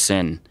took all this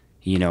in.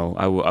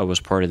 I was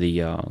part of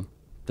the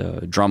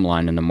drum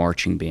line in the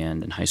marching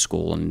band in high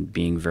school, and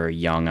being very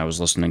young, I was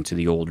listening to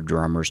the older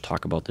drummers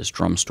talk about this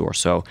drum store.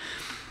 So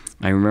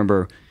I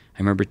remember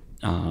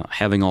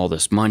having all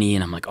this money,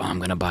 and I'm like, oh, I'm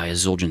going to buy a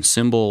Zildjian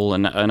cymbal,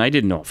 and I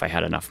didn't know if I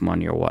had enough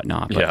money or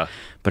whatnot.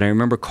 But I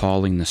remember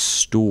calling the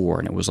store,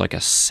 and it was like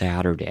a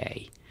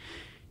Saturday,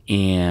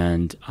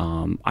 and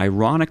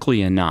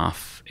ironically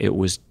enough, it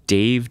was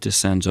Dave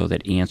DeCenzo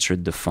that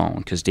answered the phone,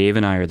 because Dave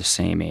and I are the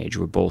same age.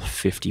 We're both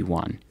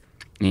 51,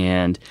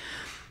 and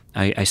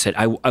I said,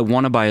 I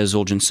want to buy a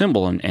Zildjian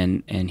cymbal,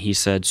 and he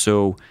said,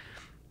 so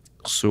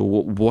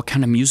what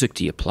kind of music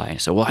do you play? I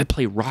said, well, I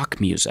play rock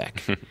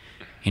music.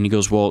 And he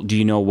goes, well, do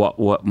you know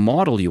what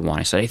model you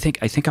want? I said, I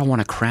think I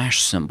want a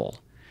crash cymbal.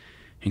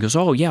 And he goes,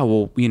 oh, yeah,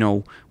 well,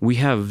 we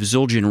have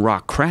Zildjian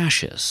rock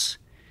crashes.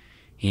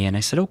 And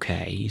I said,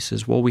 okay. He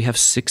says, well, we have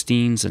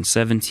 16s and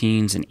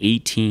 17s and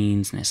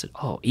 18s. And I said,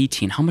 oh,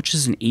 18. How much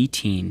does an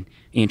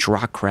 18-inch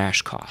rock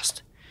crash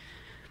cost?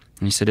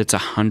 And he said, it's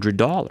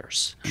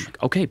 $100. I'm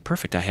like, okay,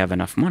 perfect. I have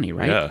enough money,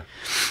 right? Yeah.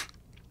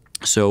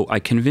 So I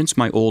convinced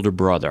my older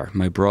brother.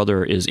 My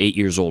brother is 8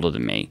 years older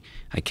than me.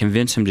 I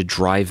convinced him to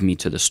drive me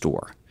to the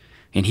store.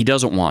 And he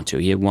doesn't want to.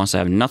 He wants to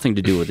have nothing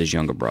to do with his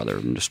younger brother,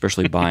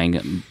 especially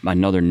buying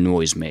another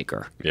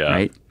noisemaker,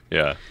 right?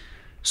 Yeah.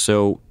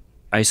 So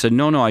I said,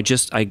 no, I'm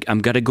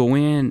going to go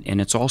in,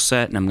 and it's all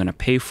set, and I'm going to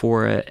pay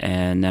for it,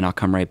 and then I'll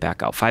come right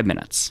back out. 5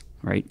 minutes,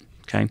 right?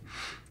 Okay.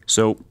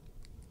 So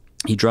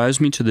he drives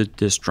me to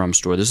this drum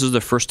store. This is the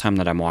first time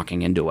that I'm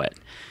walking into it.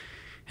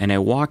 And I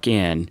walk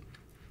in,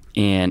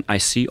 and I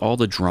see all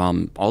the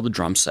drum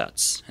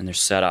sets, and they're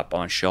set up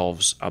on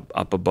shelves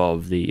up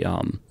above the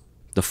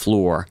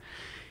floor.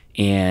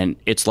 And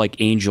it's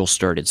like angels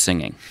started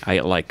singing.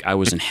 I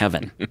was in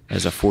heaven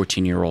as a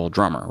 14-year-old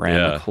drummer, right?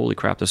 Yeah. I'm like, holy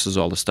crap, this is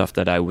all the stuff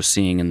that I was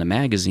seeing in the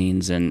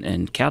magazines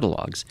and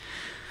catalogs.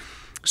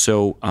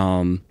 So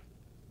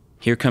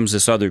here comes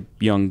this other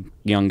young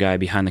guy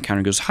behind the counter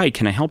and goes, hi,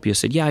 can I help you? I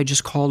said, yeah, I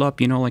just called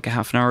up, like a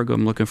half an hour ago.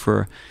 I'm looking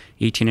for an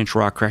 18-inch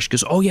rock crash. He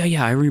goes, oh,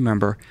 yeah, I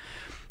remember.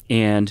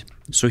 And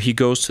so he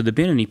goes to the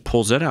bin and he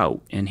pulls it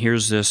out. And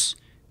here's this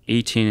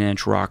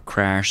 18-inch rock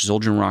crash,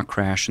 Zildjian rock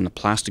crash in the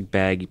plastic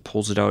bag. He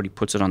pulls it out. He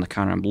puts it on the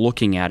counter. I'm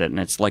looking at it, and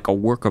it's like a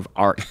work of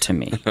art to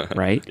me,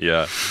 right?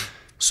 Yeah.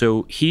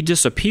 So he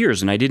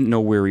disappears, and I didn't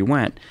know where he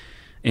went.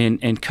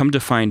 And come to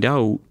find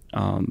out,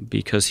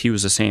 because he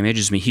was the same age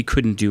as me, he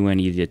couldn't do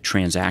any of the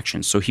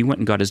transactions. So he went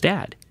and got his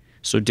dad.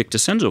 So Dick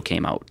DeCenzo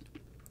came out.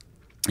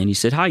 And he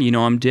said, hi,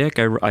 I'm Dick.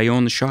 I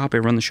own the shop. I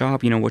run the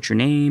shop. What's your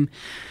name?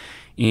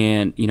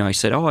 And, I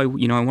said, oh, I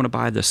want to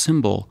buy the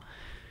cymbal.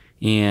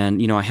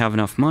 And, I have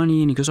enough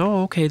money. And he goes,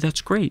 oh, okay,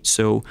 that's great.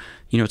 So,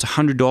 it's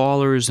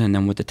 $100. And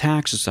then with the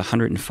tax, it's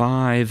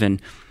 $105.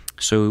 And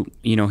so,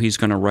 he's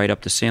going to write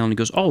up the sale. And he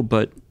goes, oh,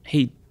 but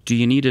hey, do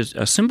you need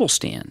a cymbal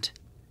stand?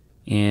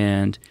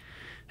 And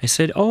I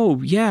said,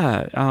 oh,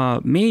 yeah,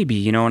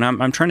 maybe, and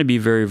I'm trying to be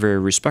very, very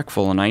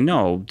respectful. And I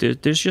know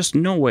there's just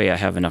no way I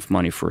have enough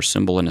money for a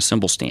cymbal and a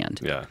cymbal stand.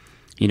 Yeah.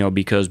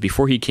 Because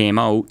before he came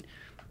out,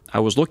 I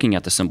was looking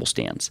at the cymbal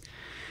stands.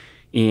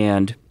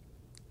 And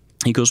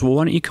he goes, well,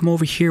 why don't you come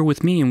over here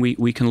with me and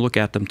we can look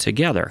at them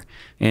together.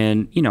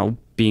 And,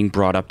 being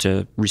brought up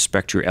to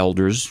respect your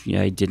elders,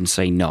 I didn't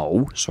say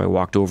no. So I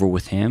walked over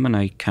with him and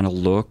I kind of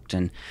looked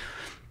and,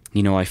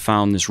 I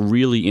found this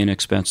really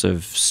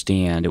inexpensive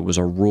stand. It was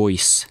a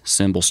Royce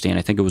cymbal stand.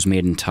 I think it was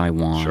made in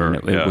Taiwan. Sure,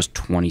 It was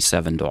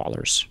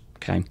 $27,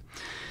 okay?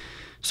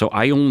 So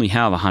I only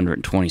have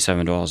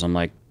 $127. I'm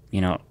like,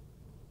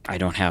 I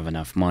don't have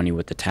enough money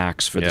with the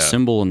tax for the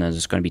cymbal, and then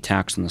there's going to be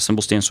tax on the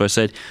cymbal stand. So I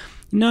said,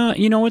 no,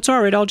 it's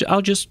all right.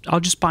 I'll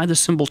just buy the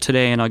cymbal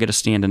today, and I'll get a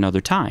stand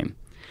another time.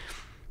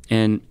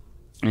 And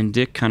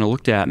Dick kind of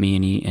looked at me,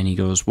 and he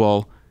goes,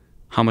 well,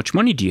 how much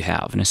money do you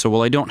have? And I said,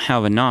 well, I don't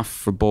have enough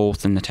for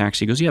both and the tax.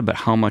 He goes, yeah, but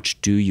how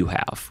much do you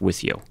have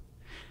with you?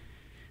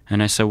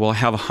 And I said, well, I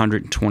have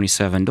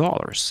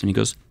 $127. And he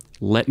goes,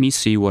 let me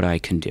see what I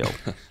can do.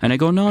 And I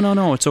go,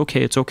 no, it's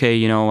okay.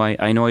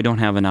 I know I don't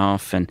have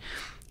enough. And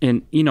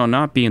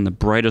not being the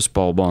brightest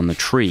bulb on the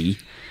tree,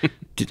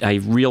 I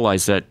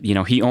realized that,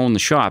 he owned the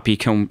shop. He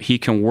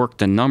can work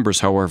the numbers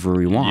however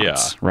he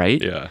wants,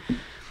 right? Yeah.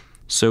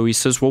 So he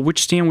says, well,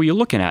 which stand were you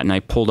looking at? And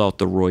I pulled out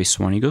the Royce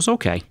one. He goes,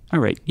 okay, all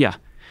right, yeah.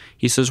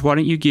 He says, why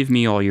don't you give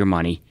me all your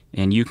money,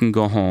 and you can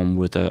go home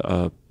with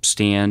a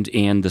stand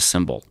and the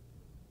cymbal.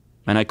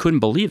 And I couldn't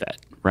believe it,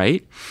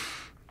 right?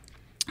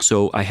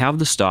 So I have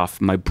the stuff.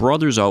 My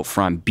brother's out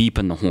front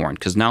beeping the horn,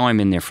 because now I'm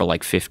in there for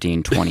like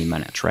 15, 20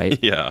 minutes, right?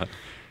 Yeah.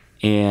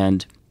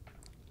 And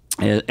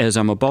as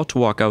I'm about to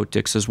walk out,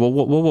 Dick says, well,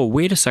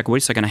 wait a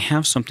second, I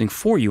have something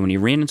for you. And he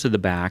ran into the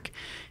back,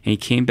 and he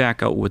came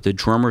back out with the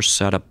drummer's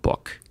setup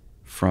book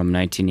from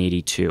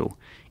 1982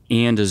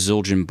 and a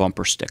Zildjian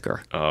bumper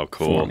sticker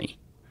for me.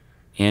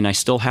 And I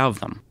still have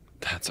them.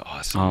 That's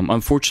awesome.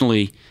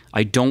 Unfortunately,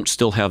 I don't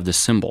still have the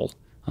cymbal.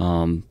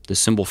 The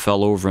cymbal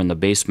fell over in the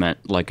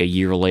basement like a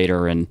year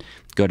later and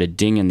got a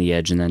ding in the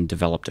edge and then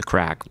developed a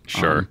crack.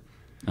 Sure.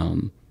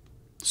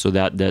 So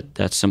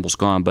that cymbal's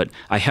gone. But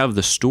I have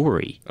the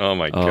story. Oh,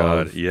 my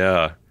God.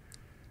 Yeah.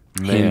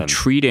 Man. Him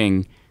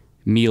treating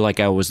me like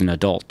I was an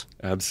adult.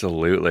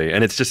 Absolutely.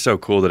 And it's just so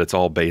cool that it's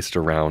all based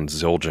around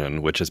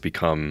Zildjian, which has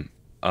become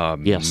a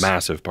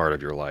massive part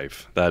of your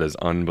life. That is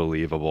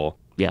unbelievable.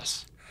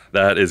 Yes.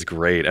 That is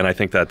great. And I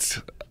think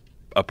that's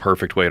a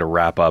perfect way to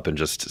wrap up and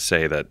just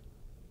say that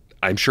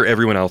I'm sure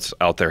everyone else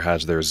out there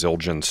has their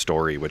Zildjian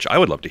story, which I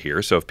would love to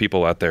hear. So if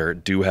people out there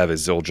do have a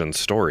Zildjian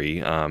story,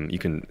 you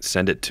can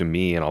send it to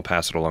me and I'll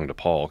pass it along to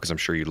Paul, because I'm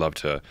sure you'd love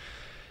to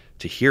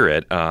hear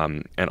it.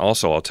 And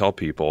also I'll tell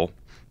people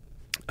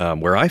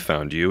where I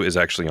found you is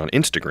actually on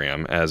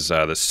Instagram as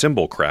the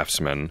Cymbal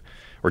Craftsman,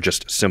 or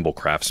just Cymbal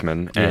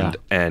Craftsman.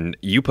 And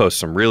you post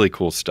some really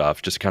cool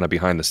stuff, just kind of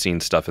behind the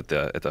scenes stuff at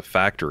the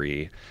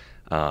factory.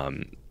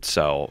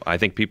 So I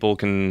think people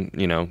can,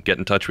 get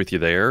in touch with you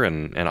there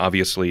and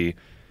obviously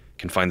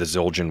can find the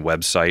Zildjian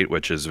website,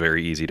 which is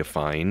very easy to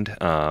find.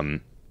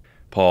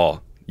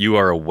 Paul, you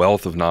are a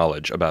wealth of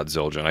knowledge about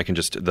Zildjian. I can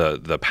just,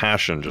 the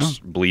passion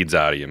just bleeds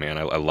out of you, man.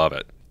 I love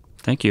it.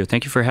 Thank you.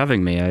 Thank you for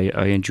having me.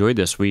 I enjoyed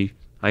this.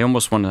 I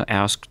almost want to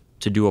ask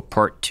to do a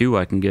part 2.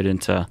 I can get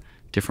into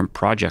different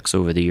projects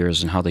over the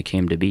years and how they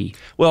came to be.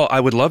 Well, I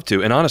would love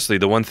to. And honestly,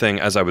 the one thing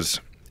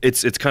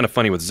it's kind of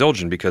funny with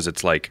Zildjian because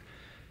it's like,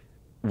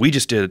 we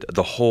just did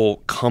the whole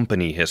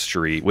company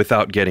history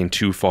without getting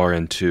too far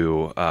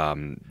into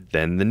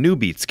then the new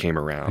beats came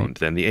around,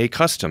 then the A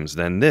customs,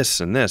 then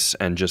this,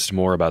 and just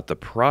more about the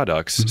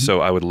products.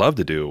 So I would love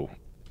to do.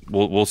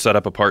 We'll set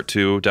up a part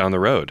 2 down the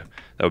road.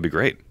 That would be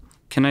great.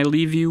 Can I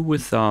leave you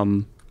with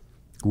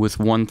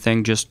one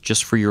thing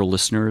just for your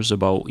listeners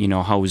about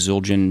how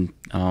Zildjian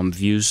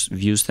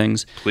views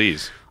things?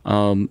 Please.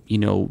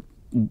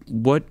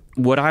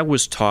 What I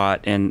was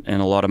taught and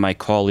a lot of my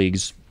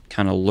colleagues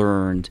kind of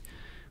learned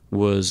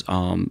was,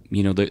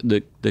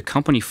 the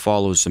company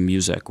follows the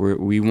music.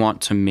 We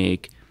want to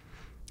make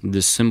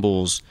the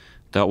cymbals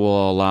that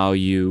will allow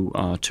you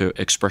to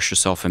express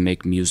yourself and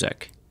make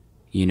music.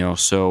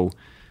 So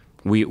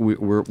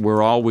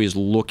we're always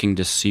looking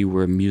to see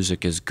where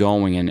music is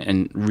going,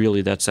 and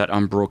really that's that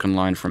unbroken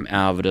line from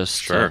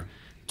Avedis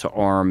to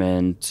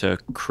Armin to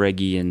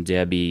Craigie and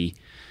Debbie.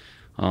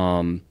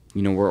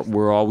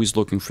 We're always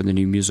looking for the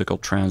new musical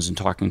trends and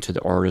talking to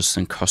the artists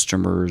and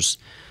customers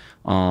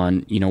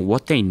on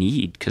what they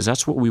need, because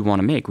that's what we want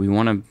to make. We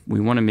want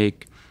to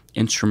make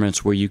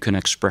instruments where you can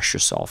express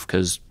yourself,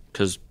 because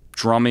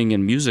drumming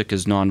and music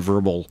is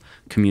nonverbal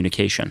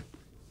communication.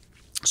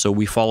 So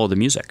we follow the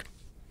music.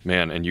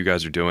 Man, and you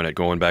guys are doing it.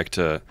 Going back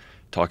to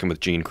talking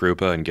with Gene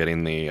Krupa and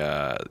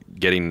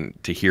getting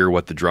to hear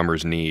what the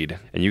drummers need,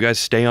 and you guys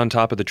stay on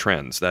top of the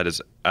trends. That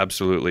is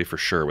absolutely for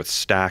sure, with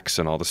stacks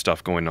and all the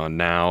stuff going on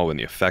now and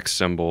the effects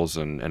cymbals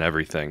and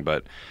everything.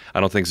 But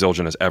I don't think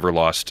Zildjian has ever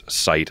lost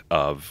sight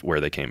of where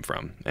they came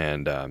from,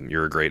 and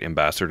you're a great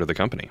ambassador to the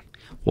company.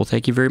 Well,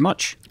 thank you very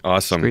much.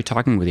 Awesome. It's great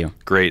talking with you.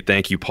 Great.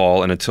 Thank you,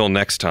 Paul. And until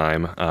next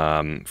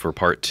time for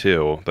part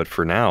 2. But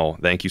for now,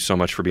 thank you so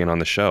much for being on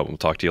the show. We'll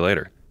talk to you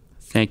later.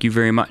 Thank you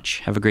very much.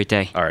 Have a great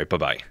day. All right.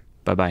 Bye-bye.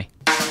 Bye-bye.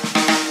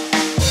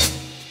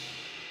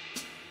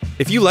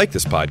 If you like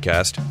this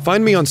podcast,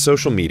 find me on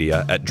social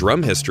media at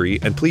Drum History,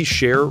 and please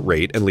share,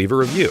 rate, and leave a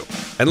review.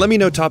 And let me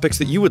know topics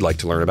that you would like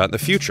to learn about in the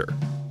future.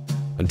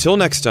 Until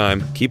next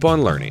time, keep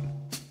on learning.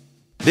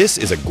 This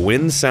is a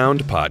Gwyn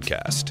Sound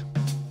podcast.